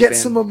Little peep get in.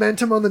 some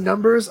momentum on the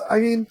numbers. I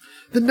mean,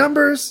 the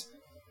numbers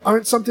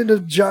aren't something to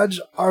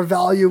judge our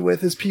value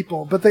with as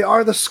people, but they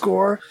are the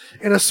score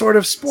in a sort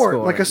of sport,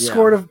 Score, like a yeah.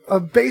 sort of a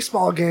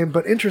baseball game,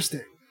 but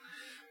interesting.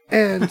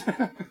 And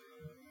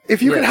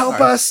if you can Yes. help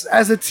Nice. us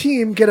as a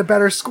team get a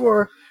better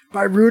score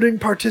by rooting,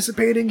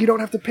 participating, you don't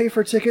have to pay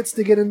for tickets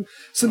to get in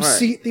some Right.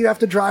 seat that you have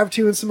to drive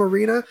to in some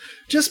arena.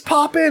 Just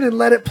pop in and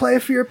let it play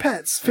for your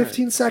pets.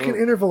 15-second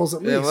Well, intervals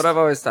at Yeah, least. what I've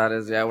always thought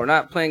is, we're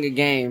not playing a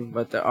game,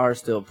 but there are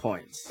still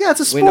points. Yeah,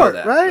 it's a We know sport,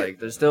 that. right? Like,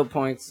 there's still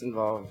points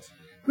involved.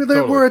 Whether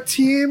Totally. we're a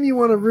team, you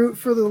want to root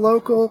for the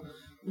local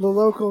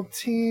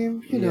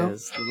team, you know.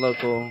 Yes, the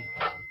local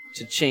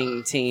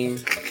cha-ching team.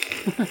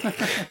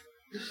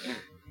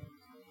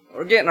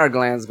 We're getting our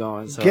glands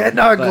going. So, Getting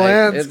our like,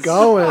 glands it's-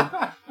 going.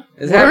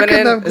 It's Working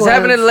them happening. It's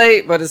happening glands.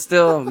 late, but it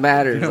still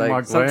matters. Get my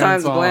Like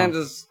sometimes glands on. gland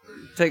just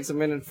takes a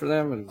minute for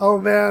them and Oh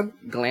man,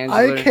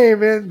 glandular. I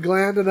came in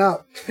glanding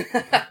up.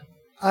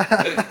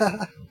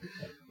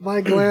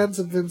 My glands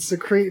have been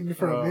secreting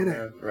for a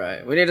minute.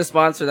 Right. We need a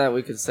sponsor that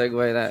we could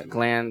segue that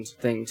gland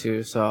thing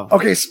to. So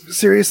Okay,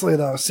 seriously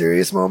though,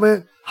 serious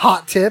moment.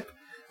 Hot tip.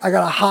 I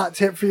got a hot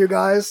tip for you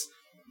guys.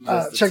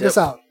 Just a Check this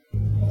tip. out.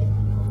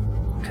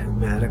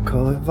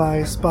 Medical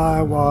advice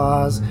by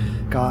Woz.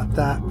 Got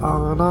that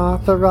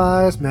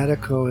unauthorized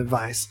medical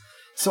advice.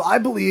 So I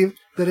believe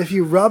that if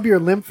you rub your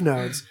lymph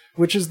nodes,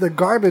 which is the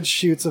garbage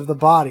chutes of the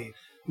body,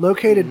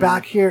 located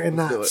back here in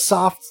Mm-hmm. do that it.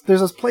 soft,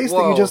 there's a place that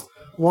you Whoa. just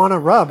want to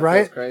rub,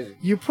 right? That's crazy.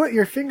 You put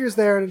your fingers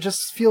there and it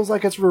just feels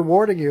like it's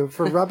rewarding you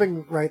for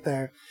rubbing right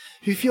there.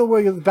 If you feel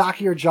where the back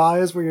of your jaw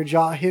is, where your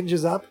jaw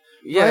hinges up, right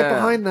Yeah.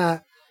 behind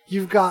that,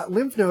 you've got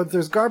lymph nodes,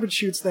 there's garbage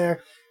chutes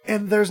there,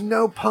 and there's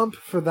no pump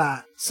for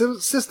that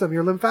system.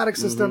 Your lymphatic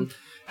system Mm-hmm.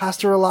 has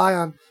to rely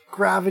on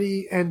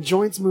gravity and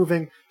joints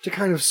moving to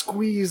kind of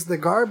squeeze the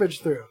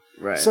garbage through.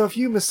 Right. So if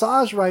you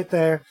massage right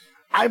there,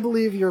 I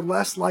believe you're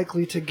less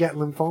likely to get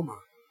lymphoma.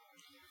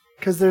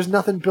 Because there's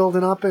nothing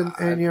building up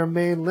in your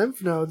main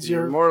lymph nodes.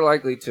 You're more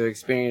likely to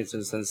experience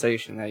a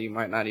sensation that you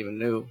might not even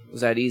knew was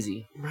that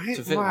easy. Right?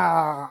 to feel.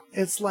 Wow.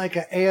 It's like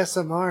a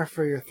ASMR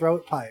for your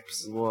throat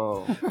pipes.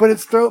 Whoa. But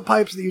it's throat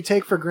pipes that you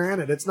take for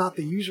granted. It's not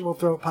the usual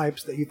throat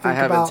pipes that you think I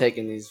haven't about.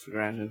 taken these for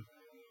granted.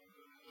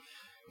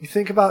 You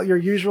think about your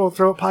usual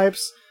throat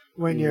pipes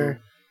when you're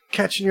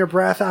catching your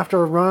breath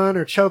after a run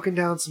or choking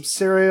down some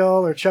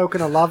cereal or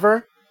choking a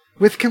lover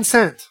with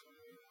consent.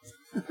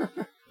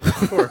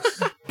 Of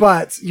course.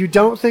 But you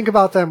don't think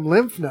about them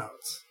lymph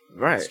nodes.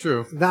 Right. It's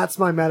true. That's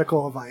my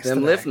medical advice. Them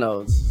today. lymph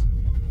nodes.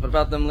 What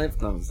about them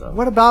lymph nodes, though?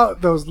 What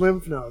about those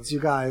lymph nodes, you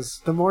guys?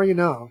 The more you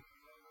know.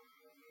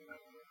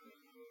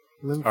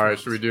 Lymph All right,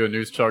 nodes. should we do a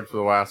news chug for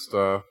the last?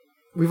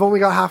 We've only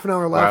got half an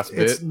hour left. Last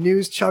It's bit?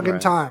 news chugging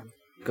Right. time.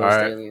 Ghost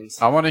All right. aliens.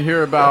 I want to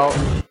hear about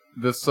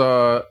this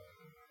Da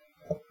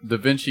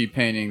Vinci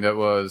painting that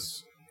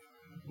was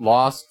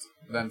lost,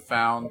 then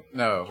found.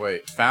 No,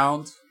 wait,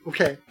 found,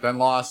 Okay. then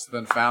lost,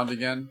 then found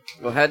again.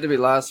 Well, it had to be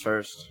lost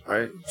first,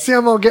 right? See,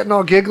 I'm all getting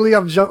all giggly.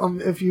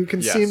 If you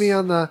can see Yes. me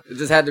on the It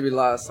just had to be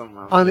lost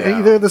somehow. on Yeah.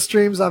 either of the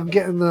streams, I'm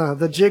getting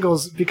the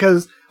jiggles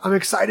because I'm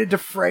excited to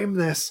frame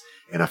this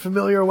in a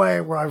familiar way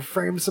where I've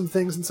framed some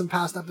things in some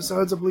past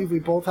episodes. I believe we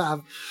both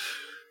have,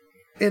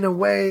 in a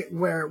way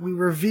where we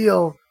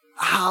reveal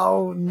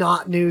how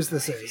not news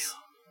this is.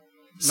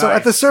 So Nice.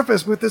 at the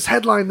surface, with this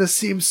headline, this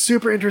seems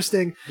super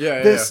interesting.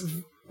 Yeah, This,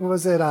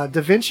 was it a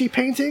Da Vinci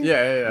painting?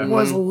 Yeah.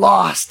 Was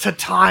lost to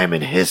time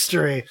and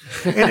history.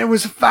 And it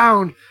was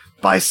found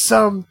by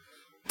some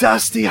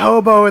dusty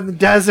hobo in the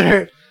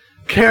desert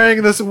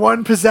carrying this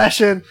one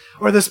possession,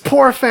 or this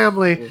poor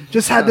family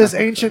just had this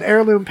ancient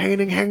heirloom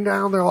painting hanging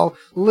down. They're all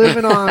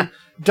living on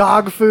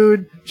dog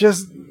food,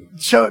 just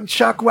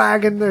chuck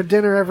wagging their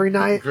dinner every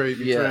night.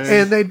 Gravy Yes.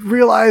 train. And they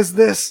realized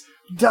this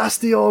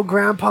dusty old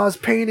grandpa's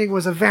painting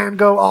was a Van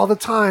Gogh all the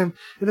time.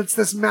 And it's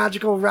this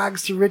magical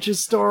rags to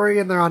riches story.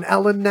 And they're on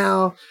Ellen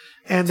now.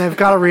 And they've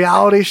got a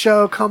reality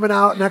show coming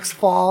out next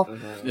fall.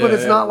 But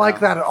it's not like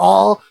that at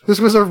all. This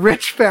was a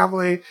rich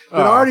family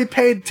that already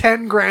paid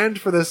 10 grand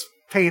for this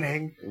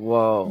painting,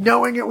 Whoa.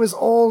 knowing it was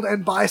old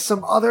and by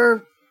some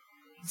other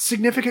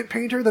significant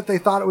painter that they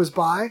thought it was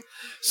by.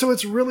 So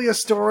it's really a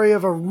story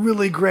of a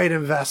really great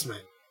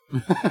investment.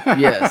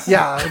 Yes.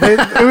 Yeah,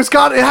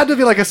 it had to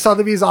be like a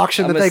Sotheby's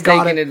auction A that they got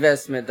mistaken it.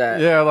 investment that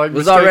like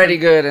was mistaken- already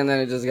good and then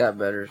it just got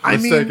better. I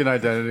mean, mistaken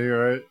identity,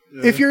 right?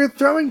 Yeah. if you're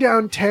throwing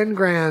down 10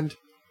 grand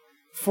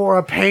for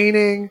a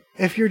painting,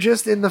 if you're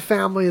just in the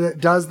family that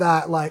does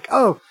that, like,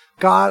 oh,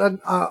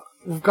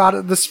 we've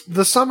got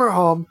the summer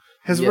home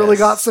has really Yes.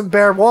 got some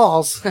bare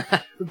walls.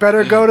 We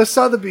better go to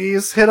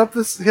Sotheby's, hit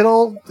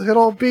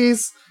old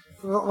bees,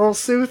 old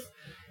Sooth,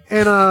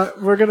 and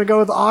we're gonna go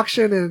to the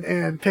auction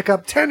and pick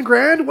up 10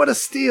 grand. What a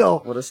steal!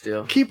 What a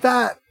steal. Keep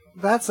that.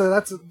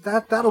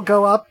 That'll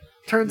go up.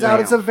 Turns out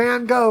it's a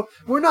Van Gogh.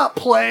 We're not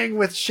playing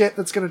with shit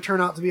that's gonna turn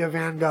out to be a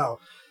Van Gogh.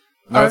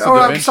 No, it's a or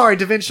Da I'm Vinci. sorry,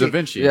 Da Vinci. Da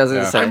Vinci. Yeah, I was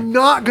gonna say. I'm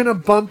not going to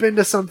bump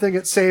into something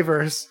at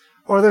Savers,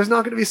 or there's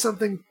not going to be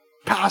something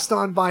passed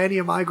on by any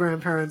of my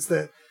grandparents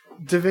that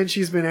Da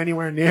Vinci's been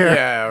anywhere near.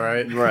 Yeah,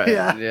 right. Right.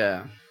 Yeah.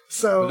 Yeah.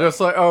 So, Just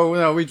like, oh,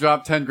 no, we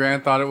dropped 10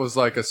 grand, thought it was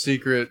like a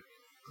secret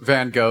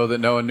Van Gogh that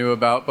no one knew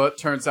about, but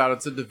turns out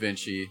it's a Da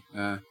Vinci.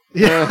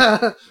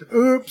 yeah.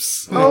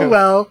 Oops. Oh,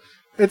 well.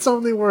 It's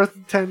only worth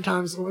 10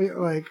 times,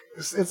 like,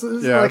 it's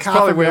Yeah, like it's half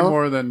probably a way mil.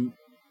 more than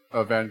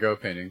a Van Gogh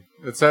painting.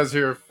 It says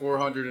here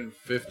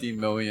 $450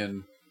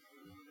 million.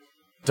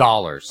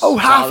 Oh,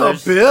 half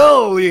Dollars. a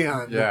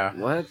billion. Yeah.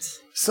 What?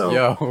 So,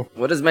 Yo.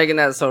 What is making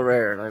that so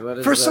rare? Like, what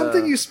is for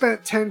something you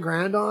spent 10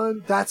 grand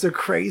on, that's a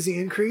crazy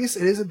increase.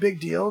 It is a big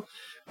deal,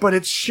 but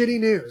it's shitty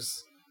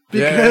news.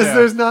 Because Yeah.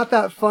 there's not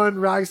that fun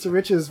rags to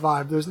riches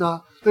vibe. There's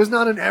not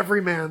an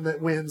everyman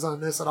that wins on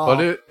this at all.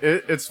 But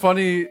it's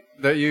funny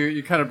that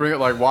you kind of bring it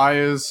like, why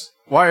is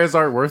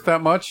art worth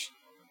that much?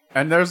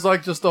 And there's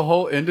like just a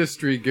whole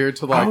industry geared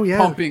to like Oh, yeah.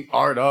 pumping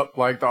art up,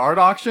 like the art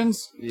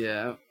auctions.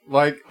 Yeah.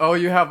 Like, oh,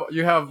 you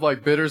have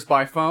like bidders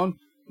by phone?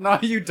 No,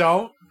 you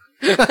don't.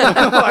 Like,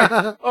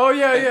 oh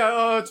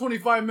yeah,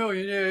 25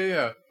 million,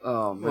 yeah.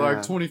 Oh man.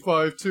 Like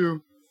 25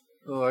 too.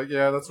 They're like,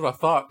 yeah, that's what I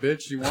thought,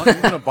 bitch. You want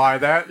to buy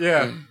that?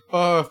 Yeah.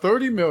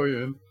 30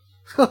 million.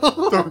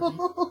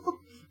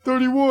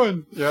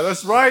 31. Yeah,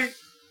 that's right.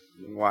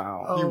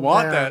 Wow. Oh, you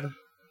want man. that?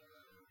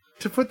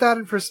 To put that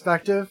in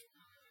perspective,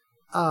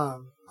 a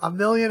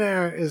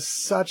millionaire is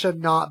such a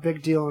not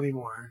big deal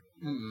anymore.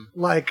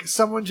 Like,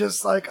 someone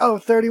just like,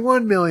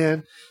 31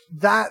 million,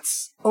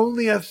 that's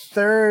only a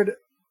third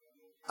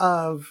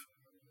of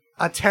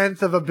a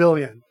tenth of a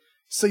billion.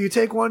 So you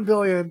take 1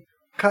 billion,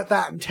 cut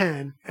that in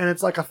 10, and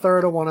it's like a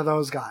third of one of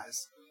those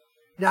guys.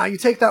 Now you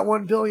take that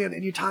 1 billion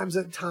and you times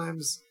it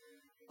times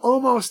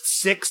almost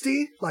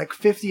 60, like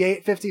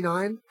 58,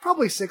 59,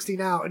 probably 60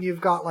 now, and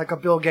you've got like a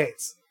Bill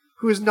Gates,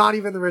 who is not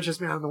even the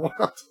richest man in the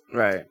world.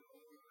 Right.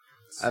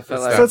 I feel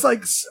It's like So it's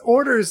like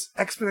orders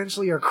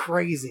exponentially are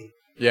crazy.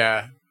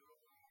 Yeah.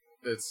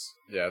 It's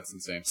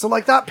insane. So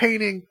like that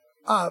painting,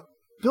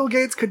 Bill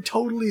Gates could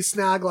totally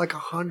snag like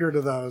 100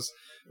 of those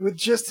with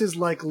just his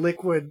like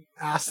liquid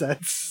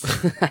assets.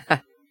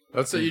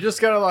 That's it. You just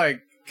gotta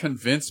like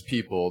convince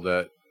people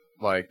that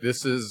like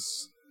this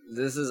is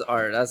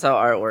art. That's how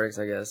art works,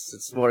 I guess.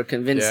 It's more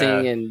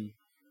convincing Yeah. and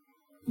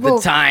Well,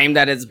 the time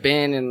that it's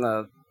been in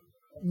the.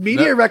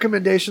 media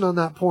recommendation on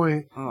that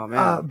point. Oh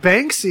man.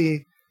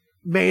 Banksy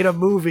made a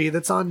movie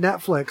that's on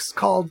Netflix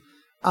called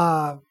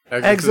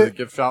exit to the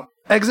gift shop.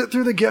 Exit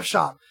Through the Gift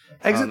Shop.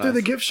 Exit Oh, Through the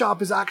nice. Gift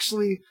Shop is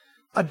actually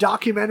a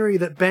documentary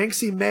that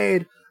Banksy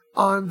made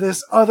on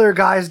this other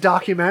guy's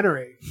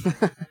documentary.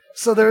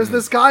 So there's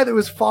this guy that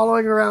was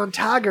following around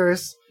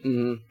taggers,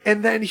 hmm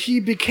and then he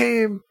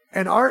became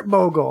an art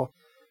mogul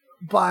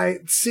by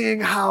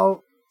seeing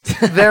how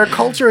their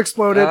culture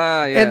exploded,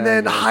 Ah, yeah, and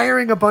then yeah.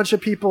 hiring a bunch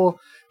of people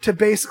to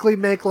basically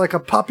make like a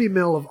puppy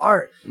mill of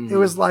art. It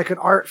was like an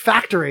art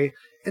factory,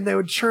 and they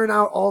would churn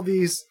out all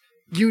these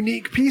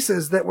unique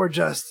pieces that were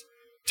just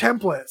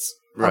templates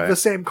Right. of the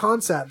same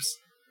concepts.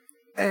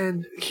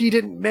 And he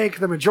didn't make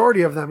the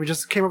majority of them. He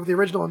just came up with the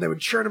original, and they would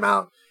churn them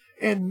out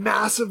and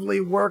massively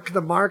work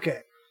the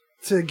market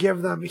to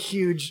give them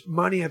huge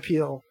money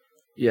appeal.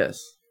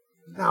 Yes.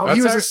 Now, That's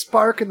he was a act-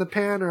 spark in the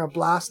pan or a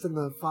blast in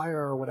the fire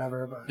or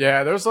whatever. But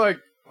Yeah, there's like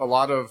a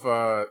lot of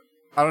I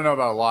don't know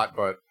about a lot,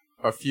 but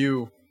a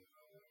few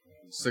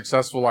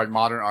successful like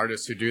modern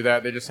artists who do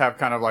that. They just have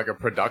kind of like a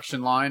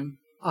production line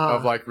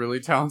of like really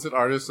talented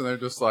artists, and they're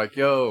just like,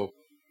 "Yo,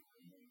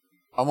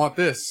 I want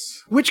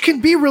this." Which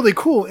can be really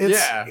cool.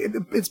 Yeah.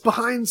 It's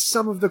behind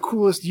some of the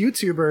coolest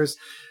YouTubers.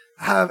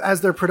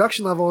 As their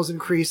production levels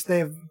increased,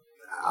 they've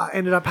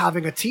ended up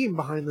having a team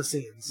behind the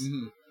scenes.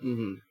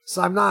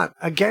 So I'm not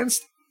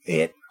against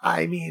it.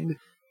 I mean,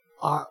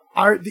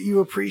 art that you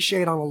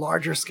appreciate on a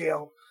larger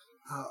scale,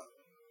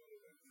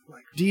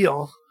 like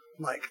deal,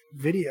 like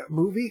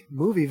movie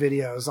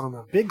videos on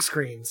the big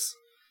screens,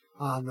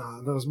 on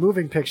those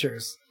moving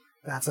pictures.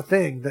 That's a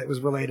thing that was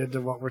related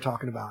to what we're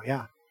talking about.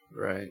 Yeah.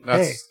 Right.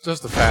 That's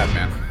just a fad,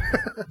 man.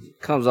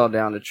 Comes all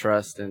down to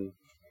trust and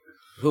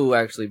who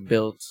actually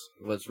built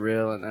what's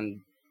real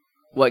and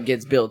what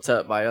gets built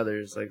up by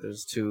others. Like,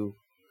 there's two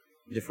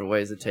different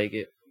ways to take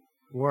it.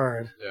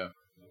 Word. Yeah.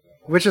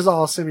 Which is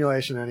all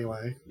simulation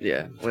anyway.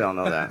 Yeah, we all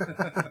know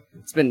that.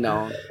 It's been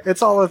known.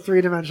 It's all a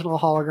 3-dimensional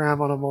hologram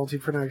on a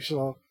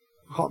multi-dimensional,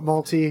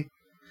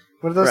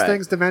 what are those Right.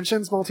 things?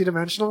 Dimensions?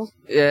 Multi-dimensional?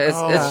 Yeah,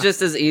 it's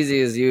just as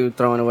easy as you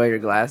throwing away your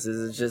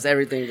glasses. It's just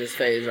everything just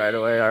fades right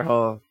away. Our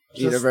whole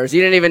universe.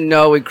 You didn't even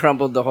know we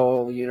crumpled the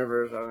whole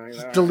universe.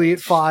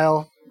 Delete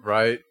file.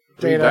 Right.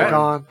 Data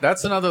gone.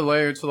 That's another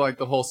layer to like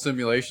the whole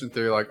simulation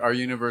theory. Like, our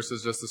universe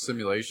is just a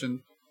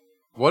simulation.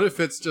 What if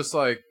it's just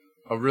like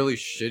a really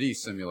shitty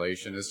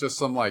simulation? It's just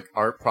some like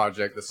art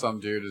project that some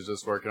dude is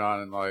just working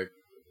on, and like,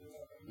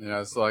 you know,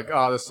 it's like,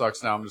 oh, this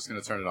sucks now, I'm just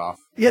gonna turn it off.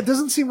 Yeah, it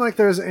doesn't seem like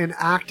there's an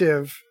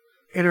active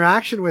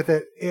interaction with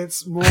it.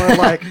 It's more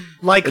like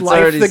It's Life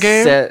already the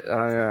game. set.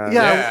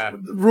 Yeah,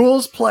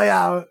 rules play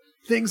out,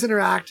 things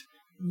interact,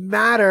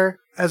 matter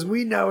as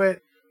we know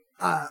it.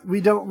 We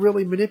don't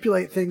really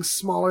manipulate things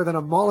smaller than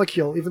a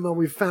molecule, even though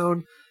we've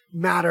found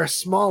matter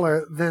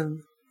smaller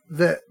than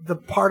the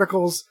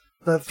particles,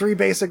 the 3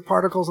 basic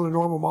particles in a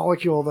normal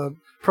molecule, the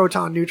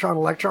proton, neutron,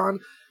 electron.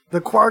 The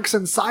quarks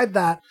inside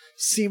that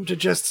seem to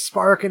just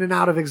spark in and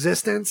out of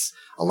existence.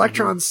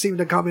 Electrons seem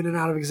to come in and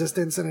out of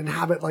existence and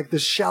inhabit like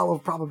this shell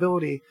of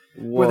probability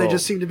where they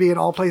just seem to be in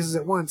all places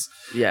at once.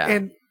 Yeah.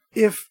 And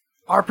if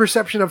our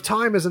perception of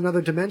time is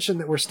another dimension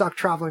that we're stuck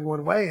traveling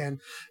one way in,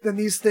 then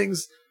these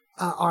things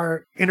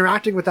are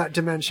interacting with that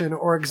dimension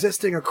or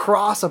existing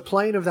across a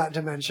plane of that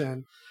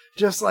dimension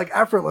just like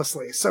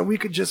effortlessly. So we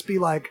could just be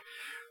like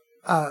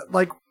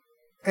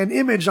an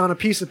image on a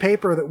piece of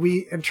paper that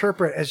we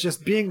interpret as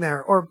just being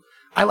there. Or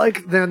I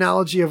like the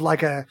analogy of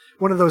like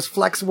one of those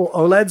flexible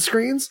OLED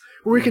screens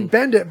where we can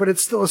bend it, but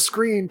it's still a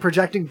screen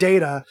projecting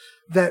data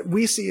that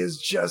we see as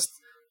just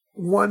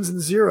ones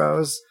and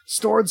zeros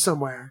stored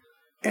somewhere.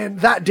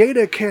 And that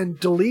data can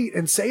delete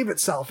and save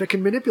itself. It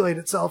can manipulate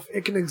itself.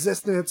 It can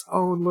exist in its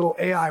own little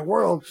AI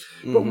world.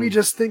 But we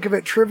just think of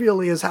it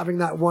trivially as having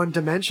that one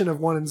dimension of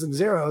ones and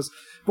zeros.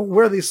 But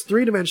we're this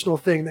 3-dimensional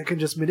thing that can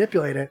just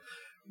manipulate it,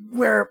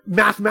 where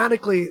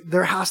mathematically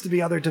there has to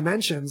be other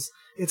dimensions.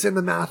 It's in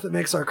the math that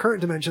makes our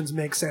current dimensions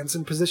make sense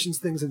and positions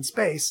things in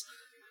space.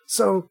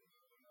 So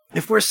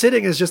if we're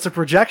sitting as just a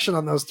projection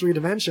on those 3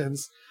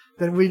 dimensions,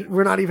 then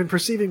we're not even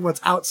perceiving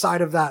what's outside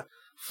of that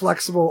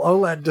flexible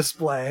OLED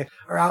display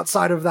or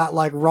outside of that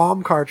like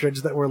ROM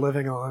cartridge that we're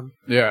living on.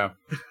 Yeah.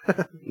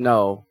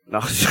 No.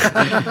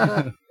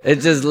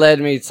 It just led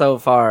me so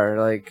far.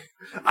 Like,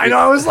 I know,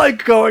 I was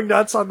like going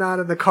nuts on that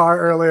in the car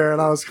earlier,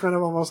 and I was kind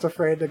of almost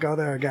afraid to go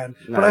there again.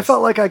 Nice. But I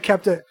felt like I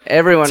kept it.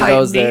 everyone Tight,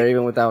 goes there neat.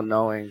 even without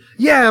knowing.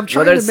 Yeah, I'm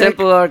trying Whether to it's make.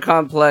 simple or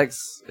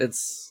complex,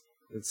 it's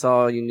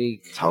all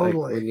unique. Like,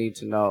 Totally. we need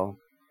to know.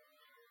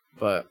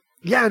 But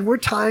Yeah, and we're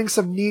tying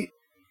some neat,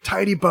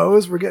 tidy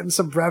bows. We're getting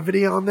some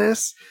brevity on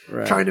this.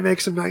 right. Trying to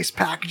make some nice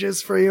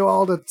packages for you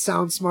all to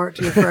sound smart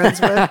to your friends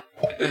with.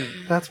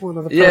 That's one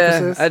of the Yeah,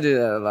 purposes. I do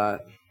that a lot.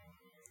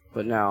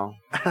 But now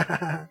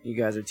you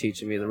guys are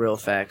teaching me the real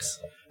facts.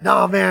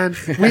 No, man,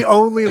 we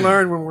only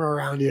learn when we're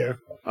around you.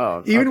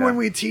 Oh, Even okay. when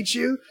we teach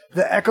you,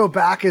 the echo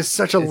back is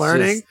such a It's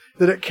learning just-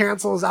 that it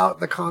cancels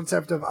out the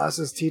concept of us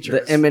as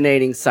teachers. the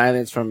emanating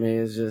silence from me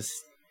is just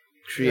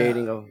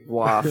creating a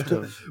waft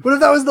of. What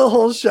if that was the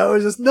whole show?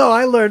 It's just, no,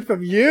 I learned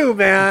from you,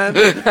 man.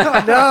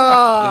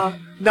 no,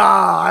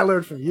 I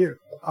learned from you.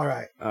 All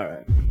right. All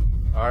right.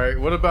 All right.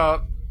 What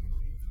about,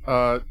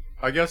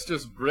 I guess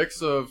just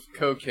bricks of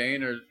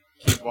cocaine or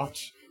keep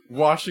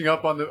washing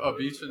up on a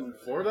beach in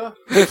Florida?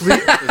 Is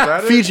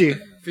that it? Fiji.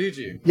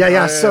 Fiji.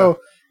 Yeah. So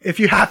if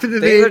you happen to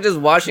Things are be, just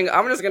washing.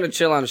 I'm just gonna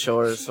chill on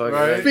shores. So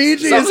Right.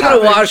 Fiji is something's gonna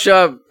having, wash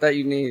up that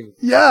you need.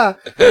 yeah,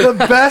 the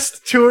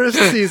best tourist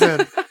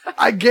season.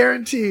 I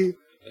guarantee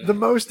the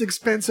most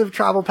expensive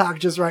travel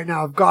packages right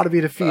now have got to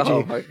be to Fiji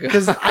Oh my God.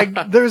 because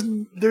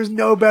there's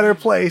no better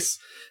place.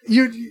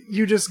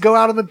 You just go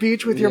out on the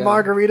beach with your Yeah.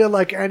 margarita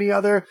like any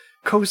other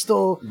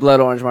coastal Blood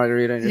orange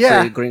margarita and your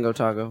Yeah. free gringo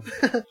taco.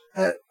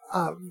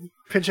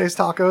 Pinche's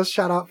Tacos.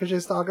 Shout out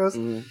Pinche's Tacos.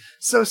 Mhm.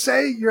 So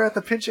say you're at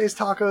the Pinche's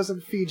Tacos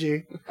in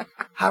Fiji,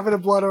 having a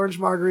blood orange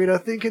margarita,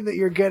 thinking that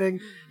you're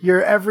getting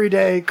your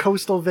everyday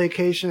coastal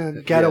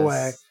vacation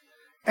getaway, Yes.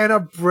 and a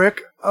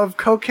brick of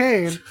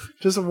cocaine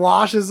just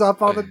washes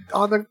up on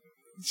the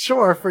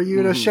shore for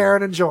you to share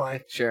and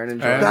enjoy. Share and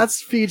enjoy. And-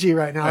 That's Fiji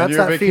right now. And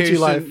That's that Fiji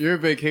life. Your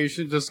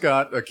vacation just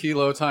got a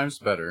kilo times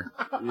better.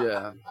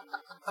 Yeah.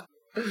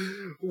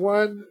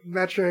 1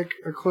 metric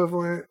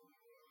equivalent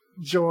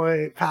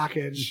joy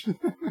package.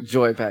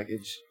 Joy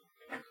package.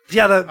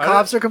 Yeah, the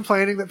cops are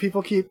complaining that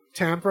people keep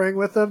tampering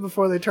with them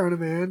before they turn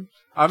them in.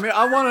 I mean,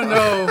 I want to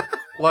know,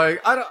 like,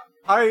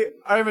 I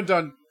haven't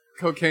done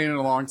cocaine in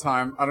a long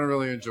time. I don't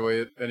really enjoy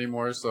it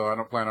anymore, so I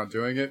don't plan on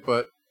doing it.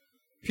 But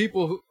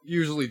people who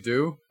usually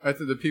do. I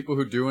think the people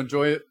who do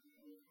enjoy it.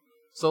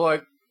 So,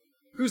 like,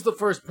 who's the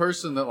first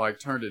person that like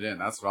turned it in?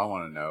 That's what I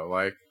want to know.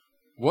 Like,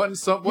 what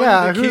Who's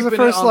keeping the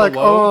first it on like, the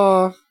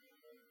low? oh,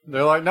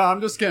 They're like, no,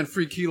 I'm just getting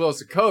free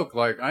kilos of coke.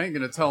 Like, I ain't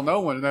gonna tell no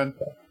one. And then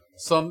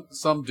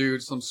some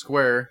dude, some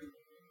square,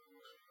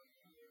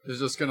 is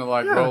just gonna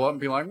like roll up and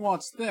be like,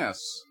 "What's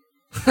this?"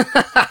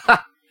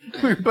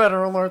 We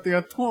better alert the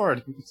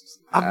authorities.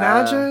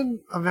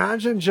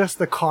 imagine just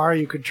the car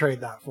you could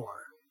trade that for.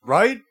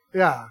 Right?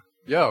 Yeah,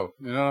 Yo,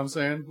 you know what I'm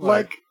saying?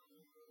 like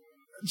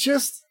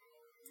just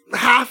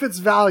half its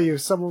value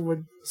someone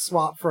would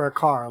swap for a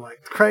car.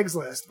 Like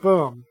Craigslist,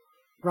 boom.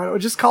 Right? Or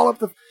just call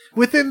up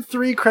within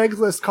 3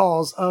 Craigslist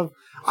calls of,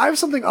 I have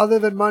something other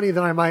than money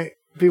that I might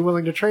be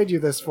willing to trade you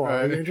this for.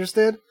 Are you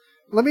interested?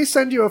 Let me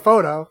send you a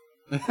photo.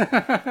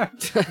 Not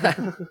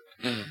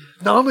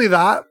only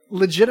that,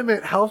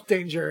 legitimate health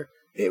danger.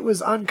 It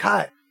was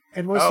uncut.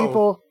 And most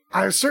people,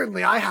 I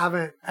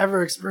haven't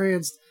ever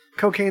experienced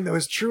cocaine that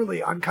was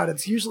truly uncut.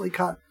 It's usually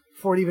cut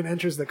before it even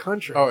enters the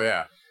country. Oh,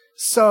 yeah.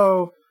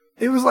 So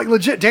it was like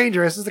legit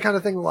dangerous. It's the kind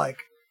of thing like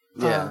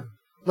a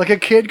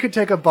kid could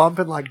take a bump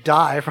and like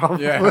die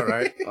probably. Yeah,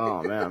 right.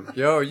 Oh, man.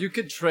 Yo, you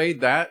could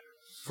trade that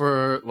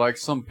for like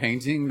some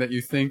painting that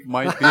you think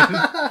might be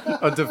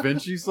a Da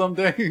Vinci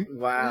someday.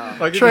 Wow.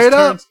 Like it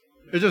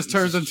just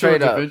turns into Straight a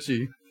Da up.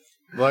 Vinci.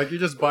 Like you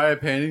just buy a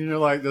painting and you're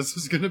like, this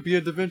is gonna be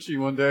a Da Vinci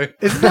one day.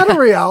 Isn't that a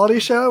reality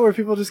show where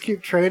people just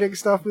keep trading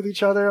stuff with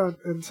each other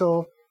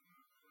until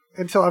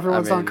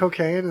everyone's on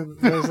cocaine and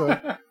there's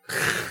a...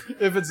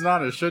 If it's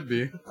not, it should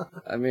be.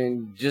 I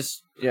mean,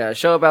 just, a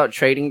show about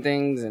trading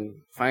things and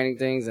finding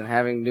things and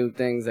having new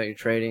things that you're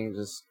trading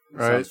just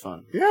sounds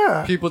fun.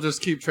 Yeah. People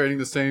just keep trading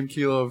the same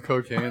kilo of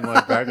cocaine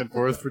like back and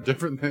forth for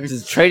different things.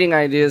 Does trading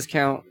ideas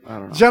count? I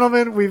don't know.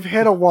 Gentlemen, we've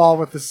hit a wall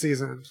with this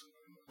season.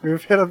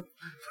 We've hit a...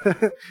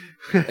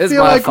 It's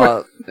my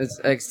fault. It's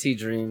XT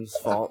Dream's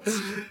fault.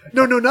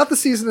 No, not the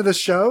season of the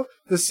show.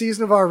 The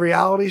season of our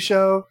reality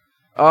show.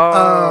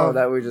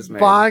 That we just made.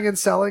 Buying and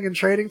selling and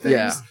trading things.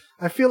 Yeah.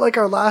 I feel like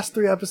our last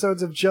 3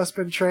 episodes have just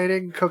been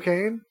trading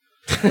cocaine.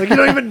 Like, you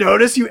don't even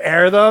notice. You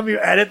air them, you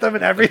edit them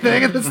and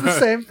everything, and it's the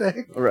same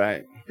thing.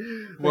 Right.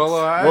 Well,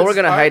 we're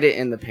going to hide it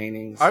in the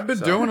paintings. I've been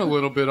doing a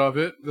little bit of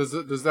it.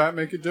 Does that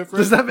make it different?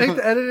 Does that make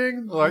the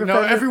editing? Like,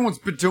 no, everyone's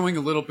been doing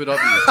a little bit of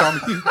it, you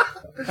dummy.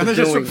 And they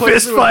just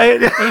fist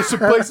fight.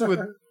 replace it with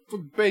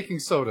baking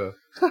soda.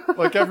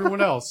 Like everyone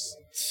else.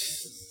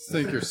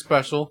 Think you're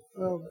special.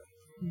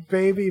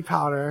 Baby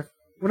powder.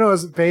 Well, no,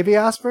 is it baby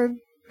aspirin?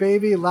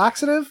 Baby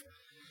laxative?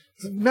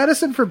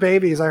 Medicine for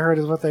babies, I heard,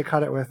 is what they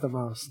cut it with the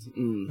most.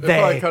 They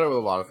probably cut it with a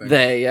lot of things.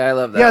 I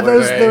love that Yeah,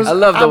 word. those I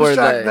love the word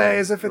abstract they.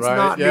 As if it's Right,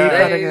 not yeah. me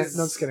cutting Days. it.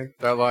 No, I'm just kidding.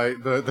 That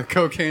like the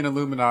cocaine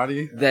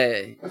Illuminati.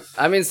 They.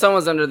 I mean,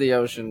 someone's under the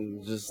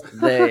ocean. Just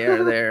they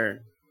are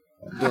there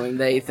doing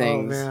they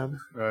things. Oh, man.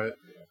 Right.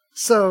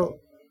 So,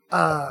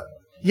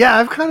 yeah,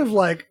 I've kind of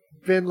like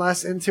been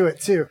less into it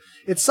too.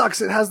 It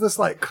sucks. It has this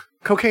like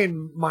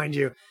cocaine, mind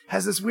you,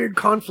 has this weird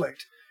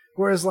conflict.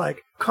 Whereas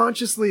like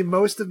consciously,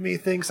 most of me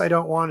thinks I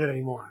don't want it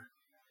anymore.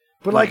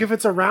 But like if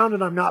it's around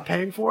and I'm not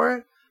paying for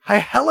it, I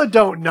hella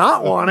don't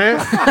not want it.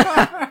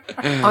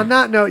 On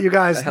that note, you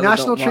guys,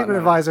 National Treatment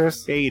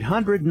Advisors.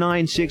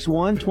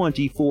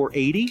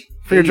 800-961-2480.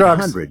 For your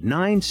drugs.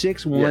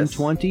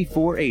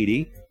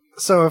 800-961-2480.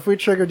 So if we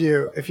triggered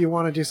you, if you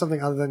want to do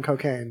something other than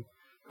cocaine,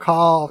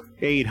 call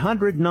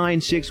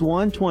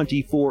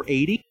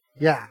 800-961-2480.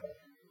 Yeah.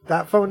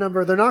 That phone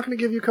number, they're not going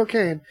to give you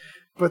cocaine,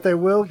 but they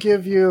will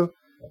give you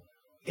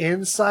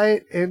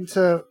insight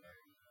into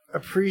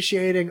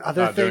appreciating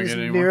other Not doing things it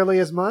anymore. nearly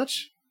as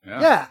much.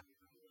 Yeah.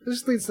 It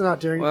just leads to not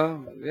doing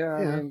Well, yeah.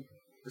 I Yeah. mean,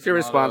 if you're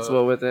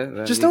responsible with it,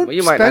 then Just don't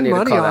you might not spend need to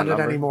money call that on it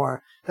number.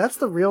 anymore. That's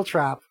the real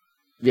trap.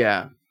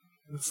 Yeah.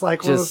 It's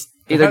like, Just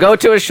either go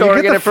to a store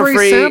and get get the it for free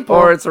free, sample.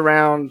 or it's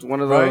around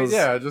one of Right? those.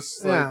 Yeah,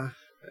 just like yeah.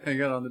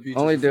 hang out on the beach.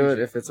 Only do it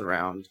if it's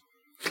around.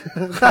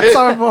 That's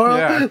our moral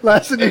Yeah.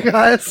 lesson, you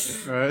guys.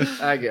 Right.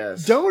 I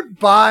guess. Don't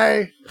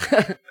buy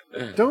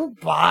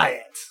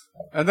it.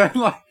 And then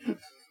like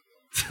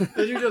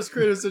then you just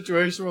create a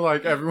situation where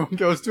like everyone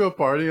goes to a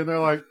party and they're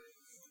like,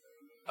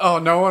 oh,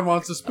 no one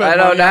wants to spend I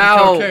know money on now.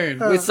 cocaine.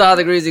 We saw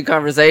the Greasy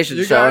Conversation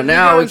You show, guys- and you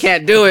now we guys-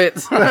 can't do it.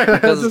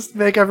 because Just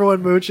make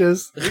everyone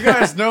mooches. You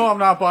guys know I'm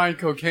not buying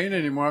cocaine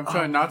anymore. I'm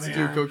trying not to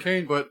do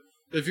cocaine, but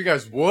if you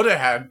guys would have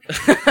had,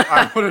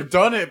 I would have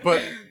done it.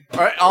 But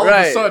all of a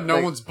Right, sudden, no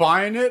like- one's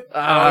buying it.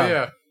 Oh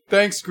yeah,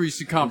 thanks,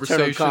 Greasy internal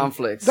Conversation.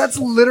 conflicts. That's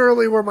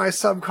literally where my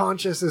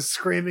subconscious is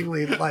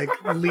screamingly like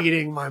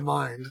leading my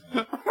mind.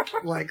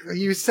 Like,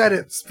 you said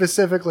it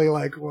specifically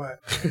like what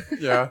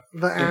Yeah.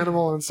 the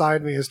animal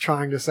inside me is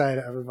trying to say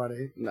to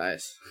everybody.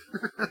 Nice.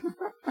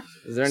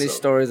 Is there any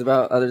stories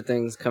about other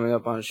things coming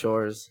up on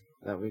shores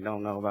that we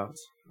don't know about?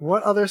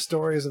 What other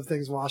stories of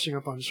things washing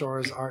up on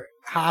shores are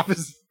half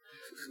as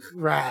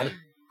rad?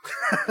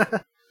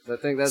 I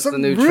think that's Some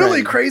the new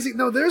really trend. crazy.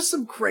 No, there's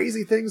some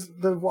crazy things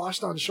that have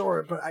washed on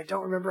shore, but I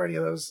don't remember any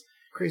of those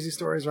crazy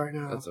stories right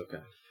now. That's okay.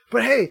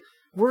 But hey,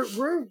 we're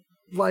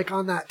like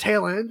on that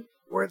tail end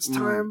where it's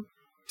time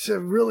to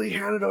really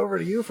hand it over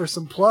to you for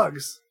some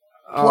plugs.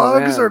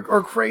 Plugs man.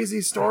 or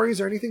crazy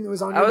stories or anything that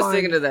was on I your was mind.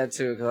 thinking of that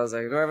too because I was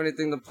like, do I have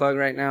anything to plug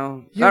right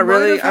now? You Not might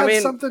really. have had I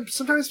mean, something.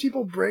 Sometimes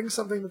people bring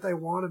something that they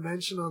want to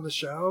mention on the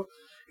show,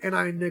 and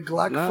I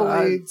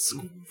neglectfully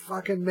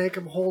fucking make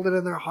them hold it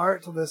in their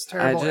heart to this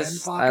terrible end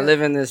pocket. I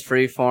live in this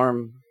free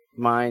form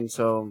mind,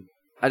 so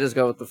I just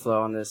go with the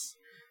flow on this.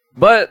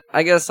 But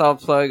I guess I'll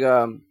plug.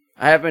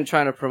 I have been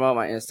trying to promote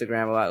my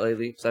Instagram a lot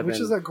lately. So Which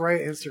is a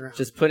great Instagram.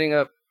 just putting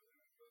up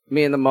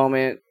me in the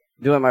moment,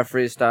 doing my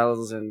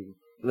freestyles and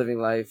living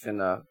life and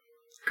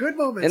Good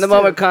moments. in the too.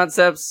 moment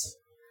concepts.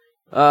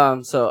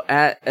 So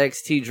at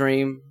XT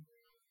Dream,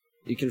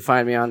 you can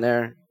find me on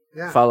there.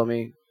 Yeah. Follow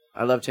me.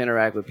 I love to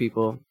interact with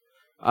people.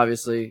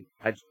 Obviously,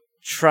 I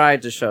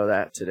tried to show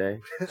that today.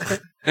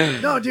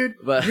 No, dude,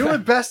 But- you're the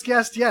best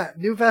guest yet.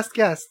 New best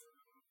guest.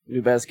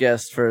 New best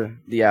guest for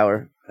the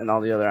hour and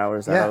all the other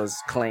hours that Yeah. I was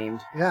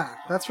claimed. Yeah,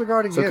 that's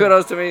regarding So you.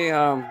 kudos to me.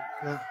 Yeah.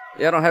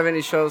 Yeah, I don't have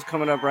any shows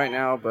coming up right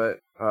now, but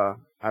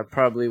I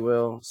probably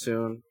will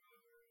soon.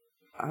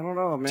 I don't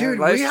know, man. Dude,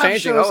 Life's we have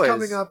changing shows always.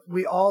 coming up.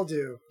 We all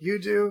do. You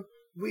do.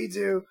 We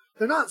do.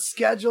 They're not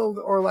scheduled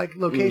or like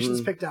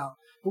locations picked out,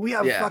 but we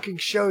have Yeah. fucking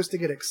shows to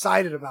get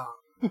excited about.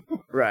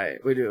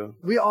 Right, we do.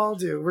 We all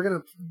do. We're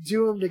gonna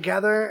do them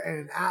together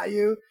and at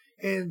you,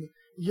 and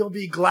you'll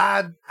be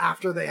glad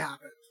after they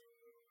happen.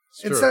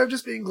 It's true. Instead of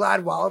just being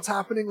glad while it's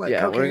happening, like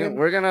Yeah, cocaine,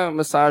 we're gonna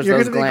massage you're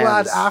those gonna be glad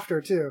glands.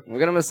 after too. We're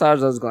gonna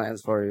massage those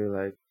glands for you,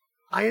 like.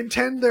 I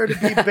intend there to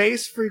be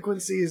bass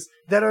frequencies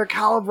that are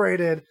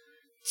calibrated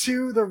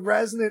to the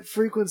resonant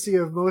frequency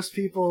of most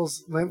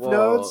people's lymph Whoa.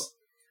 nodes,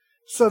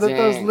 so that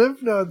those Dang.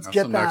 lymph nodes That's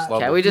get some next that. level.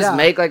 Can't we just Yeah.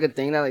 make like a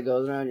thing that like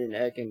goes around your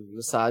neck and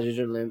massages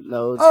your lymph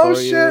nodes Oh,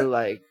 for shit. you,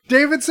 like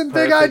Davidson,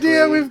 big idea.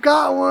 Perfectly. We've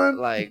got one.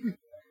 like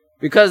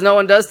because no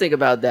one does think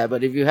about that.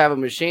 But if you have a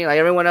machine, like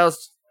everyone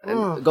else,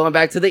 and going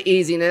back to the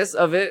easiness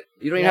of it,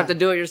 you don't even Yeah. have to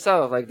do it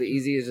yourself. Like the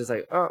easy is just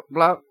like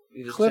blah.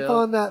 You just Clip chill.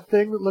 on that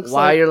thing that looks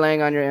while like you're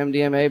laying on your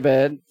MDMA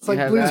bed. it's like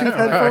you have Bluetooth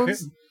that.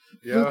 headphones.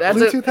 Yeah. That's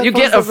Bluetooth you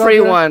get a headphones that free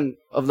rub your- one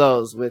of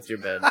those with your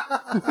bed.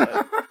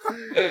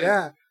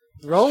 Yeah,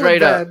 rolling Straight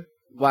bed. up.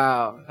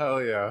 Wow.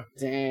 Hell yeah.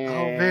 Damn.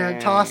 Oh man,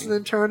 tossing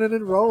and turning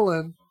and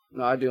rolling.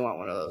 No, I do want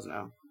one of those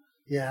now.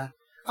 Yeah,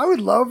 I would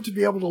love to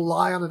be able to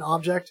lie on an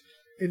object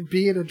and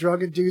be in a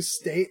drug-induced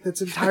state that's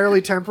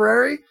entirely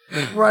temporary,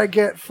 where I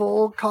get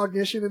full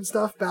cognition and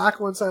stuff back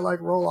once I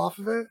like roll off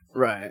of it.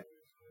 Right.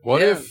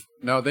 What Yeah. if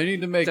they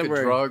need to make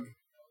Temporary. a drug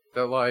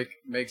that like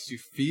makes you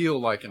feel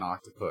like an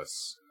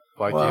octopus?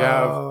 Like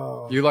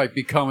Whoa. you like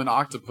become an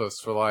octopus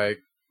for like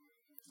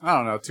I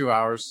don't know, 2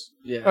 hours.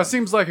 Yeah. That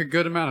seems like a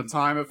good amount of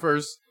time at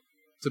first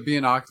to be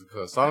an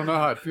octopus. I don't know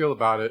how I'd feel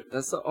about it.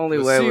 That's the only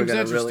It way we're seems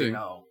gonna really interesting.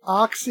 know.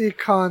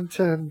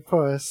 OxyContin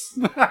puss.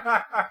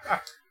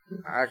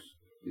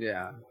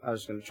 Yeah, I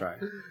was gonna try.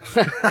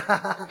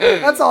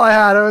 That's all I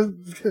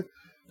had.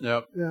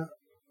 Yep.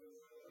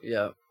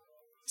 Yeah.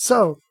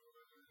 So,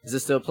 Is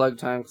this still plug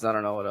time? Because I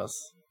don't know what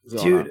else is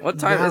going Dude, on. What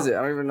time now- is it?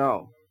 I don't even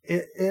know.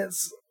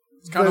 it's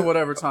It's kind of the-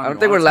 whatever time. I don't you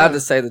think we're want. allowed to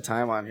say the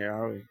time on here,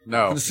 are we?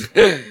 No.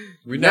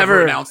 We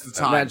never announce the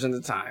time. Imagine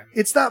the time.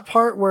 It's that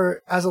part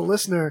where, as a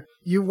listener,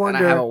 you And I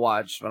have a wonder,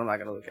 watch, but I'm not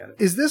gonna look at it.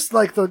 is this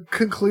like the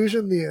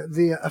conclusion,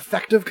 the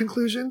effective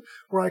conclusion,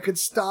 where I could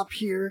stop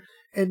here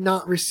and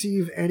not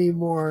receive any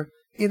more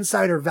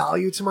insider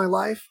value to my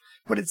life?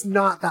 But it's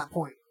not that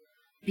point.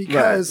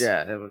 Because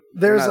Right, yeah,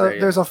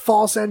 there's a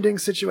false ending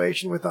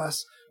situation with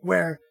us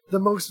where the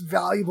most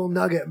valuable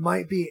nugget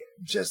might be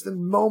just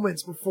in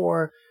moments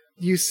before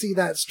you see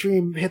that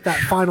stream hit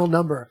that final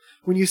number.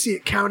 When you see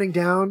it counting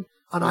down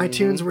on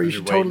iTunes, where you And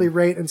should you're totally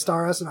rate and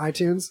star us on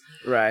iTunes,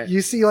 right.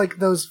 you see like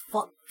those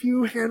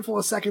few handful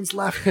of seconds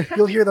left,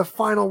 you'll hear the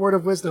final word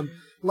of wisdom.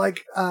 Like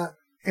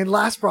in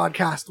last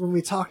broadcast when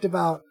we talked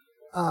about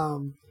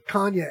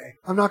Kanye.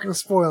 I'm not going to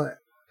spoil it.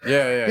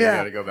 Yeah. You Yeah.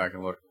 got to go back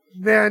and look.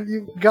 Man,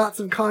 you got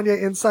some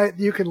Kanye insight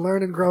you can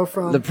learn and grow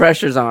from. The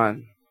pressure's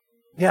on.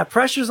 Yeah,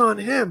 pressure's on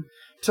him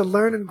to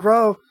learn and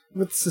grow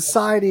with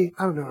society.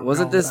 I don't know.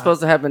 Wasn't this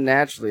supposed to happen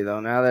naturally though?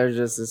 Now there's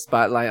just a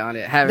spotlight on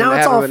it. Having Now it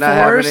it's happen, all but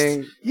not forced.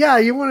 happening. Yeah,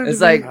 you wanted It's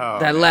to like be, Oh,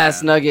 that man.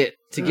 last nugget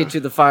to get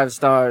you the 5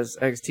 stars.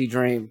 XT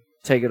Dream,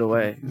 take it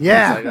away.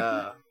 Yeah. It's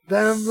like,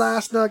 them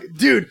last nugget.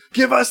 Dude,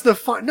 give us the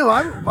fun. No,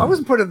 I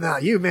wasn't putting that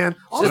on you, man.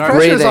 All the Just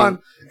pressure's breathing. on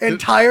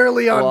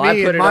entirely on well, me I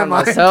put in it my on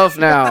mind. myself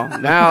now.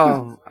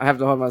 Now I have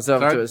to hold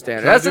myself Should I- to a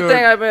standard. should I That's the do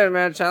thing it? I've been,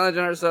 man.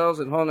 Challenging ourselves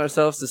and holding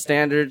ourselves to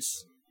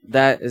standards.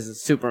 That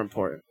is super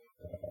important.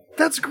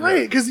 That's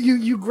great because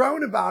you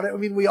groan about it. I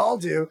mean, we all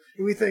do.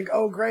 And we think,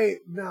 oh, great.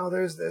 Now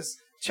there's this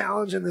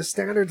challenge and this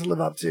standard to live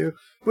up to.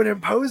 But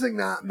imposing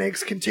that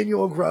makes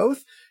continual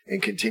growth,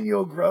 and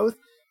continual growth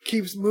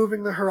keeps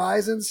moving the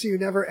horizon so you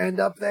never end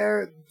up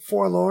there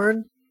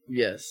forlorn.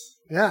 Yes.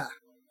 Yeah.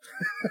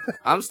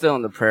 I'm still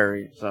in the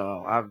prairie,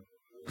 so I've.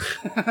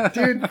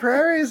 Dude,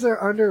 prairies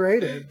are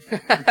underrated.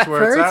 That's where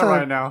Prairie it's at time.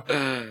 right now.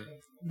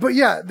 But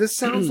yeah, this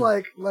sounds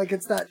like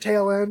it's that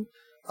tail end.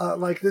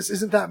 Like this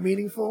isn't that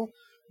meaningful,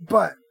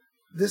 but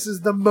this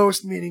is the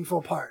most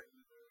meaningful part.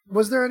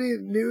 Was there any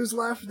news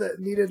left that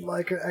needed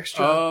like an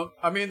extra?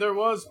 I mean, there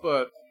was,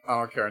 but I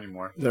don't care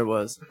anymore. There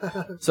was.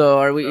 So,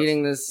 are we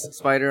eating this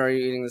spider? Are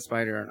you eating the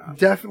spider or not?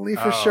 Definitely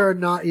for sure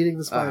not eating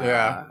the spider.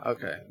 Yeah.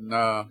 Okay. No,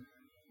 I'm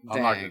not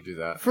Dang. going to do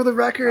that. For the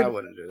record, I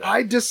wouldn't do that.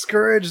 I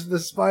discouraged the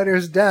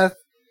spider's death.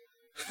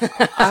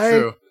 I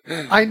True.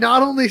 I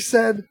not only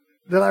said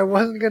that I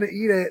wasn't going to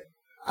eat it,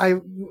 I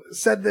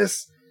said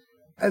this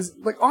as,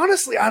 like,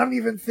 honestly, I don't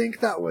even think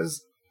that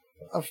was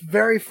a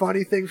very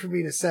funny thing for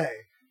me to say.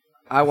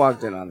 I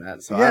walked in on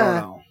that, so I Yeah. don't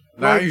know.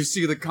 Now Like- you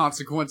see the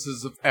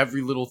consequences of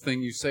every little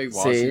thing you say,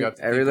 Woz. See, You have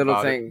to every think little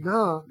about it. thing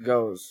No,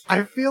 goes.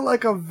 I feel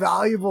like a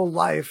valuable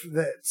life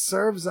that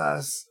serves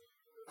us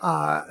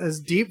is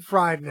deep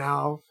fried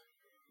now,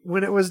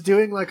 when it was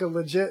doing like a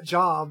legit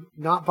job,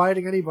 not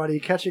biting anybody,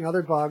 catching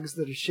other bugs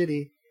that are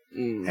shitty.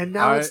 Mm. And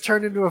now I- it's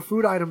turned into a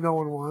food item no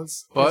one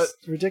wants. But-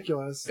 It's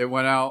ridiculous. It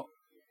went out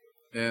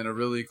in a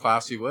really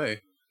classy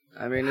way.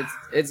 I mean,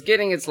 it's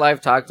getting its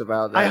life talked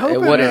about. That I hope it it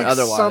wouldn't makes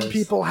otherwise. some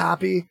people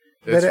happy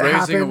that It's it raising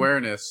happened.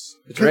 awareness.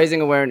 It's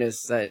raising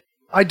awareness that.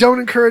 I don't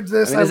encourage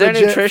this. I mean, is there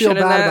legit nutrition feel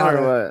in bad that about or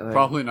it. what? Like,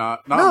 Probably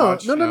not. Not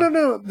No, much.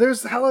 no.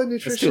 There's hella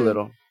nutrition. it's too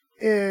little.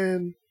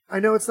 And I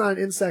know it's not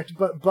an insect,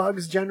 but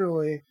bugs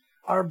generally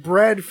are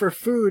bred for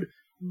food.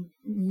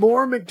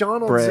 More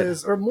McDonald's Bread.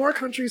 is, or more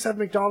countries have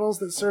McDonald's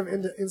that serve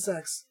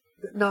insects.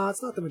 No,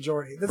 it's not the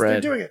majority. They're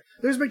Bread. doing it.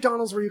 There's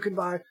McDonald's where you can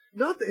buy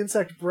not the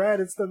insect bread,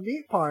 it's the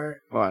meat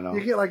part. Oh, I know.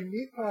 You get like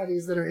meat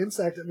patties that are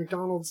insect at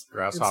McDonald's in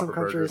Grasshopper some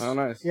countries. burgers. Oh,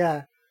 nice.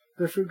 Yeah,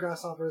 they're food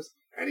grasshoppers.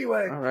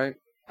 Anyway, All right.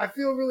 I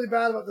feel really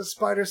bad about the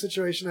spider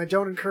situation. I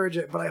don't encourage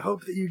it, but I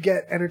hope that you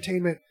get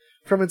entertainment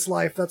from its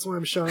life. That's why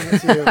I'm showing it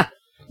to you.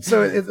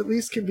 So it at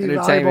least can be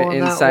valuable Entertainment, in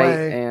that insight,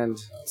 way. and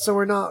So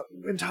we're not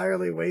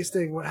entirely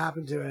wasting what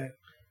happened to it.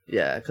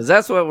 yeah, because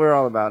that's what we're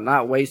all about.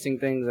 Not wasting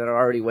things that are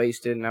already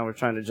wasted. Now we're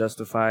trying to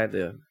justify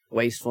the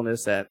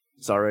wastefulness that's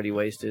already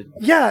wasted.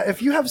 Yeah,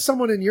 if you have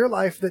someone in your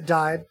life that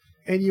died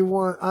and you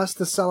want us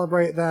to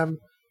celebrate them,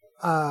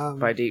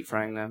 By deep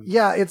frying them.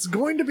 yeah, it's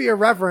going to be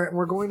irreverent. And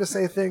we're going to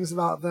say things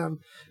about them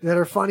that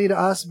are funny to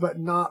us but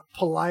not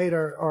polite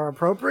or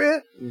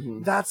appropriate.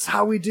 Mm-hmm. That's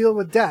how we deal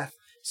with death.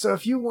 So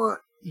if you want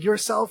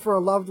yourself or a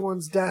loved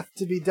one's death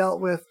to be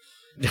dealt with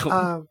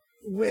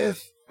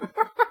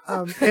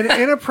an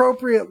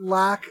inappropriate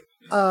lack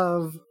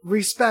of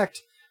respect,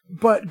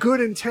 but good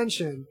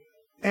intention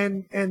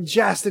and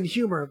jest and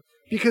humor,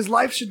 because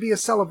life should be a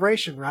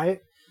celebration, right?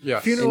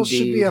 Yes. Funerals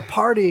should be Indeed. a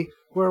party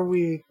where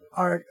we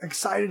are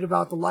excited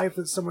about the life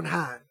that someone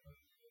had.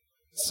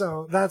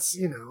 So that's,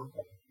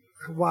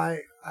 why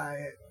I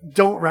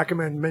don't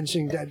recommend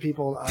mentioning dead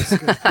people to us.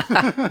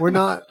 'Cause we're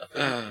not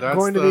That's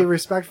going to the- be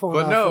respectful But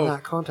enough no, in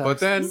that context. but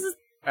then,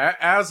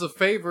 as a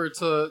favor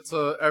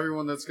to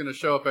everyone that's going to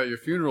show up at your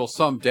funeral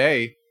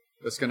someday,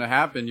 that's going to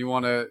happen. You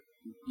want to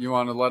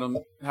let them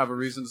have a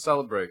reason to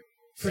celebrate.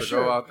 For So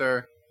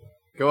sure.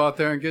 go out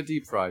there and get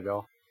deep fried,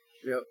 y'all.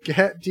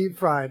 Get deep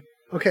fried.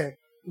 Okay,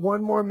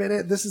 one more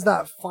minute. This is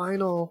that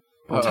final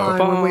Uh-oh. time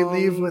when we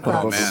leave with Oh,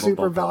 that man.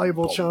 super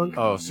valuable chunk.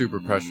 Oh, super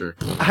pressure.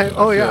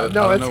 Oh yeah, good.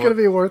 no, I don't it's know gonna what-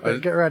 be worth it. I-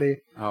 Get ready,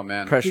 Oh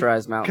man.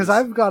 Pressurized mountains. because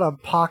I've got a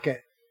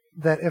pocket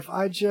that if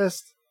I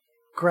just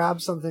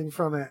grab something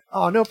from it,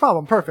 oh no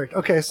problem, perfect.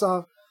 Okay,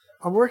 so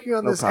I'm working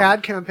on No this problem.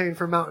 ad campaign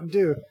for Mountain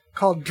Dew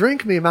called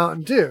 "Drink Me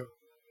Mountain Dew."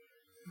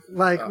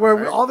 Like where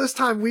right. all this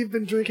time we've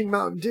been drinking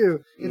Mountain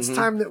Dew, it's Mhm.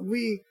 time that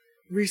we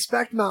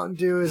respect Mountain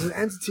Dew as an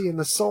entity and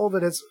the soul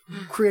that it's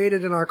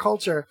created in our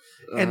culture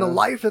and the Uh-huh.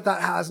 life that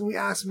has, and we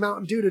ask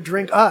Mountain Dew to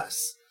drink us.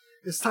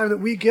 It's time that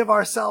we give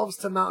ourselves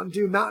to Mountain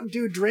Dew. Mountain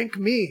Dew, drink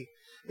me.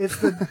 It's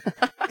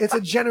it's a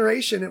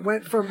generation. It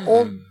went from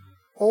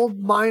old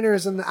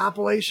miners in the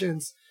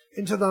Appalachians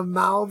into the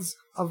mouths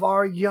of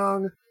our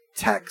young,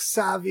 tech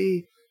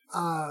savvy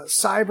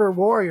cyber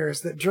warriors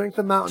that drink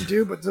the Mountain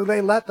Dew, but do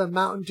they let the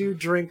Mountain Dew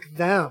drink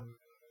them?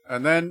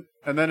 And then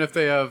if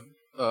they have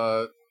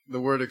the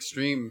word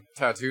extreme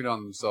tattooed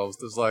on themselves,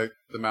 does like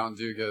the Mountain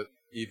Dew get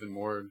even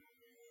more?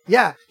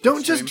 Yeah,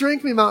 don't just Extreme.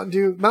 drink me Mountain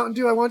Dew. Mountain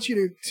Dew, I want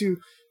you to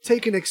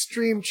take an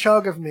extreme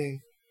chug of me.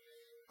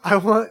 I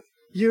want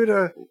you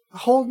to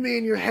hold me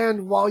in your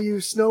hand while you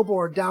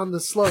snowboard down the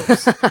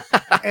slopes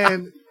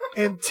and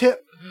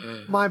tip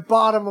my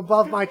bottom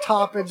above my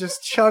top and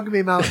just chug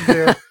me Mountain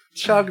Dew.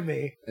 Chug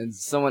me. and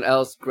someone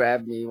else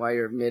grabbed me while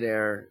you're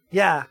midair,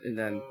 Yeah. and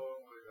then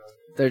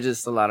There's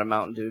just a lot of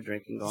Mountain Dew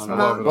drinking going on.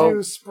 Mountain Well,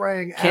 Dew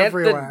spraying Can't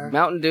everywhere. the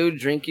Mountain Dew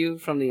drink you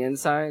from the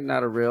inside?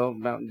 Not a real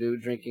Mountain Dew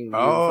drinking you from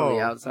Oh.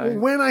 the outside?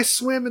 When I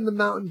swim in the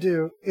Mountain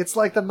Dew, it's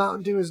like the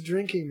Mountain Dew is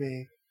drinking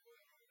me.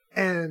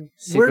 And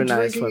we're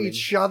Synchronized drinking swimming.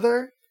 each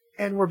other,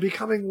 and we're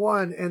becoming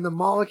one, and the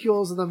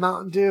molecules of the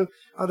Mountain Dew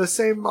are the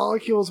same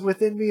molecules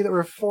within me that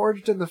were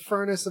forged in the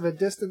furnace of a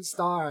distant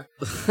star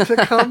to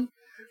come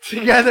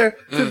together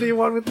to be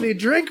one with me.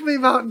 Drink me,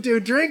 Mountain Dew,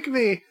 drink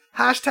me!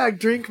 Hashtag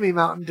drink me,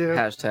 Mountain Dew.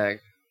 Hashtag.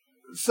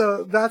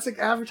 So that's an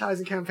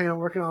advertising campaign I'm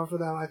working on for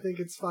them. I think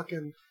it's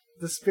fucking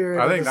the spirit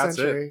I of think the that's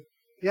century.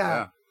 Yeah.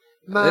 Yeah.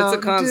 It's a Mountain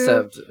Dew,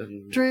 concept.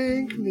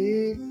 drink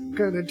me,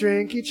 gonna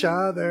drink each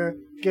other.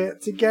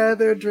 Get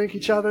together, drink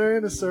each other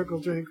in a circle.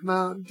 Drink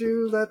Mountain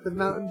Dew, let the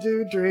Mountain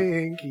Dew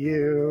drink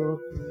you.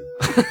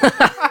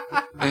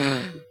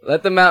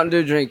 Let the Mountain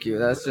Dew drink you.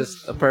 That's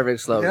just a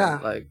perfect slogan. Yeah.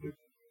 Like,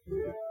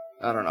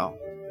 I don't know.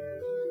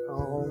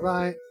 All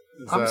right,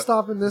 Is I'm that-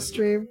 stopping this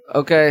stream.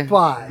 Okay.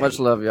 Bye. Much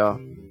love, y'all.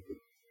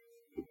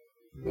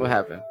 What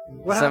happened?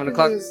 What 7 happened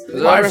o'clock? is Is the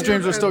it Live over?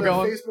 streams are still and the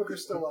going? Facebook are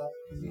still up.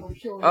 I'm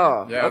killing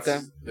Oh, Yeah, okay.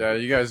 yeah,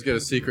 you guys get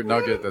a secret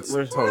nugget that's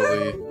We're-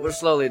 totally. We're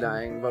slowly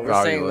dying, but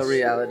we're seeing the Valueless.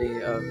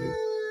 reality of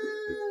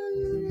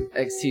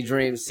XT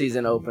Dreams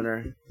season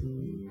opener.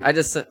 I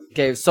just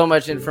gave so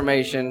much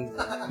information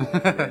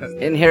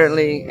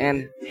inherently.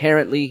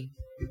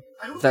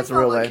 I don't That's I a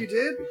real felt like way. you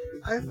did.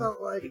 I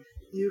felt like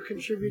you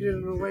contributed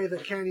in a way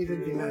that can't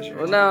even be measured.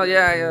 Well, no,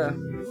 yeah.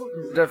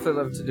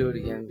 Definitely love to do it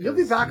again. You'll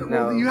be back.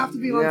 Well, you have to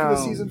be on for the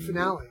season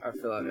finale. I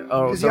feel like it.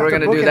 Oh, 'Cause so you we're have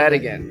to gonna do bookend that it.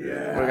 again.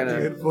 Yeah, We're gonna.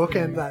 dude,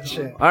 bookend that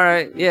shit. All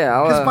right,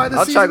 yeah. Because by the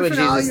I'll season chocolate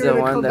finale, Jesus you're the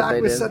gonna one come that back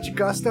they with did. such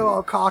gusto,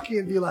 all cocky,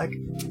 and be like,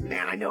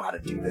 "Man, I know how to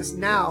do this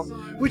now."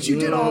 Which you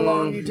did all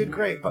along. You did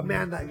great, but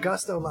man, that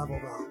gusto level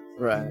though.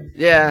 Right.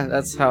 Yeah,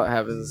 that's how it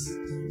happens.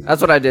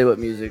 That's what I did with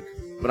music,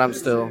 but I'm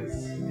still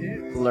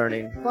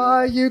learning.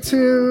 Bye,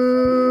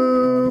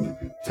 YouTube.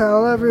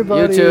 Tell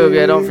everybody. YouTube,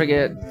 yeah, don't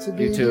forget to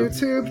be YouTube.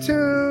 YouTube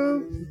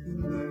too.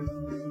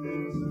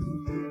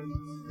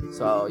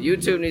 So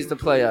YouTube needs to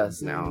play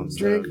us now.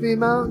 Drink me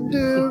Mountain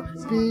Dew.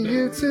 Be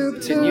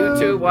YouTube too. Can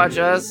YouTube watch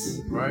us?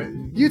 Right?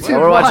 YouTube.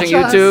 We're watch watching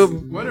us.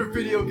 YouTube. When are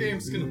video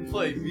games gonna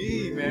play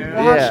me, man?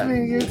 Watch Yeah.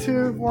 me,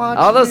 YouTube. Watch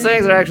All those me.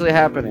 things are actually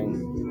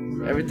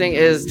happening. Everything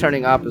is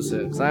turning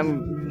opposite. Cause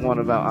I'm one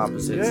about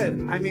opposites.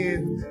 Good. I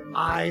mean,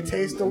 I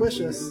taste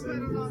delicious.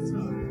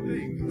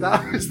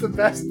 That was the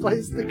best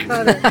place to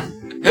cut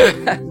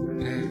it.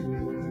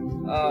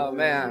 Oh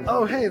man.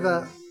 Oh, hey,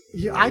 the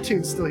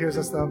iTunes still hears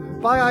us though.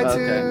 Bye, Okay.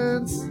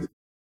 iTunes.